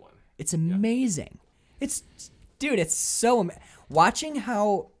move. that one. It's amazing. It's so watching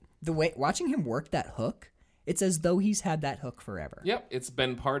him work that hook. It's as though he's had that hook forever. Yep, it's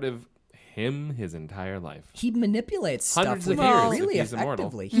been part of him his entire life. He manipulates Hundreds stuff of with years it if really he's immortal.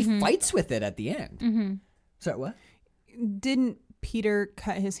 effectively. He fights with it at the end. So what? Didn't Peter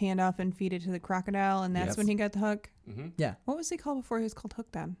cut his hand off and feed it to the crocodile, and that's Yes. when he got the hook? Yeah. What was he called before he was called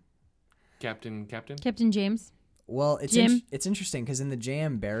Hook then? Captain? Captain James. Well, it's Jim? it's interesting because in the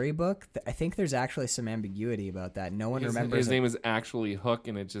J.M. Barrie book, I think there's actually some ambiguity about that. No one remembers His it. name is actually Hook,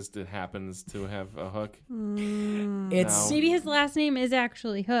 and it happens to have a hook. It's Maybe his last name is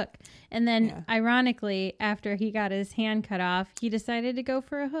actually Hook. And then, Yeah. ironically, after he got his hand cut off, he decided to go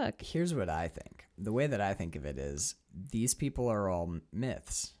for a hook. Here's what I think. The way that I think of it is these people are all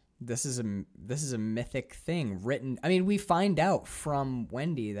myths. This is a mythic thing written. I mean, we find out from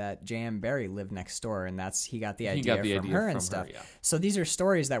Wendy that J.M. Barrie lived next door, and he got the idea from her and stuff. yeah. So these are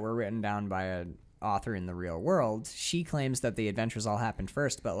stories that were written down by an author in the real world. She claims that the adventures all happened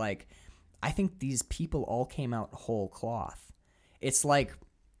first, but like, I think these people all came out whole cloth. It's like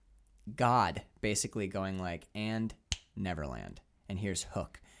God basically going like, and Neverland, and here's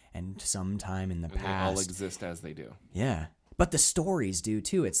Hook, and sometime in the And they past, all exist as they do. yeah. But the stories do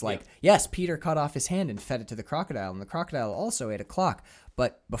too. It's like, yes, Peter cut off his hand and fed it to the crocodile, and the crocodile also ate a clock.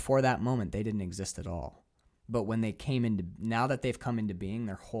 But before that moment, they didn't exist at all. But when they now that they've come into being,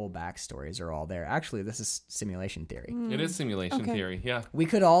 their whole backstories are all there. Actually, this is simulation theory. It is simulation Okay. theory, yeah. We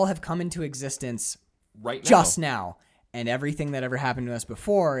could all have come into existence Right now. just now, and everything that ever happened to us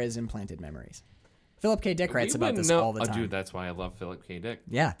before is implanted memories. Philip K. Dick writes We about wouldn't this know- all the Oh, time. dude, that's why I love Philip K. Dick.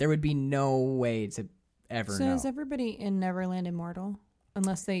 Yeah, there would be no way to ever So know. is everybody in Neverland immortal?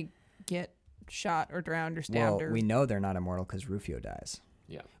 Unless they get shot or drowned or stabbed Well, or... we know they're not immortal because Rufio dies.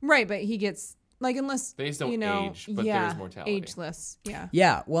 Yeah. Right, but he gets... Like, unless, They just don't you know, age, but yeah, there's mortality. ageless, yeah.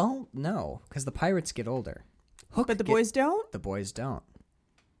 Yeah, well, no, because the pirates get older. Hook But the boys don't? the boys don't.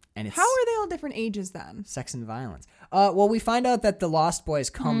 And it's How are they all different ages then? sex and violence. Well, we find out that the Lost Boys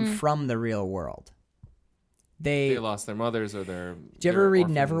come from the real world. They lost their mothers or their. Did you ever read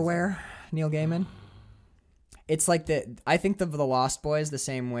Neverwhere, Neil Gaiman? It's like I think of the Lost Boys the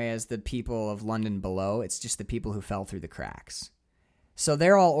same way as the people of London Below. It's just the people who fell through the cracks. So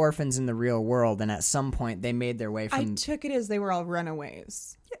they're all orphans in the real world, and at some point they made their way I from took it as they were all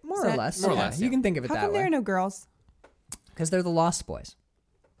runaways. more is or that- less. More or yeah, less, you yeah. can think of it How that come there way. are no girls? Because they're the Lost Boys.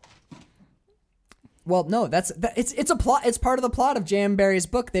 Well, no, it's a plot. It's part of the plot of J.M. Barrie's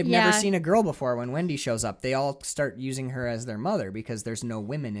book. They've never Yeah. seen a girl before. When Wendy shows up, they all start using her as their mother because there's no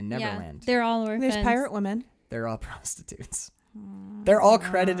women in Neverland. Yeah, they're all orphans. There's pirate women. They're all prostitutes. They're all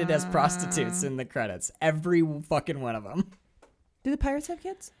credited as prostitutes in the credits. Every fucking one of them. Do the pirates have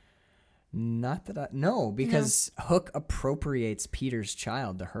kids? Not that I... No, because Hook appropriates Peter's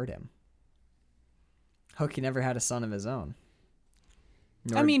child to hurt him. Hook, he never had a son of his own.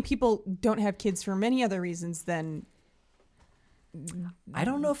 I mean, people don't have kids for many other reasons than I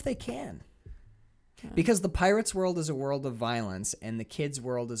don't know if they can. Because the pirates' world is a world of violence, and the kids'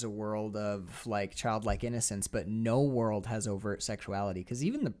 world is a world of like childlike innocence. But no world has overt sexuality. Because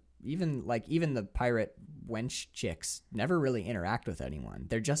even the pirate wench chicks never really interact with anyone.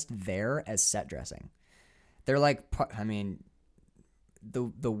 They're just there as set dressing. They're like, I mean,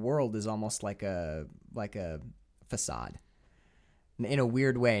 the world is almost like a facade. In a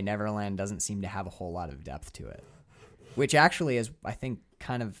weird way, Neverland doesn't seem to have a whole lot of depth to it, which actually is, I think,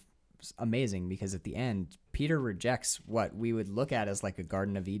 kind of amazing because at the end, Peter rejects what we would look at as like a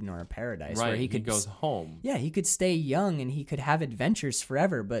Garden of Eden or a paradise, Right, where he goes home. Yeah, he could stay young and he could have adventures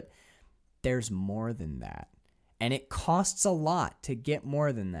forever, but there's more than that, and it costs a lot to get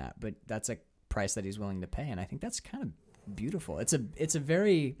more than that. But that's a price that he's willing to pay, and I think that's kind of beautiful. It's a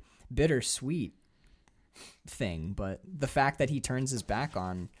very bittersweet thing, but the fact that he turns his back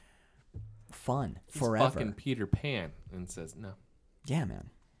on fun He's forever. fucking Peter Pan and says no. Yeah, man.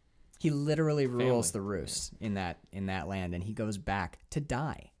 He literally rules the roost in that land, and he goes back to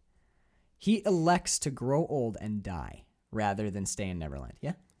die. He elects to grow old and die rather than stay in Neverland.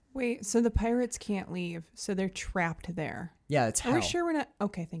 Yeah? Wait, so the pirates can't leave, so they're trapped there. Yeah, it's hell. Are we sure we're not?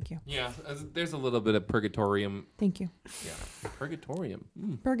 Okay, thank you. Yeah, there's a little bit of purgatorium. Thank you. Yeah, purgatorium.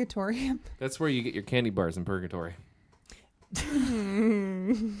 Purgatorium. That's where you get your candy bars in purgatory.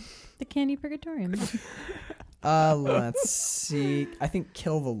 The candy purgatorium. Let's see. I think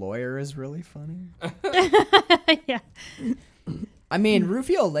Kill the Lawyer is really funny. Yeah. I mean,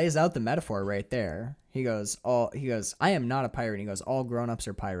 Rufio lays out the metaphor right there. He goes, I am not a pirate. He goes, all grown-ups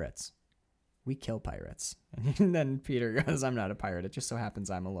are pirates. We kill pirates. And then Peter goes, I'm not a pirate. It just so happens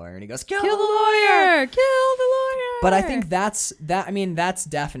I'm a lawyer. And he goes, kill the lawyer! Kill the lawyer! But I think that's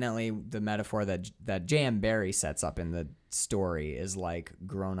definitely the metaphor that J.M. Barrie sets up in the story is like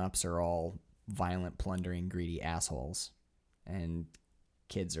grown-ups are all violent, plundering, greedy assholes. And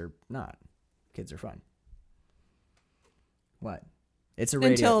kids are not. Kids are fun. What? It's a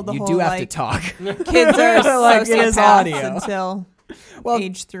radio. Until the you whole, do have to like, talk. Kids are Like, it is sociopaths audio. until Well,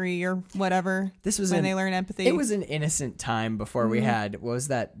 age 3 or whatever. This was when they learn empathy. It was an innocent time before we had, what was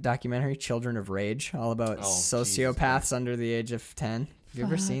that documentary, Children of Rage, all about sociopaths under the age of 10. Have you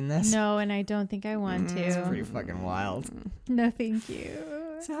ever seen this? No, and I don't think I want to. It's pretty fucking wild. No, thank you.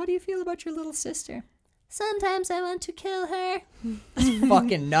 So how do you feel about your little sister? Sometimes I want to kill her. It's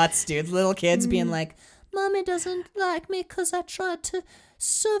fucking nuts, dude. Little kids being like, Mommy doesn't like me because I tried to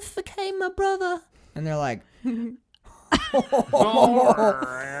suffocate my brother. And they're like,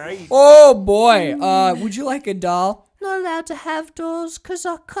 oh boy, would you like a doll? Not allowed to have dolls because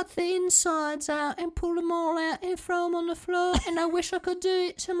I cut the insides out and pull them all out and throw them on the floor. And I wish I could do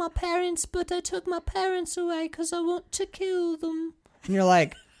it to my parents, but I took my parents away because I want to kill them. And you're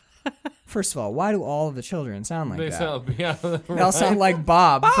like, first of all, why do all of the children sound like that? They all sound like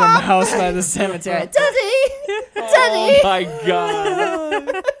Bob from House by the Cemetery. Daddy! Daddy! Oh my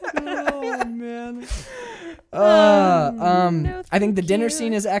god. Oh man. No, I think the thank dinner you.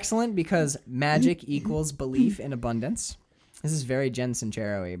 scene is excellent because magic equals belief in abundance. This is very Jen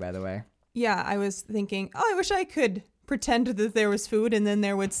Sincero-y, by the way. Yeah, I was thinking, I wish I could pretend that there was food and then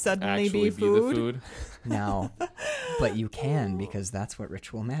there would suddenly Actually be food. the food. No, but you can because that's what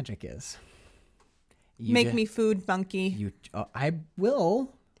ritual magic is. Make me food, monkey. I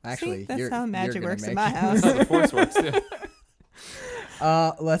will. Actually, See, that's you're- how you're magic gonna works in make- my house. That's how the force works too.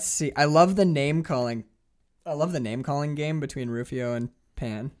 Let's see. I love the name calling. I love the name calling game between Rufio and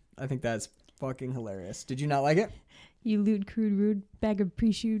Pan. I think that's fucking hilarious. Did you not like it? You lewd, crude, rude bag of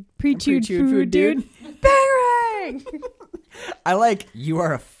pre-chewed Pre-chewed food, dude. Bang! I like you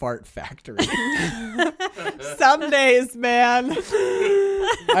are a fart factory. Some days, man.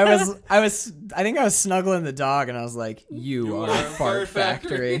 I think I was snuggling the dog and I was like, you are a fart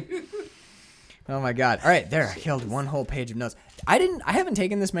factory. Oh my god. All right, there. I killed one whole page of notes. I haven't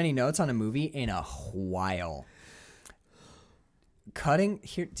taken this many notes on a movie in a while. Cutting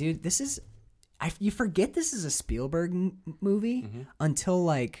here, dude, this is you forget this is a Spielberg movie until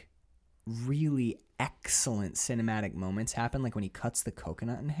like really excellent cinematic moments happen, like when he cuts the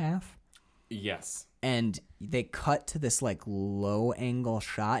coconut in half. Yes. And they cut to this like low angle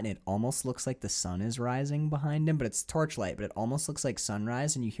shot and it almost looks like the sun is rising behind him, but it's torchlight, but it almost looks like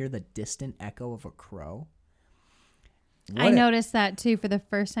sunrise and you hear the distant echo of a crow. I noticed that too for the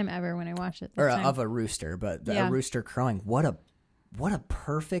first time ever when I watched it. This time. Of a rooster, but Yeah. a rooster crowing. What a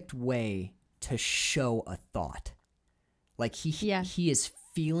perfect way to show a thought. Like he is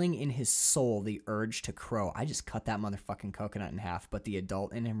feeling in his soul the urge to crow. I just cut that motherfucking coconut in half, but the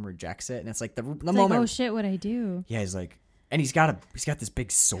adult in him rejects it, and it's like the It's moment. like, oh shit, what'd I do? Yeah, he's like, and he's got this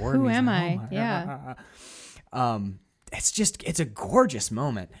big sword. Who and he's am like, I? oh my Yeah. God. it's a gorgeous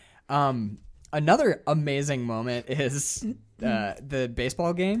moment. Another amazing moment is the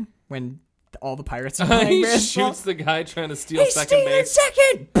baseball game when all the Pirates are playing He baseball. shoots the guy trying to steal second base.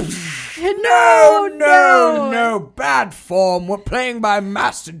 Second. No. Bad form. We're playing by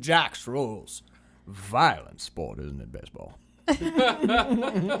Master Jack's rules. Violent sport, isn't it, baseball?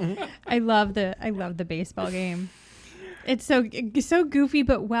 I love the baseball game. It's so goofy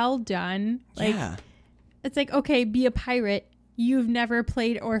but well done. Like Yeah. it's like, okay, be a pirate. You've never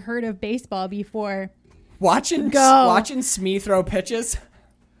played or heard of baseball before. Watching Smee throw pitches.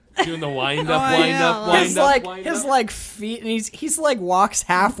 Doing the wind up. His feet, and he's like walks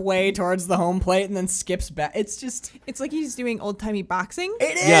halfway towards the home plate and then skips back. It's just It's like he's doing old timey boxing.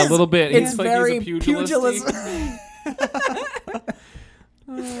 it is. Yeah, a little bit. It's He's like very he's a pugilist.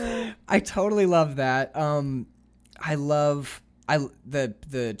 I totally love that. I love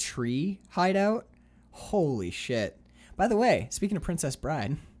the tree hideout. Holy shit! By the way, speaking of Princess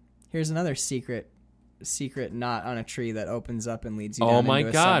Bride, here's another secret knot on a tree that opens up and leads you down Oh my into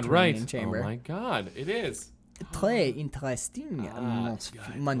a god! subterranean Right. chamber. Oh my god! It is. Très interesting,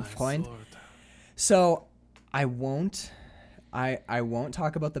 mon friend. So I won't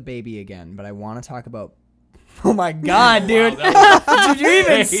talk about the baby again, but I want to talk about. Oh my god, dude! Wow, Did you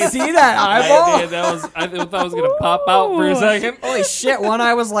even see that eyeball? I thought I was gonna pop out for a second. Holy shit! One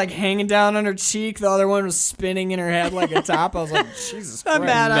eye was like hanging down on her cheek, the other one was spinning in her head like a top. I was like, Jesus Christ!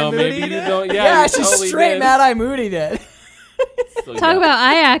 No, maybe you don't. Yeah, you she's totally straight did. Mad Eye Moody did. So, Talk yeah. about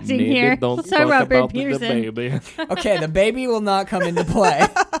eye acting Maybe here. don't Let's talk about Bird the Peterson. baby. Okay, the baby will not come into play.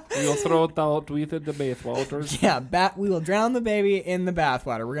 We'll throw it out with the bathwaters. Yeah, we will drown the baby in the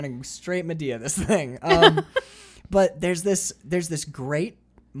bathwater. We're gonna straight Medea this thing. But there's this great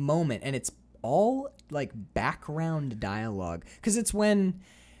moment, and it's all like background dialogue because it's when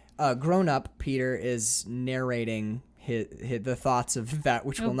grown up Peter is narrating the thoughts of that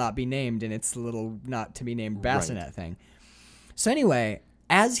which will not be named in its little not to be named bassinet thing. So anyway,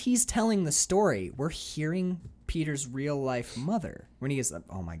 as he's telling the story, we're hearing Peter's real life mother when he is,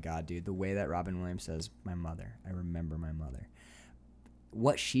 oh my god, dude, the way that Robin Williams says, "My mother, I remember my mother."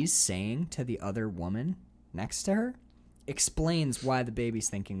 What she's saying to the other woman next to her explains why the baby's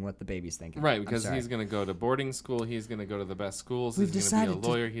thinking what the baby's thinking. Right, because he's going to go to boarding school. He's going to go to the best schools. We've he's going to be decided a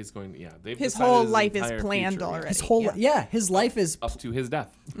lawyer. He's going. Yeah, they've His decided whole his life is entire planned future, already. his whole his life is up to his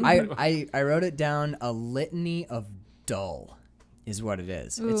death. I wrote it down, a litany of dull is what it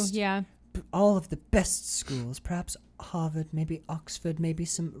is. Ooh, It's yeah. all of the best schools, perhaps Harvard, maybe Oxford, maybe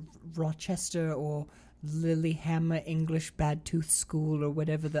some Rochester or Lilyhammer English Bad Tooth School or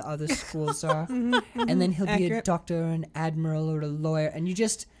whatever the other schools are. And then he'll be a Accurate. doctor or an admiral or a lawyer. And you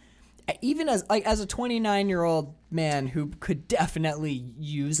just, even as a 29-year-old man who could definitely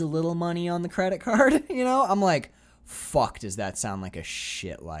use a little money on the credit card, I'm like, fuck, does that sound like a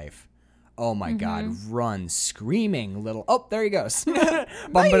shit life? Oh my God, run screaming little. Oh, there he goes. Yeah,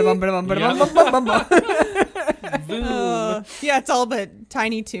 it's all but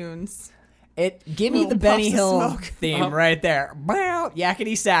Tiny Toons. Give me the Little Benny puffs of Hill smoke. theme right there.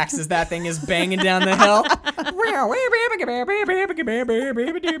 Yakety sax as that thing is banging down the hill.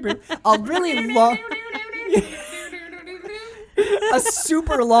 A really long, a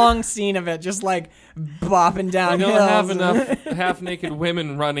super long scene of it, just like bopping down I don't hills. have enough half-naked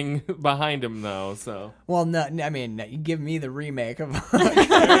women running behind him, though. So Well, no, I mean, you give me the remake of.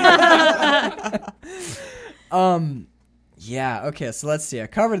 Yeah. Okay. So let's see. I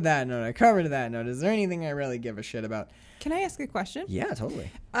covered that note. Is there anything I really give a shit about? Can I ask a question? Yeah,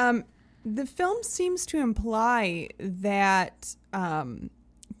 totally. The film seems to imply that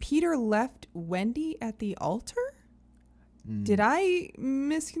Peter left Wendy at the altar. Did I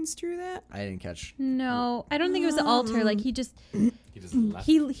misconstrue that? I didn't catch. No, I don't think it was the altar. Like he just he just left.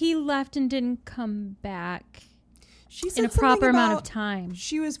 he left and didn't come back She said in a something proper amount of about time.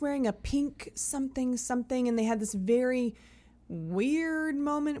 She was wearing a pink something, and they had this very weird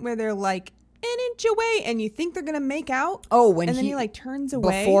moment where they're like an inch away, and you think they're gonna make out. Oh, when and then he he like turns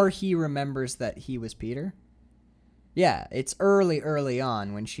away before he remembers that he was Peter. Yeah, it's early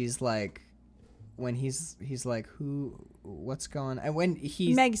on when she's like, when he's like, what's going? And when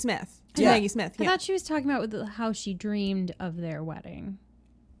he's Maggie Smith. To Yeah. Maggie Smith. I Yeah. thought she was talking about how she dreamed of their wedding.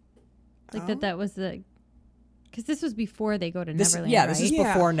 Like that was the... Because this was before they go to Neverland, right? this is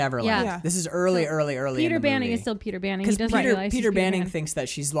Yeah. before Neverland. Yeah. This is early Peter in the Banning movie. is still Peter Banning. He Because doesn't realize he's Peter Banning Banning. thinks that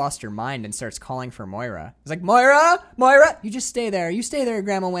she's lost her mind and starts calling for Moira. He's like, Moira, you just stay there. You stay there,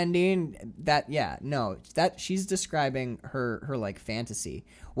 Grandma Wendy. And that she's describing her like fantasy.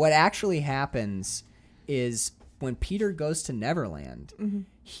 What actually happens is when Peter goes to Neverland,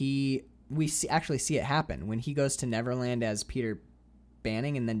 he actually see it happen when he goes to Neverland as Peter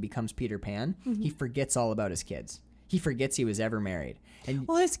Banning and then becomes Peter Pan. He forgets all about his kids. He forgets he was ever married. And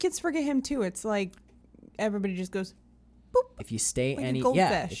Well, his kids forget him too. It's like everybody just goes, boop. if you stay Like a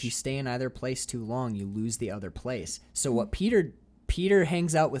goldfish. if you stay in either place too long, you lose the other place. So what Peter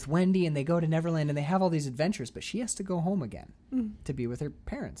hangs out with Wendy and they go to Neverland and they have all these adventures, but she has to go home again to be with her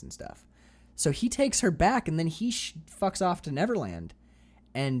parents and stuff. So he takes her back and then he fucks off to Neverland.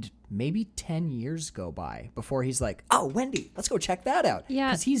 And maybe 10 years go by before he's like, oh, Wendy, let's go check that out. Yeah.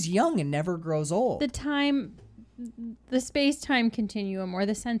 Because he's young and never grows old. The space-time continuum or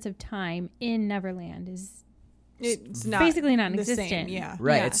the sense of time in Neverland is It's not basically the non-existent. same, yeah.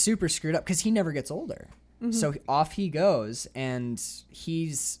 Right, Yeah. it's super screwed up because he never gets older. So off he goes, and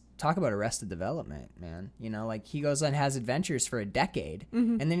talk about Arrested Development, man. You know, like he goes and has adventures for a decade,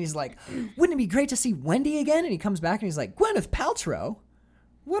 and then he's like, wouldn't it be great to see Wendy again? And he comes back and he's like, Gwyneth Paltrow,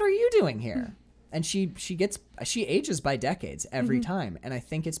 what are you doing here? And she ages by decades every time, and I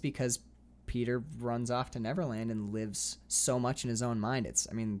think it's because Peter runs off to Neverland and lives so much in his own mind. It's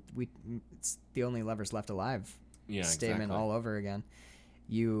the only lovers left alive Yeah, statement exactly. all over again.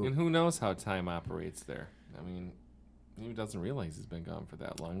 And who knows how time operates there? I mean, he doesn't realize he's been gone for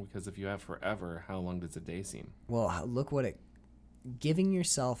that long, because if you have forever, how long does a day seem? Well, look what giving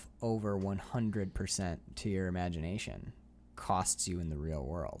yourself over 100% to your imagination costs you in the real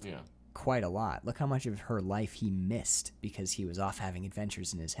world. Yeah. Quite a lot. Look how much of her life he missed because he was off having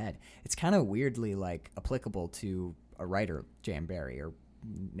adventures in his head. It's kind of weirdly like applicable to a writer, Jan Barry or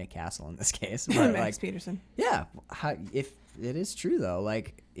Nick Castle in this case. But, Max like, Peterson. yeah, if it is true though,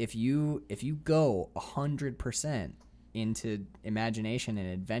 like if you go 100% into imagination and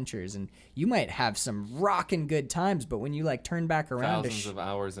adventures, and you might have some rockin' good times, but when you like turn back around, Thousands of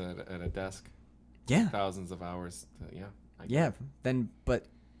hours at a desk. yeah, Thousands of hours. I get yeah. it. Then, but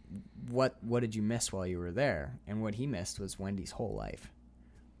what did you miss while you were there? And what he missed was Wendy's whole life.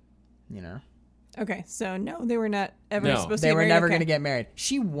 You know, Okay, so no, they were not ever No. supposed to they get were married? never Okay. going to get married.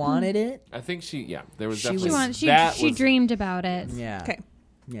 She wanted it. I think there was She definitely was- She dreamed about it. Yeah. Okay.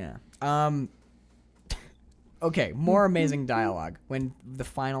 Yeah. Okay, more amazing dialogue when the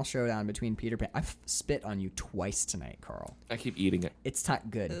final showdown between Peter Pan. I've spit on you twice tonight, Carl. I keep eating it. It's time.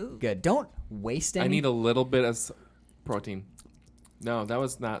 Good. Don't waste any. I need a little bit of protein. No, that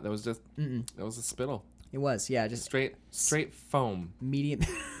was not. That was just. That was a spittle. It was, yeah, just Straight foam. medium.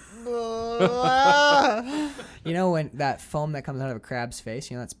 You know when that foam that comes out of a crab's face?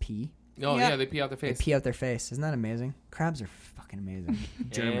 You know that's pee. Oh Yeah. yeah, they pee out their They face. pee out their face. Isn't that amazing? Crabs are fucking amazing.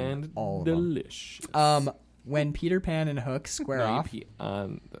 German, and all of them. delicious. When Peter Pan and Hook square No, you off. pee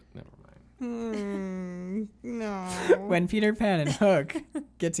on. Never mind. No. When Peter Pan and Hook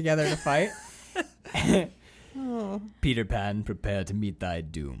get together to fight. Peter Pan, prepare to meet thy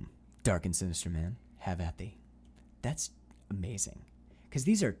doom. Dark and sinister man, have at thee. That's amazing. Because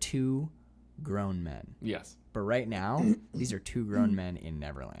these are two grown men. Yes. But right now, these are two grown men in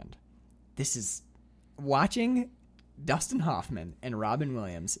Neverland. This is watching Dustin Hoffman and Robin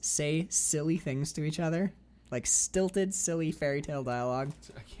Williams say silly things to each other. Like stilted, silly fairy tale dialogue.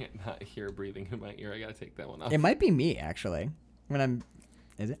 I can't not hear breathing in my ear. I gotta take that one off. It might be me, actually. When I'm...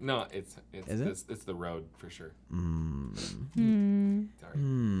 Is it? No, it's Is it? it's the road for sure.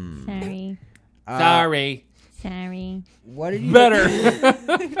 Sorry. Sorry. Sorry. What did you... Better.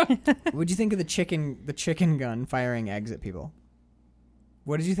 What'd you think of the chicken gun firing eggs at people?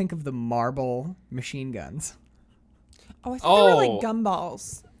 What did you think of the marble machine guns? Oh, I thought they were Oh. like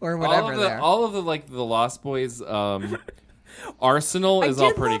gumballs. Or whatever all of the like the Lost Boys arsenal is I all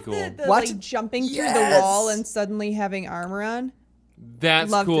did pretty love cool. The, Watch- like, jumping through Yes! the wall and suddenly having armor on. That's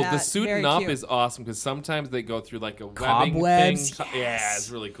Loved cool. that. The suiting Very up cute. is awesome because sometimes they go through like a webbing Cobwebs, thing. Yeah, yes. it's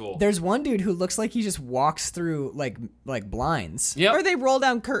really cool. There's one dude who looks like he just walks through like blinds. Yep. Or they roll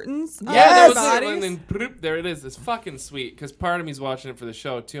down curtains. on Yeah, their that was it. bodies. And then bloop, there it is. It's fucking sweet because part of me's watching it for the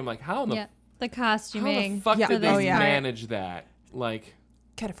show too. I'm like, how in the, Yeah. The how the costuming. fuck Yeah. did Oh, they yeah. manage that? Like,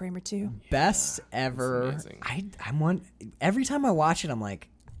 Cut a frame or two. Best ever. amazing. I'm one. Every time I watch it, I'm like,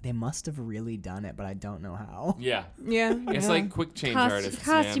 they must have really done it, but I don't know how. yeah. Yeah. It's yeah. like quick change artists.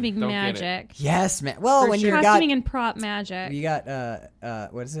 Costuming man. Don't get it. magic. Yes, man. Well, For when sure. you got Costuming and prop magic. you got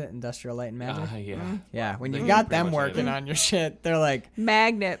what is it? Industrial Light and Magic. Yeah. Yeah, when They you do got pretty them much working anything. on your shit, they're like,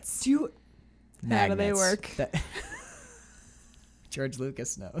 Magnets. do you How do they magnets. work? George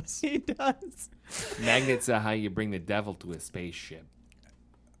Lucas knows. He does. Magnets are how you bring the devil to a spaceship.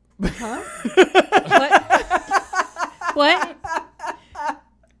 What?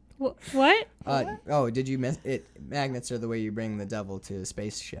 What? What? Oh, did you miss it? Magnets are the way you bring the devil to a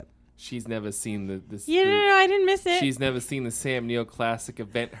spaceship. She's never seen the No, I didn't miss it. She's never seen the Sam Neill classic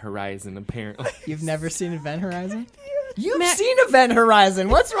Event Horizon, apparently. You've never seen Event Horizon? You've Matt- seen Event Horizon.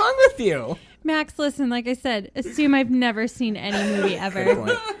 What's wrong with you? Max, listen, like I said, assume I've never seen any movie ever. Good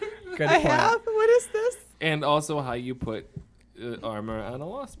point. Good I point. have. What is this? And also how you put armor on a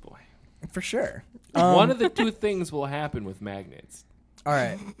Lost Boy. For sure. One of the two things will happen with magnets. All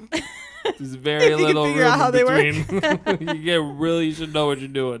right. There's very If you can little figure room out how in they work. between. You should know what you're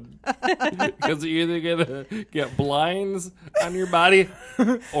doing. Because you're either going to get blinds on your body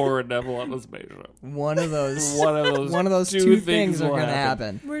or a devil on the spaceship. One of those One of those two things are will going to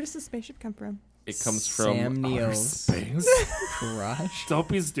happen. Where does the spaceship come from? It comes from Sam outer Neill's space. Crush. Don't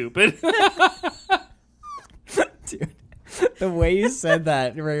be stupid. Dude. The way you said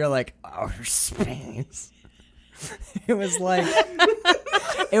that, where you're like, outer space. It was like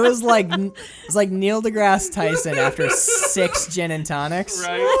Neil deGrasse Tyson after 6 gin and tonics.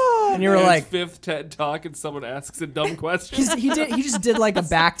 Right? And you were And like, fifth TED Talk and someone asks a dumb question. he just did like a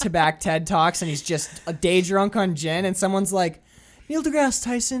back-to-back TED Talks and he's just a day drunk on gin and someone's like, Neil deGrasse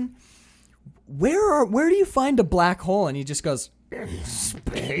Tyson, where do you find a black hole? And he just goes,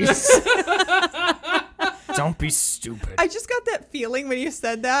 space. Don't be stupid. I just got that feeling when you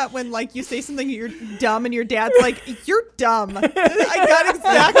said that, when like you say something, you're dumb, and your dad's like, "You're dumb." I got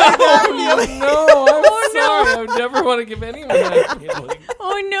exactly that feeling. No, I'm sorry. I would never want to give anyone that feeling.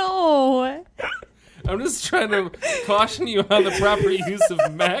 Oh, no. I'm just trying to caution you on the proper use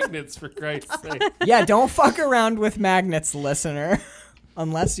of magnets, for Christ's sake. Yeah, don't fuck around with magnets, listener.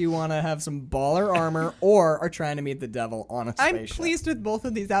 Unless you want to have some baller armor or are trying to meet the devil on a I'm spaceship. pleased with both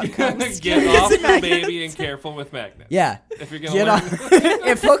of these outcomes. Get off the baby and careful with magnets. Yeah. If you're gonna Get learn.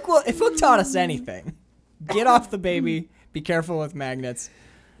 off. If Hook taught us anything, get off the baby. Be careful with magnets.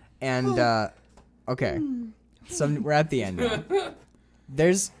 And okay, so we're at the end now.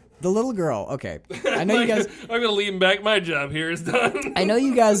 There's the little girl. Okay, I know you guys. I'm gonna lean back. My job here is done. I know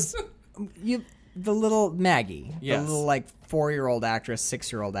you guys. The little Maggie, Yes. the little like 4-year-old actress,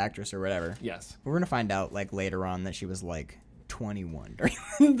 6-year-old actress, or whatever. Yes. We're gonna find out like later on that she was like 21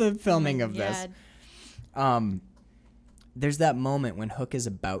 during the filming of this. There's that moment when Hook is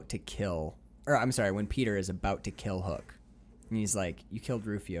about to kill, or I'm sorry, when Peter is about to kill Hook. And he's like, "You killed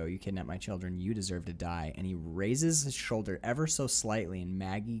Rufio, you kidnapped my children, you deserve to die." And he raises his shoulder ever so slightly, and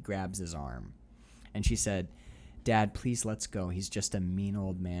Maggie grabs his arm. And she said, "Dad, please let's go. He's just a mean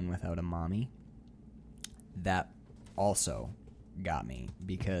old man without a mommy." That also got me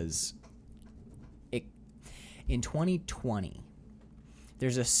because in 2020,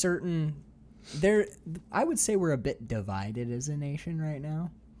 there's a certain... I would say we're a bit divided as a nation right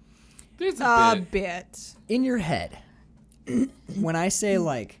now. There's a bit. Bit. In your head, when I say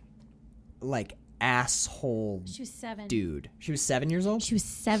like asshole She was 7. dude, she was 7 years old? She was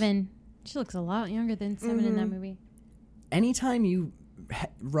 7. She looks a lot younger than 7 in that movie. Anytime you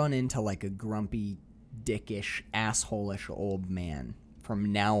run into like a grumpy, dickish, asshole-ish old man,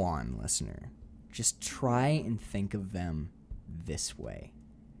 from now on, listener, just try and think of them this way.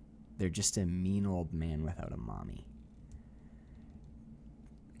 They're just a mean old man without a mommy.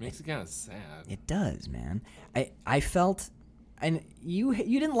 Makes it kind of sad. It does, man. I felt, and you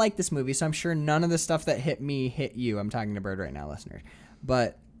didn't like this movie, so I'm sure none of the stuff that hit me hit you. I'm talking to Bird right now, listeners.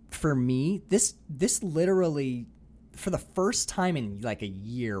 But for me, this literally, for the first time in like a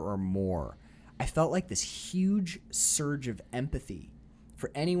year or more, I felt like this huge surge of empathy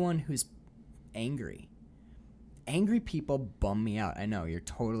for anyone who's angry. Angry people bum me out. I know, you're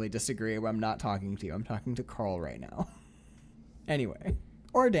totally disagreeing. I'm not talking to you. I'm talking to Carl right now. Anyway.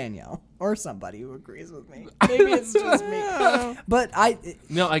 Or Danielle. Or somebody who agrees with me. Maybe it's just me. But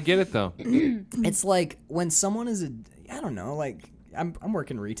No, I get it though. it's like when someone is I don't know, like I'm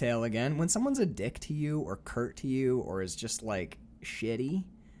working retail again. When someone's a dick to you or curt to you or is just like shitty,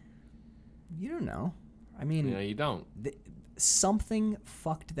 you don't know. I mean, Yeah, you don't. something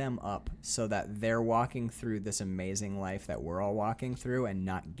fucked them up so that they're walking through this amazing life that we're all walking through and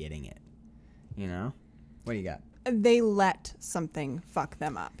not getting it. You know? What do you got? They let something fuck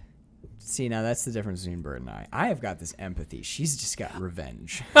them up. See, now that's the difference between Bird and I. I have got this empathy. She's just got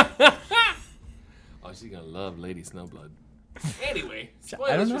revenge. Oh, she's gonna love Lady Snowblood. Anyway,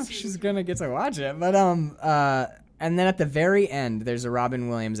 I don't know if she's gonna get to watch it, but and then at the very end, there's a Robin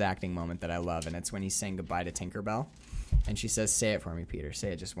Williams acting moment that I love, and it's when he's saying goodbye to Tinkerbell, and she says, "Say it for me, Peter.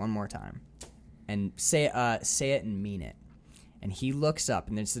 Say it just one more time, and say it and mean it." And he looks up,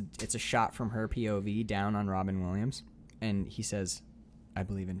 and it's a shot from her POV down on Robin Williams, and he says, "I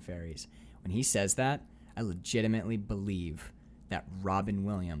believe in fairies." When he says that, I legitimately believe that Robin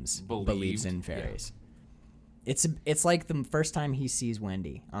Williams believes in fairies. It's like the first time he sees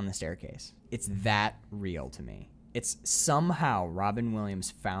Wendy on the staircase. It's that real to me. It's somehow Robin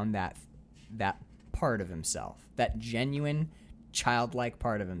Williams found that part of himself, that genuine childlike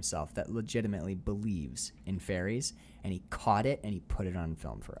part of himself that legitimately believes in fairies, and he caught it and he put it on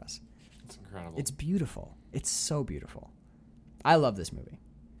film for us. It's incredible. It's beautiful. It's so beautiful. I love this movie.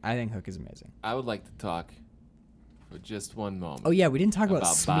 I think Hook is amazing. I would like to talk for just one moment. Oh yeah, we didn't talk about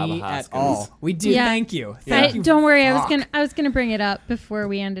Bob Smee at Hoskins. all. We do. Yeah. Thank you. Thank you. Don't worry, Fuck. I was gonna bring it up before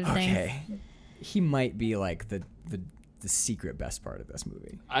we ended things. Okay. He might be like the secret best part of this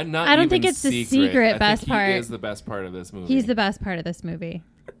movie. I don't think it's the secret best part. He is the best part of this movie. He's the best part of this movie.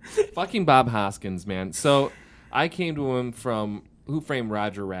 Fucking Bob Hoskins, man. So I came to him from Who Framed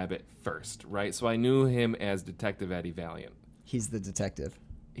Roger Rabbit first, right? So I knew him as Detective Eddie Valiant. He's the detective.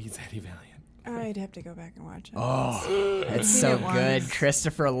 He's Eddie Valiant. I'd have to go back and watch it. Oh, it's seen so it once. good.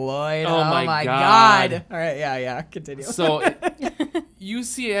 Christopher Lloyd. Oh, Oh, my my God. God. All right, yeah. Continue. So you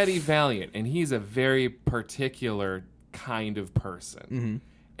see Eddie Valiant, and he's a very particular kind of person. Mm-hmm.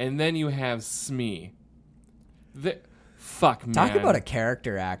 And then you have Smee. Fuck, man. Talk about a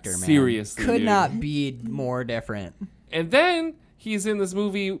character actor, man. Seriously, Could dude. not be more different. And then he's in this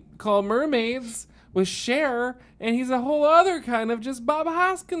movie called Mermaids with Cher, and he's a whole other kind of just Bob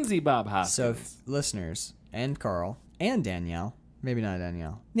Hoskins-y Bob Hoskins. So, listeners, and Carl, and Danielle, maybe not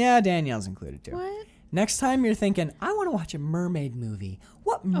Danielle. Yeah, Danielle's included too. What? Next time you're thinking, I want to watch a mermaid movie.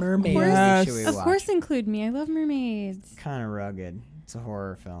 What mermaid course. movie should we Of watch? course, include me. I love mermaids. Kind of rugged. It's a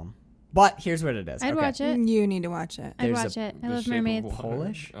horror film. But here's what it is. I'd Okay. watch it. You need to watch it. I'd There's watch it. I The love Shape of mermaids. Water.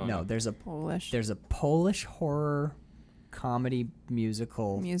 Polish? Oh, no, there's a Polish horror comedy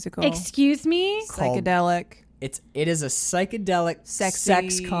musical. musical. Excuse me? called- Psychedelic. It is a psychedelic Sexy.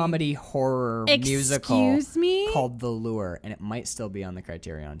 sex comedy horror musical Excuse me? called The Lure, and it might still be on the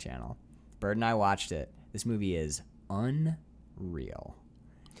Criterion channel. Bird and I watched it. This movie is unreal.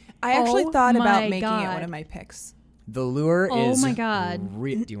 I actually Oh thought my about making it God. one of my picks. The Lure Oh is my God.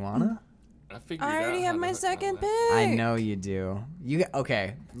 Do you wanna? I figured I already out have how my to- second how pick. I know you do.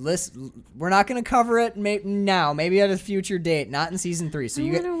 Okay, listen. We're not gonna cover it now. Maybe at a future date, not in season 3. So I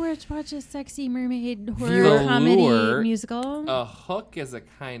you want get to watch a sexy mermaid The horror comedy Lure. musical. A hook is a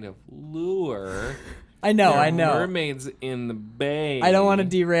kind of lure. I know. There are Mermaids in the bay. I don't want to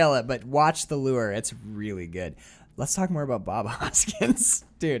derail it, but watch The Lure. It's really good. Let's talk more about Bob Hoskins,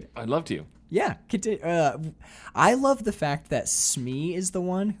 dude. I'd love to. Yeah, I love the fact that Smee is the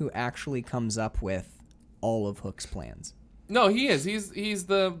one who actually comes up with all of Hook's plans. No, he is. He's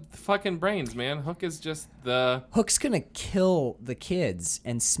the fucking brains, man. Hook is just the. Hook's gonna kill the kids,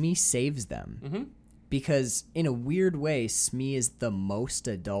 and Smee saves them. Mm-hmm. Because in a weird way, Smee is the most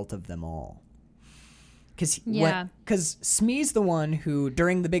adult of them all. Because Smee's the one who,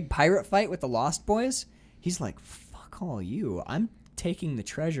 during the big pirate fight with the Lost Boys, he's like, "Fuck all you! I'm taking the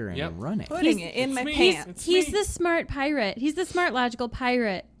treasure and Yep. running." Putting it in my Smee. pants. He's the smart pirate. He's the smart, logical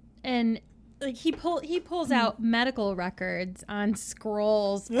pirate, and like he pulls out medical records on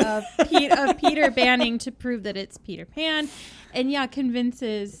scrolls of Peter Banning to prove that it's Peter Pan, and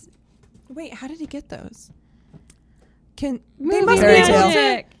convinces Wait, how did he get those? They movie must Fairy be tale.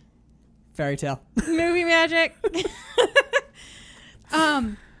 magic. Fairy tale. Movie magic.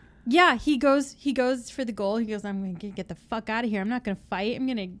 He goes for the goal. He goes, I'm going to get the fuck out of here. I'm not going to fight. I'm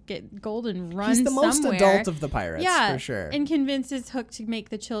going to get gold and run He's the most somewhere. adult of the pirates, Yeah, for sure. and convinces Hook to make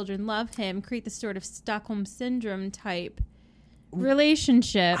the children love him, create the sort of Stockholm Syndrome type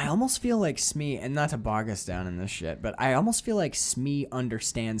relationship. I almost feel like Smee, and not to bog us down in this shit, but I almost feel like Smee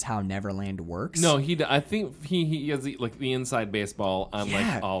understands how Neverland works. No, I think he has like the inside baseball on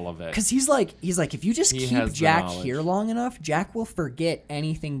like all of it. Because he's like, if you just He keep has the Jack knowledge. here long enough, Jack will forget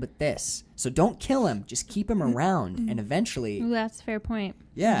anything but this. So don't kill him. Just keep him around, and eventually, Ooh, that's a fair point.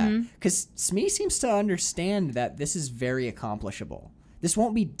 yeah. Because Smee seems to understand that this is very accomplishable. This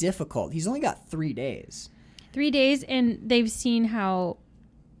won't be difficult. He's only got 3 days. 3 days, and they've seen how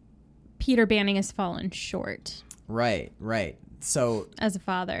Peter Banning has fallen short Right. So as a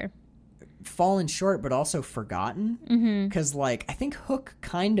father. fallen short, but also forgotten. Because, like, I think Hook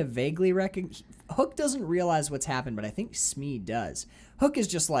kind of vaguely Hook doesn't realize what's happened, but I think Smee does. Hook is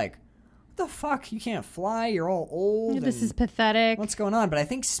just like, what the fuck? You can't fly. You're all old. This and is pathetic. what's going on? But I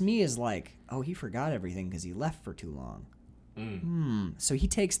think Smee is like, oh, he forgot everything because he left for too long. So he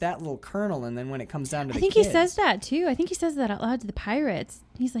takes that little kernel, and then when it comes down to I the think kids, he says that too. I think he says that out loud to the pirates.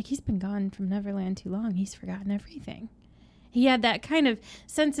 He's like, he's been gone from Neverland too long. He's forgotten everything. He had that kind of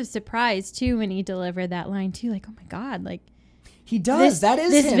sense of surprise too when he delivered that line too. Like, oh my God, like he does. That is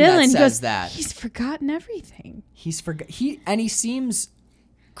this him villain that says goes, that. He's forgotten everything. He seems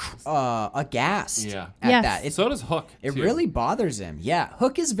aghast Yeah. at Yes. that. So does Hook. It too. really bothers him. Yeah,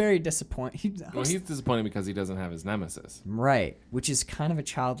 Hook is very disappointed. Well, he's disappointed because he doesn't have his nemesis. Right, which is kind of a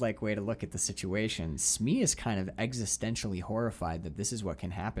childlike way to look at the situation. Smee is kind of existentially horrified that this is what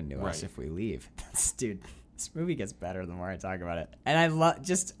can happen to us Right. if we leave. Dude, this movie gets better the more I talk about it. And I love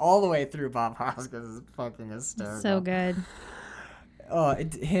just all the way through Bob Hoskins is fucking hysterical. So good. Oh,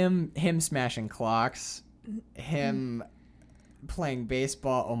 him smashing clocks, him playing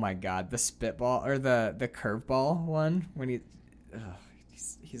baseball. Oh my god, the spitball or the curveball one when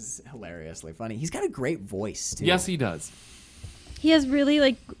he's hilariously funny. He's got a great voice too. Yes, he does. He has really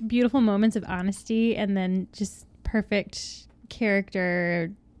like beautiful moments of honesty and then just perfect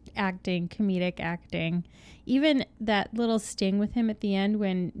character acting, comedic acting. Even that little sting with him at the end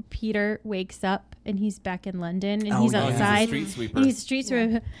when Peter wakes up and he's back in London and he's yeah. outside. He's a street sweeper. And he's a street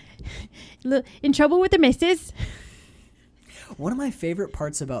sweeper. In trouble with the missus. One of my favorite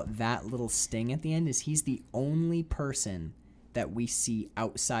parts about that little sting at the end is he's the only person that we see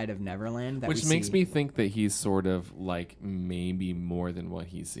outside of Neverland. Which makes me think that he's sort of like maybe more than what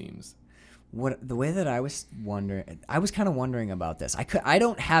he seems. What the way that I was kind of wondering about this. I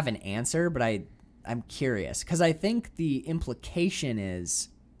don't have an answer, but I'm curious because I think the implication is,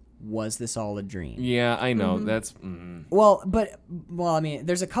 was this all a dream? Yeah, I know. That's Well, I mean,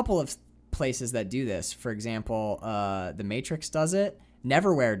 there's a couple of places that do this. For example, The Matrix does it.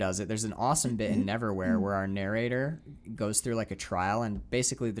 Neverwhere does it. There's an awesome bit in Neverwhere where our narrator goes through like a trial, and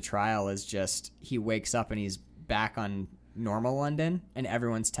basically the trial is just he wakes up and he's back on normal London, and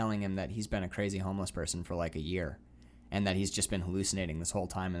everyone's telling him that he's been a crazy homeless person for like a year, and that he's just been hallucinating this whole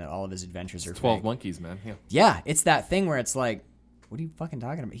time, and that all of his adventures are 12 fake. monkeys, man. Yeah. Yeah, it's that thing where it's like, what are you fucking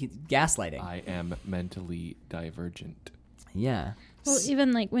talking about? Gaslighting. I am mentally divergent. Yeah. Well,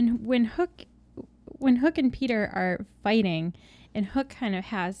 even like when Hook and Peter are fighting, and Hook kind of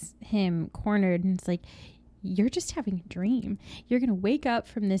has him cornered, and it's like, you're just having a dream. You're gonna wake up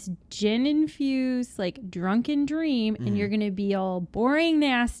from this gin-infused, like drunken dream, and you're gonna be all boring,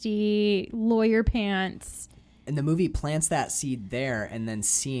 nasty lawyer pants. And the movie plants that seed there, and then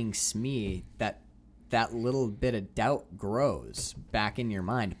seeing Smee, that little bit of doubt grows back in your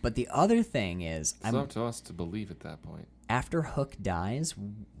mind. But the other thing is, It's up to us to believe at that point. after Hook dies,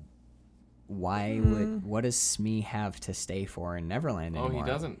 what does Smee have to stay for in Neverland Oh, anymore? he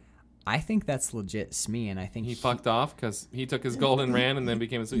doesn't. I think that's legit Smee, and I think He fucked off because he took his gold and ran and then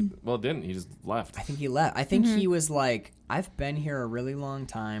became a sweet. Well, didn't. He just left. I think he left. I think he was like, I've been here a really long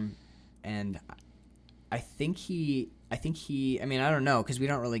time, and I think he. I mean, I don't know, because we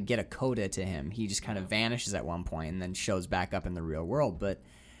don't really get a coda to him. He just kind of vanishes at one point and then shows back up in the real world. But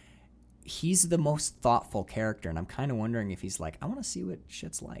he's the most thoughtful character, and I'm kind of wondering if he's like, I want to see what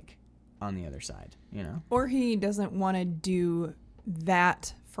shit's like on the other side, you know? Or he doesn't want to do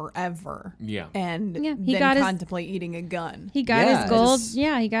that forever. Yeah. And Yeah, he then got his- contemplate eating a gun. He got Yeah, his gold. just-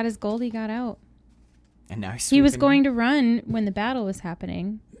 Yeah, he got his gold. He got out. And now he's He was sweeping- going to run when the battle was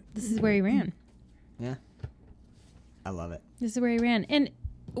happening. This is where he ran. Yeah. I love it. This is where he ran. And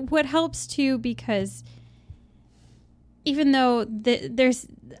what helps too, because even though this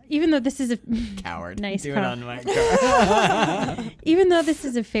is a Coward. Nice Do it call. on my car. even though this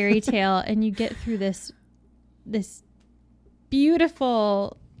is a fairy tale and you get through this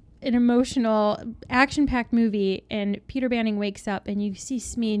beautiful and emotional action-packed movie, and Peter Banning wakes up and you see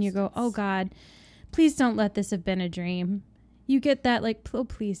Smee and you go, oh God, please don't let this have been a dream. You get that like, oh,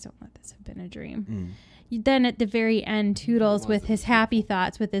 please don't let this have been a dream. Then at the very end, Toodles with his happy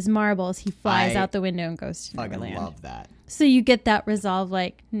thoughts, with his marbles, he flies I out the window and goes to Fucking Neverland. love that. So you get that resolve,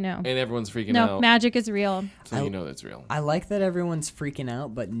 like, no. And everyone's freaking No, out. magic is real. So you know it's real. I like that everyone's freaking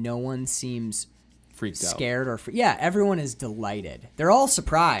out, but no one seems Freaked out. scared or yeah, everyone is delighted. They're all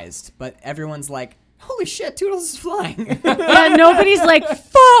surprised, but everyone's like, holy shit, Toodles is flying. Yeah, nobody's like,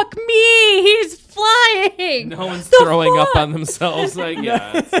 fuck me, he's flying. No one's The throwing up fuck? on themselves. Like,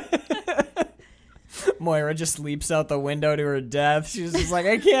 yeah. it's- Moira just leaps out the window to her death. She's just like,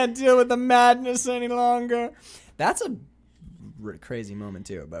 I can't deal with the madness any longer. That's a crazy moment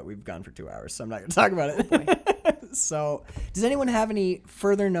too, but we've gone for 2 hours, so I'm not going to talk about it. So, does anyone have any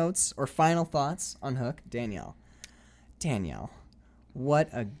further notes or final thoughts on Hook? Danielle, what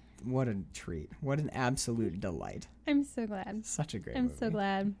a treat. What an absolute delight. I'm so glad. Such a great I'm movie. so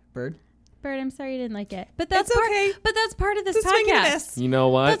glad. Bird? Bird, I'm sorry you didn't like it. But that's It's part, okay. But that's part of this Just swing and a podcast. miss. You know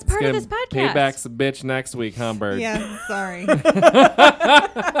what? That's part of It's this gonna podcast. Payback's a bitch next week, huh, Bird? Yeah, sorry.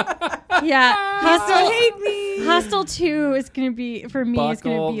 Yeah, Hostel hate me. Hostel 2 is gonna be for me. It's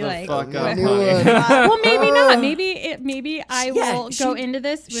Buckle gonna be the like, fuck up, Knew honey. it. well, maybe not. Maybe I Yeah, will go she- into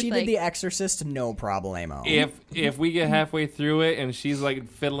this with She like. did The Exorcist, no problemo. If we get halfway through it and she's like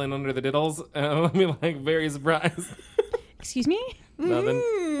fiddling under the diddles, I'll be like very surprised. Excuse me. Nothing.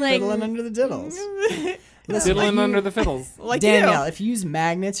 Like Fiddling under the diddles. Fiddling under the fiddles. Like Danielle, you. if you use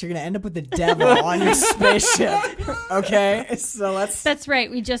magnets, you're gonna end up with the devil on your spaceship. Okay, so let's. that's right.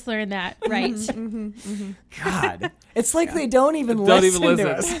 We just learned that, right? God, it's like they don't even Don't listen even to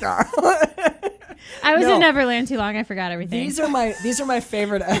listen. us, Carl. I was No. in Neverland too long. I forgot everything. These are my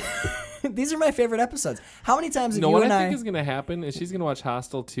favorite. These are my favorite episodes. How many times have No, you what and I think is gonna happen is she's gonna watch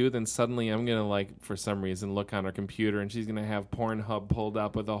Hostel 2, then suddenly I'm gonna for some reason look on her computer and she's gonna have Pornhub pulled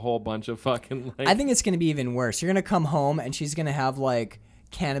up with a whole bunch of fucking I think it's gonna be even worse. You're gonna come home and she's gonna have like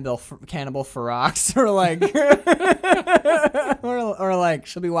Cannibal Ferox or like or like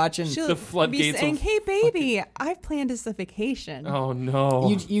she'll be watching. She'll the be floodgates saying, will "Hey, baby, I've planned us a vacation." Oh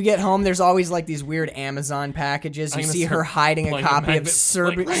no. You get home. There's always like these weird Amazon packages. You I'm gonna see her start hiding a playing copy of magnets,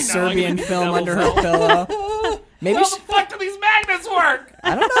 like, right now. Serbian I'm gonna film do under her Devil's pillow. Maybe How she, the fuck do these magnets work?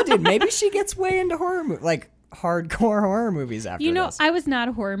 I don't know, dude. Maybe she gets way into horror, like hardcore horror movies after You know, this. I was not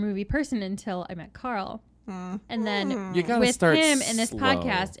a horror movie person until I met Carl, and then You gotta with start him and this slow.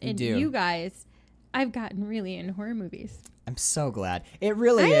 podcast and do. you guys, I've gotten really into horror movies. I'm so glad. It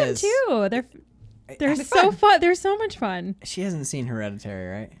really I am is. too. They're so fun. They're so much fun. She hasn't seen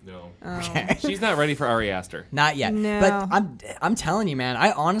Hereditary, right? No. Okay. She's not ready for Ari Aster. Not yet. No. But I'm telling you, man.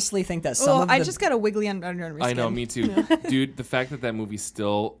 I honestly think that some Oh, of I the just got a wiggly under my I know, skin. me too. Dude, the fact that movie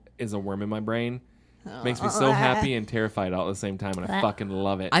still is a worm in my brain makes me so happy and terrified all at the same time, and I fucking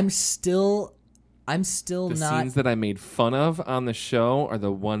love it. I'm still The not. scenes that I made fun of on the show are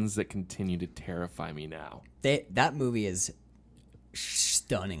the ones that continue to terrify me now. That movie is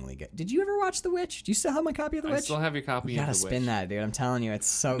stunningly good. Did you ever watch The Witch? Do you still have my copy of The I Witch? still have your copy You of gotta The spin Witch. that, dude. I'm telling you, it's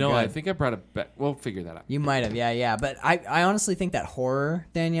so No, good. I think I brought it back. We'll figure that out. You might have, yeah. But I honestly think that horror,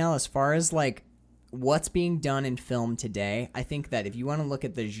 Danielle, as far as like what's being done in film today, I think that if you want to look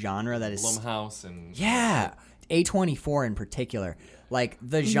at the genre that is Blumhouse and yeah, A24 in particular, like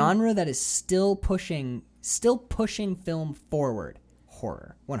the genre that is still pushing film forward,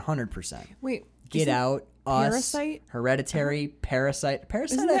 horror, 100%. Wait, Get isn't Out, Us, Parasite? Hereditary, Parasite.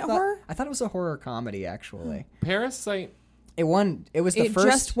 Isn't I that thought, horror? I thought it was a horror comedy actually. Parasite. It won. It was the It first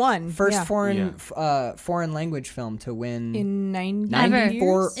just won, first yeah. foreign language film to win in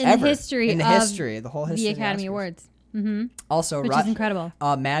 94 in the ever. history in the of history, the whole history the of Academy Oscars. Awards, Also, which is incredible.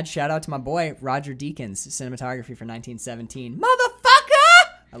 Mad shout out to my boy Roger Deakins, cinematography for 1917. Motherfucker!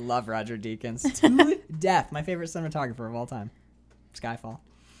 I love Roger Deakins to death. My favorite cinematographer of all time. Skyfall.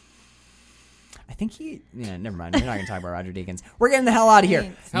 I think he. Yeah, never mind. We're not gonna talk about Roger Deakins. We're getting the hell out of here.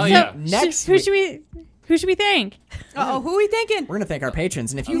 Hell yeah. Next who week- should we thank? Oh, who are we thinking? We're going to thank our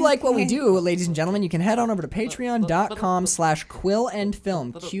patrons. And if you like what we do, ladies and gentlemen, you can head on over to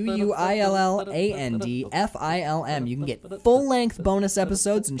patreon.com/quillandfilm, QUILLANDFILM. You can get full-length bonus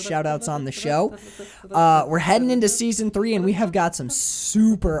episodes and shout-outs on the show. We're heading into season 3, and we have got some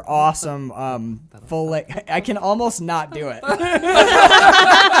super awesome full-length... I can almost not do it.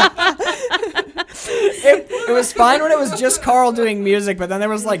 It was fine when it was just Carl doing music, but then there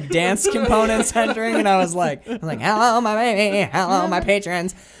was like dance components entering, and I was like, hello, my baby, hello, my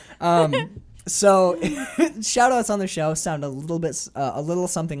patrons. So shout outs on the show sound a little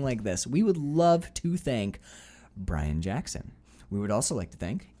something like this. We would love to thank Brian Jackson. We would also like to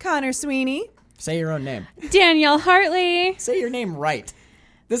thank, Connor Sweeney. say your own name. Danielle Hartley. Say your name right.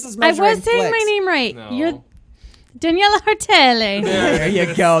 This is I measuring was saying flicks. my name right. No. You're Daniela Hartelli. There you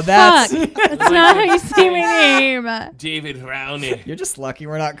go. Fuck. That's That's not how you say my name. David Rowney. you're just lucky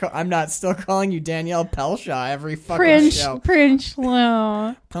we're not. I'm not still calling you Danielle Pelshaw every fucking Prince show.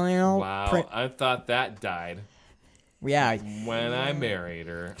 Princhlow. Wow, I thought that died Yeah. when I married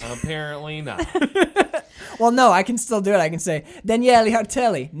her. Apparently not. Well, no, I can still do it. I can say Daniele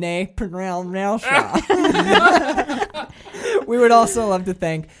Hartelli, nay Pelshaw. We would also love to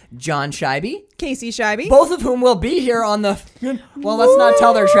thank John Scheibe, Casey Scheibe. both of whom will be here on the. Well, let's not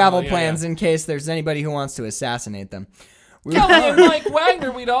tell their travel Yeah, plans yeah. in case there's anybody who wants to assassinate them. We Kelly and Mike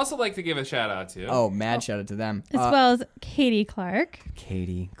Wagner, we'd also like to give a shout out to. Oh, mad shout out to them. As well as Katie Clark.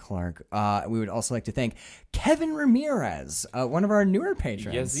 Katie Clark. We would also like to thank Kevin Ramirez, one of our newer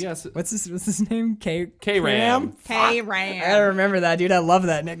patrons. Yes. What's his name? K-Ram. Hey, I Ram. remember that, dude. I love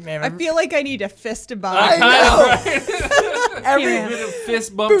that nickname. I feel like I need a fist to I buy. know. every Bit of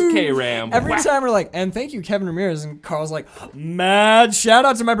fist bumped K-Ram. Every time we're like, and thank you, Kevin Ramirez, and Carl's like, mad shout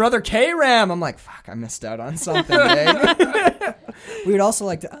out to my brother K-Ram. I'm like, fuck, I missed out on something big. We would also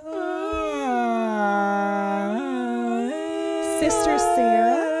like to, sister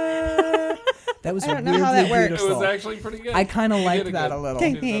Sarah. That was I don't know how that weirdly works. It beautiful. was actually pretty good. I kind of You liked did that good. a little.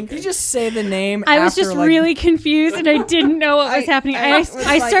 Okay, It's thanks. okay. You just say the name. I was after, just like, really confused and I didn't know what was happening. I I was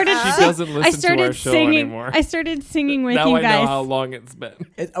started. like, She doesn't listen I started to our show singing. anymore. I started singing with now you I guys. know how long it's been.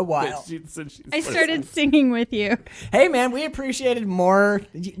 a while. Since she's I started singing with you. Hey man, we appreciated more.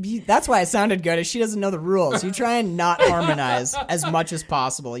 That's why it sounded good. Is she doesn't know the rules. You try and not harmonize as much as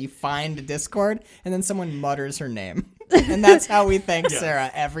possible. You find a Discord and then someone mutters her name, and that's how we thank Sarah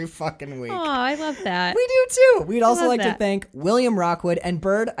every fucking week. Oh, I love that. We do too. We'd also love like to that. thank William Rockwood and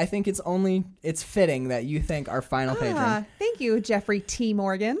Bird. I think it's fitting that you thank our final patron, Thank you, Jeffrey T.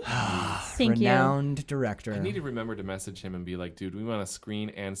 Morgan. Thank you. renowned director. I need to remember to message him and be like, dude, we want to screen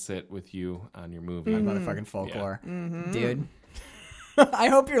and sit with you on your movie. Motherfucking folklore, dude. I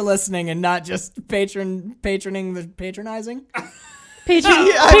hope you're listening and not just patronizing the patronizing.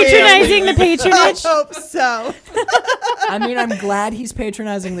 Patronizing the I patronage. hope so. I mean, I'm glad he's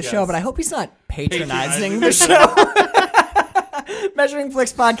patronizing the show, Yes. but I hope he's not patronizing Patronizing the the show.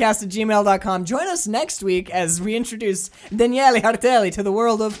 Measuringflixpodcast@gmail.com. Join us next week as we introduce Daniele Hartelli to the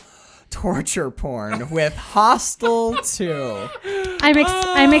world of torture porn with Hostel 2.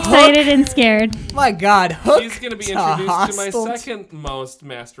 I'm excited and scared. My God, Hook She's going to be to introduced to my Hostel 2. second most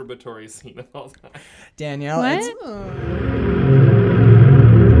masturbatory scene of all time. Danielle, What? it's